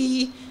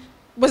baby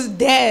was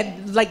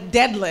dead, like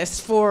deadless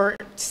for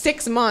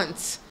 6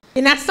 months.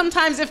 And that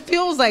sometimes it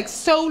feels like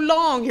so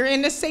long. You're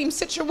in the same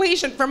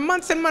situation for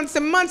months and months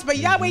and months, but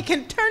Yahweh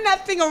can turn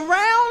that thing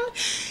around.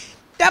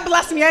 That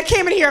blessed me. I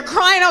came in here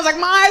crying. I was like,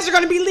 my eyes are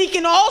going to be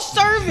leaking all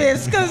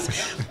service because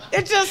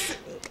it just,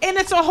 and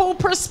it's a whole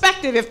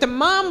perspective. If the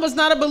mom was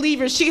not a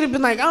believer, she could have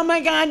been like, oh my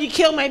God, you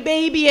killed my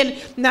baby, and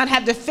not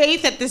have the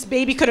faith that this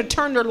baby could have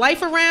turned her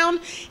life around.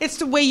 It's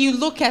the way you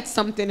look at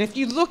something. If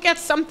you look at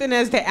something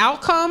as the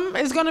outcome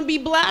is going to be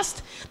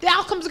blessed, the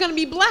outcome is going to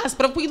be blessed.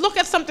 But if we look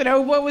at something, oh,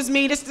 what was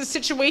me, this is the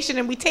situation,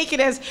 and we take it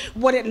as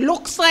what it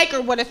looks like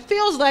or what it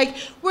feels like,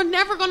 we're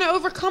never going to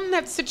overcome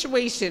that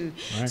situation.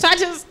 Right. So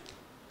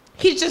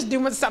he's just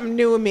doing something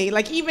new in me.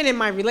 Like even in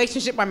my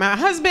relationship with my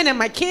husband and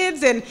my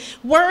kids and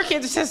work,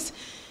 it's just,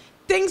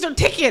 things are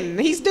ticking.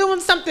 He's doing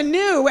something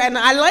new, and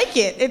I like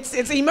it. It's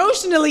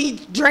emotionally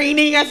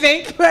draining, I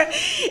think, but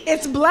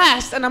it's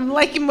blessed, and I'm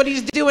liking what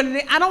he's doing.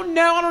 And I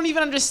don't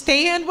even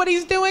understand what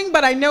he's doing,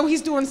 but I know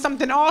he's doing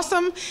something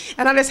awesome,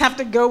 and I just have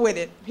to go with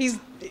it. This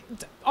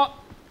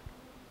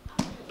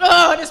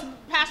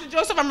Pastor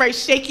Joseph, I'm ready to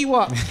shake you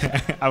up.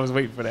 I was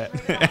waiting for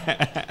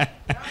that.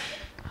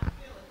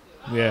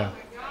 Yeah.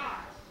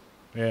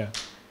 Yeah.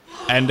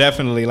 And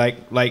definitely,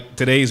 like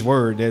today's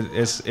word,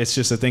 it's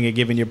just a thing of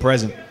giving your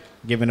present.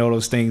 Giving all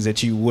those things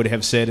that you would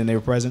have said in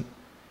their present,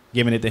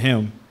 giving it to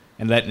him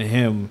and letting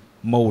him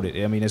mold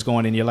it. I mean, it's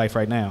going in your life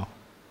right now.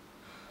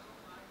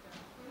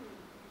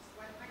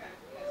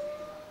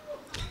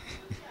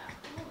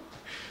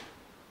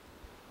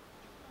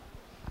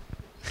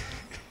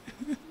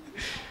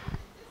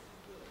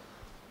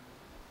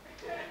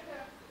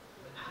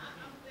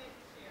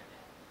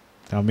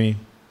 I mean.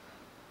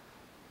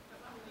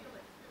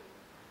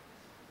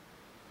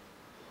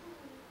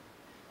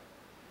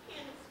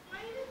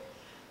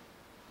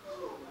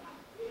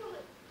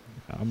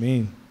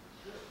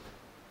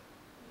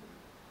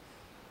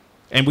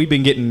 And we've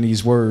been getting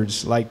these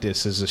words like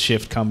this. There's a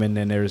shift coming,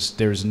 and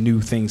there's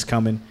new things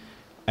coming,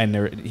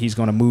 and he's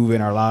going to move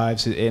in our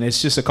lives, and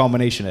it's just a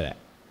culmination of that.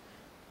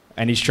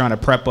 And he's trying to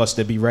prep us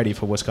to be ready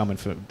for what's coming,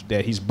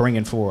 that he's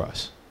bringing for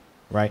us,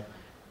 right?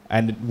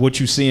 And what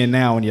you're seeing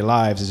now in your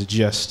lives is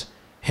just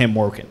him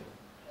working.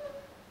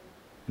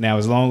 Now,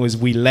 as long as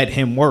we let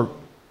him work,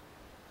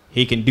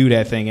 he can do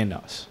that thing in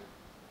us.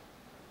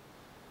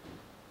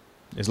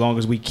 As long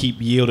as we keep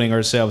yielding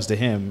ourselves to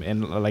him,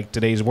 and like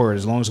today's word,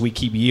 as long as we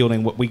keep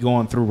yielding what we're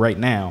going through right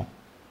now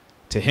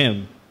to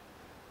him,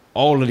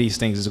 all of these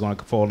things is going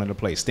to fall into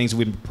place. Things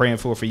we've been praying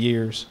for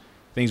years,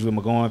 things we've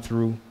been going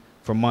through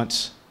for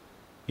months,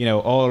 you know,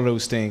 all of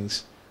those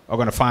things are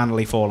going to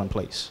finally fall in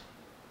place.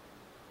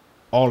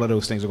 All of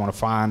those things are going to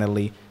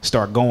finally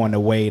start going the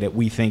way that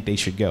we think they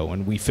should go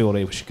and we feel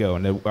they should go.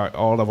 And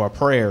all of our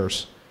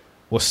prayers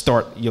you'll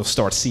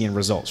start seeing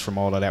results from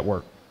all of that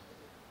work.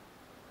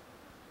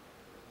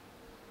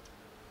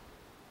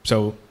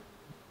 So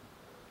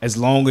as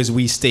long as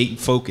we stay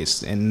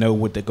focused and know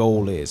what the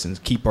goal is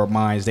and keep our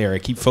minds there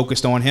and keep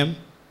focused on him,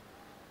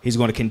 he's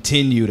going to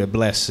continue to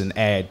bless and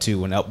add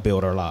to and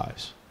upbuild our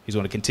lives. He's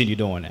going to continue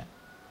doing that.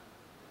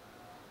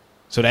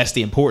 So that's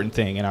the important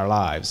thing in our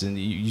lives. And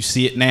you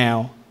see it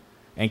now,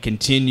 and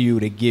continue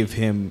to give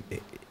him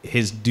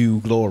his due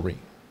glory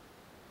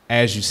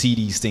as you see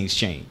these things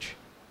change.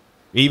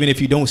 Even if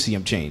you don't see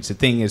him change, the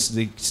thing is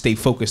to stay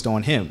focused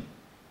on him,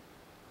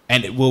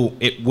 and it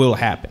will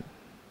happen.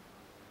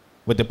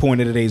 But the point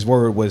of today's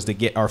word was to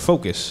get our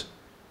focus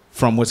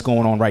from what's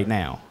going on right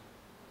now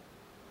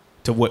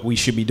to what we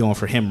should be doing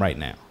for him right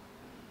now.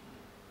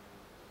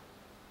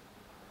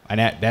 And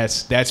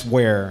that's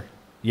where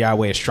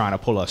Yahweh is trying to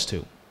pull us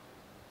to.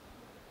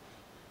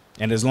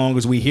 And as long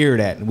as we hear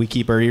that and we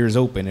keep our ears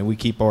open and we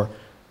keep our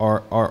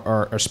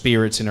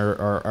spirits and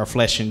our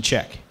flesh in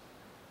check,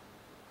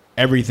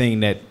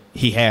 everything that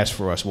he has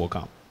for us will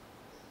come.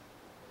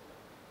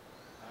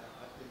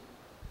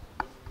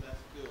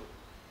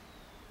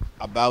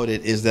 About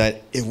it is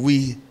that if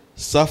we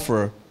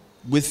suffer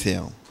with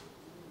him,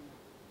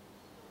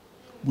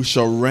 we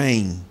shall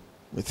reign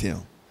with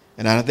him.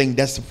 And I think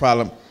that's the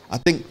problem. I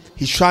think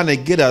he's trying to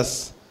get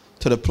us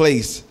to the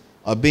place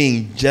of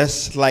being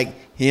just like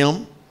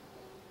him,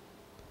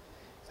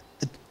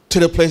 to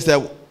the place that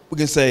we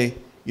can say,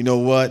 you know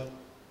what,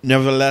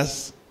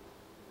 nevertheless,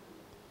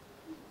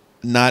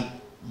 not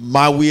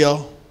my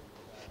will,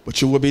 but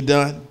your will be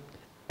done.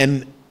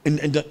 And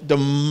the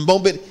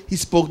moment he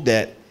spoke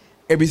that,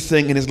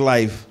 everything in his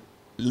life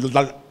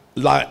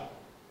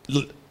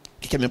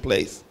came in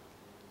place.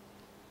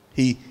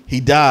 He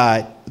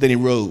died, then he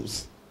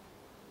rose.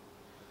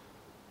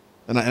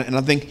 And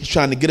I think he's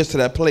trying to get us to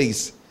that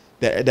place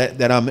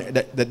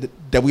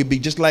that we be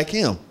just like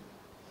him,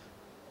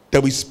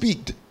 that we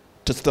speak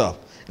to stuff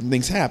and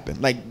things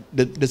happen. Like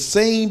the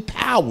same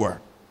power,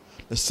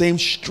 the same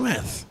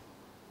strength,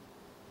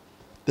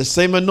 the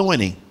same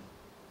anointing,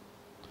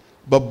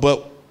 but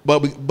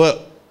we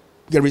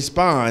can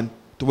respond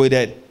the way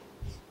that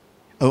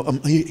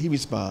he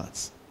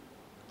responds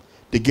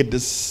to get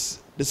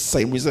this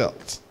same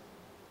results.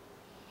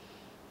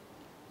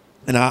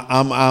 And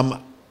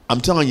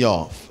I'm telling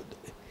y'all,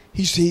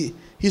 he's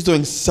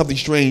doing something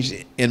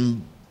strange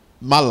in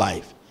my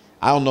life.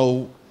 I don't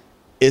know.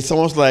 It's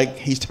almost like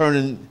he's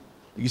turning.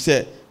 You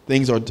said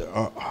things are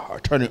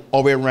turning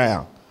all the way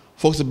around.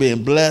 Folks are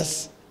being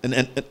blessed, and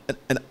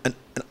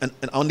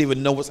I don't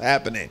even know what's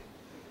happening.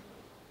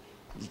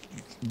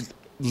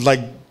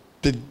 Like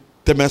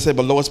the man said,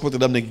 but Lord spoke to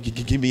them to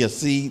give me a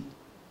seed.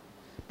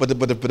 But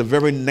the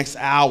very next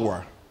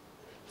hour,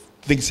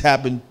 things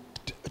happen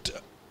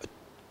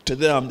to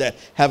them that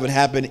haven't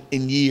happened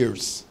in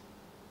years.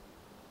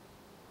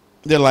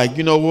 They're like,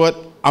 you know what?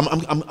 I'm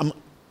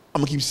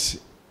gonna keep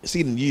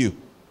seeding you,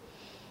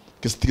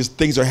 because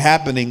things are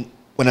happening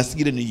when I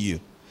seed into you.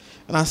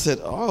 And I said,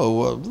 oh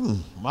well,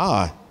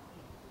 my.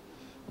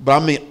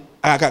 But I mean,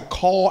 I got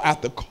call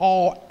after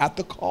call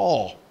after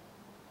call.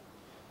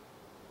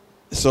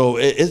 So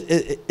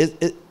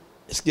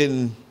it's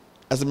getting.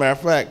 As a matter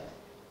of fact,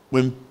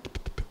 when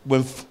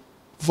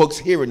folks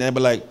hear it, they'll be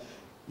like,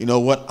 you know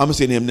what? I'm gonna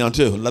see him now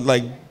too.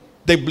 Like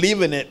they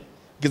believe in it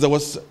because of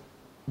what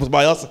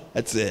somebody else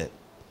had said.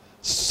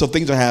 So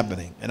things are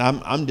happening, and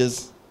I'm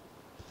just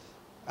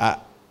I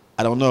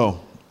don't know.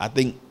 I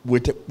think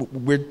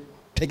we're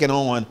taking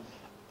on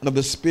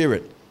another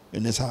spirit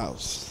in this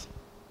house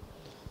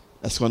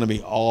that's going to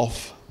be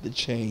off the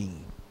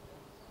chain.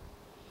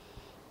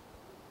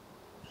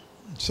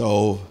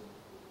 So,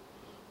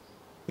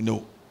 you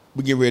know,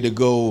 we get ready to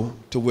go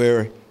to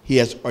where he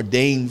has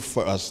ordained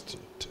for us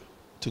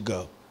to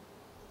go.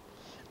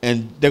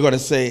 And they're going to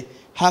say,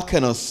 how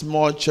can a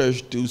small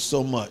church do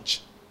so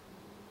much?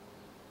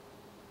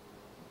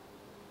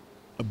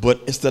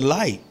 But it's the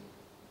light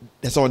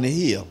that's on the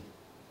hill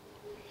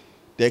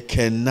that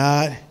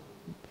cannot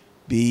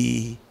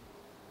be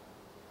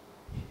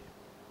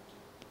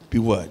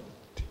what?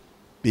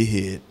 Be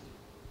hid.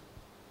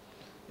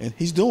 And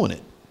he's doing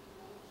it.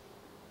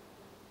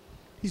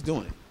 He's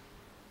doing it.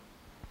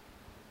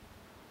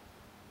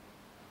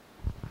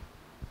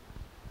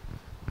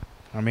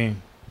 I mean,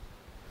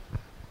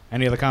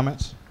 any other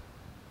comments?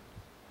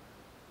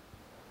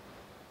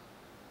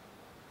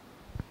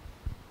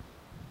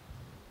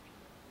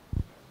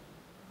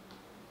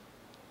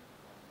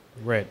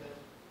 Red.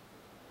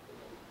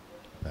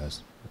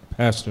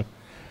 Pastor,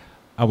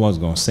 I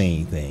wasn't going to say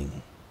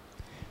anything,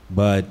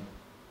 but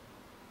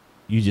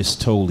you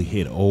just totally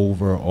hit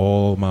over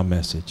all my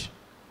message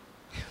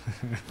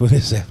for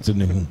this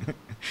afternoon,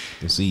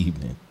 this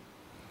evening.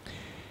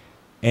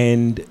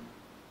 And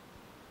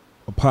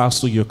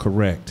Apostle, you're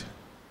correct,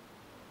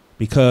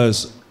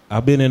 because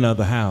I've been in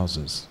other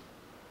houses.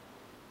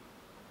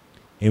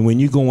 And when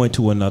you go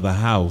into another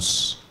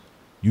house,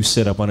 you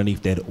sit up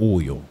underneath that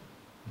oil.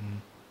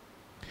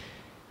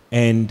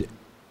 And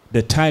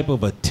the type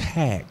of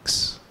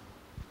attacks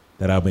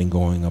that I've been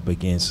going up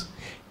against,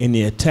 and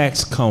the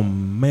attacks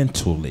come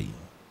mentally.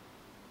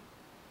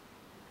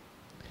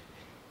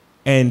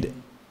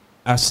 And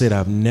I said,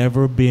 I've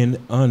never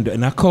been under,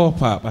 and I called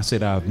Pop, I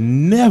said, I've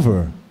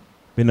never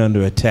been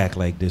under attack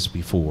like this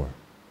before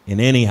in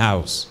any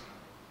house.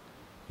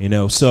 You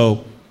know,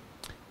 so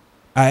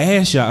I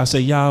asked y'all, I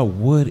said, y'all,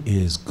 what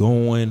is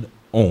going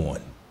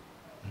on?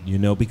 You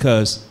know,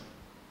 because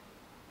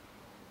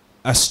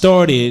I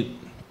started,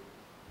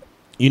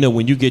 you know,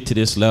 when you get to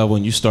this level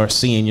and you start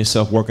seeing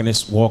yourself walking in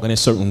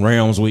certain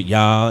realms with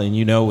y'all, and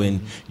you know,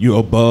 and you're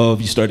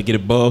above, you start to get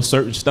above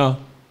certain stuff.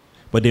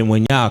 But then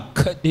when y'all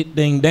cut that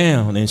thing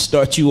down and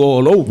start you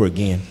all over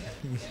again,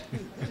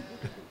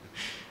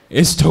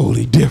 it's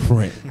totally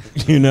different,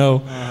 you know.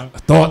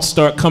 Thoughts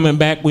start coming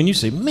back when you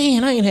say,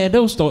 man, I ain't had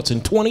those thoughts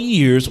in 20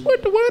 years.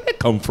 Where'd that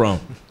come from?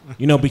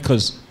 You know,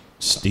 because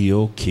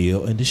steal,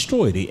 kill, and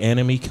destroy. The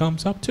enemy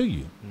comes up to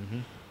you.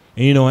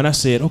 And, you know, and I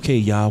said, okay,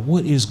 y'all,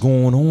 what is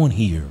going on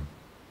here?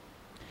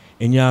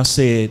 And y'all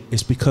said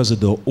it's because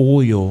of the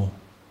oil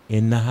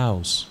in the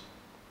house.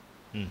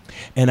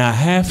 And I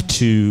have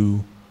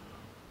to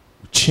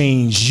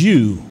change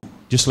you,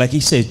 just like he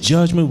said,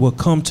 judgment will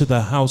come to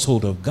the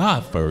household of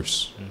God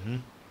first.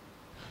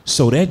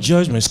 So that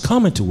judgment is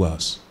coming to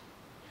us.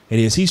 It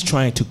is he's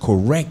trying to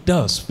correct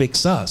us,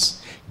 fix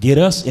us, get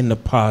us in the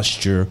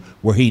posture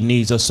where he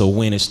needs us, so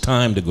when it's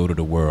time to go to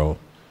the world,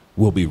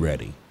 we'll be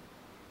ready.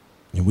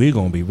 And we're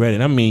going to be ready.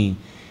 And I mean,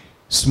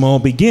 small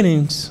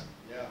beginnings,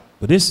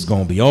 but this is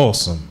going to be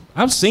awesome.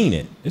 I've seen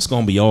it. It's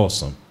going to be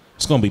awesome.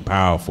 It's going to be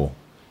powerful.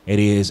 It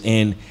is.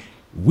 And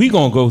we're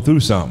going to go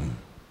through something.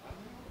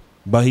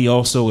 But he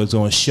also is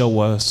going to show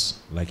us,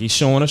 like he's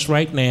showing us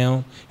right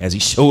now, as he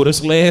showed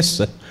us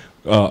last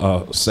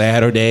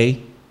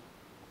Saturday,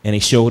 and he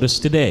showed us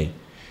today.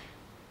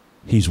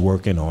 He's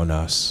working on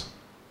us.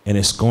 And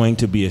it's going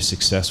to be a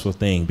successful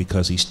thing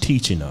because he's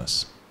teaching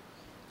us.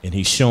 And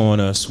he's showing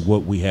us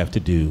what we have to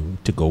do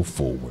to go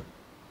forward.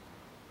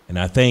 And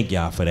I thank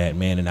y'all for that,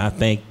 man. And I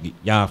thank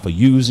y'all for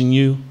using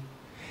you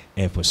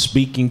and for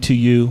speaking to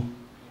you.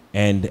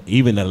 And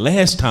even the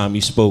last time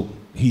he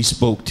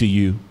spoke to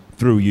you,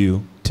 through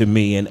you, to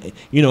me. And,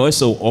 you know, it's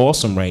so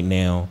awesome right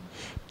now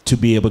to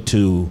be able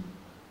to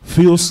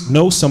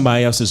know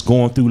somebody else is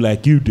going through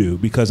like you do,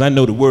 because I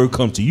know the word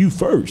comes to you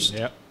first.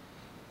 Yep.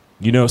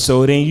 You know,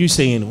 so then you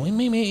saying, wait a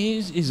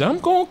minute, is I'm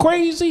going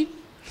crazy?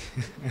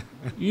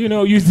 You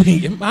know, you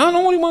think, am I the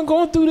only one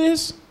going through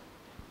this?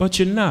 But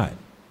you're not.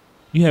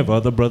 You have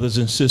other brothers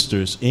and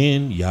sisters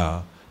in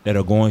Yah that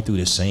are going through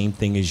the same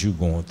thing as you're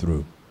going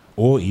through,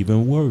 or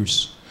even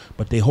worse.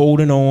 But they're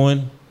holding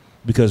on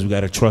because we got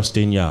to trust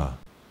in Yah.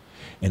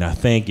 And I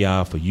thank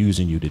Yah for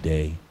using you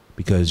today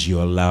because you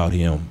allowed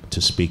him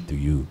to speak through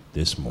you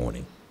this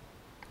morning.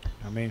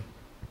 Amen.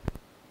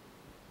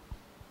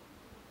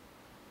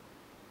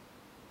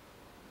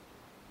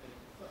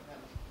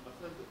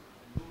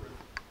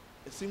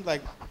 It seems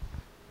like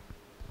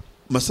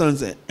my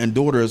sons and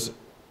daughters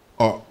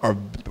are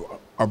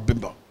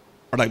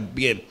like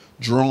being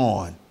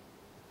drawn.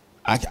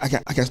 I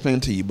can't explain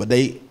it to you, but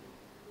a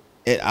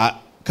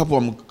couple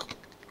of them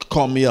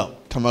called me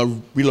up, talking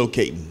about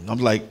relocating. I'm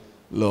like,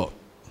 look,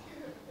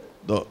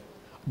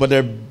 but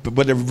they're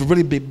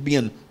really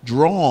being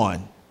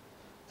drawn.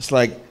 It's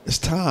like it's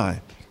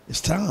time.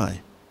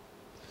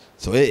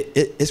 So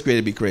it's great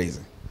to be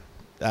crazy.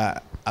 I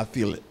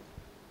feel it.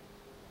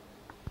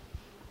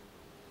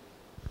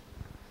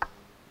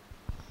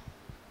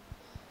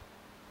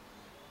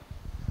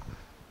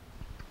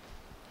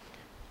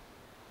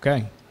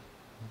 Okay,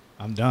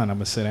 I'm done. I'm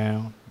going to sit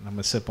down. I'm going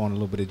to sip on a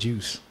little bit of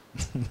juice.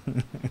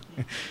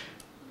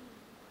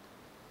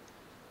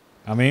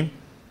 I mean,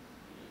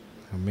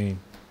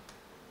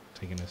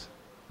 taking this.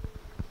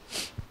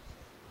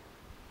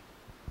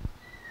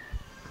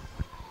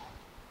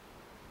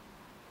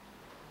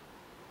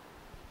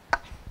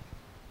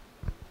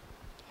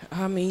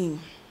 I mean,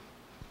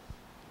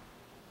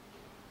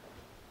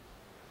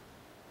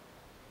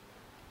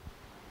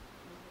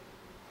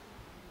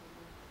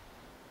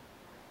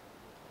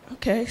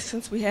 okay,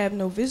 since we have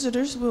no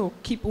visitors, we'll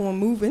keep on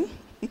moving.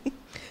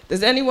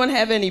 Does anyone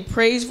have any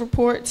praise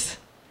reports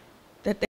that they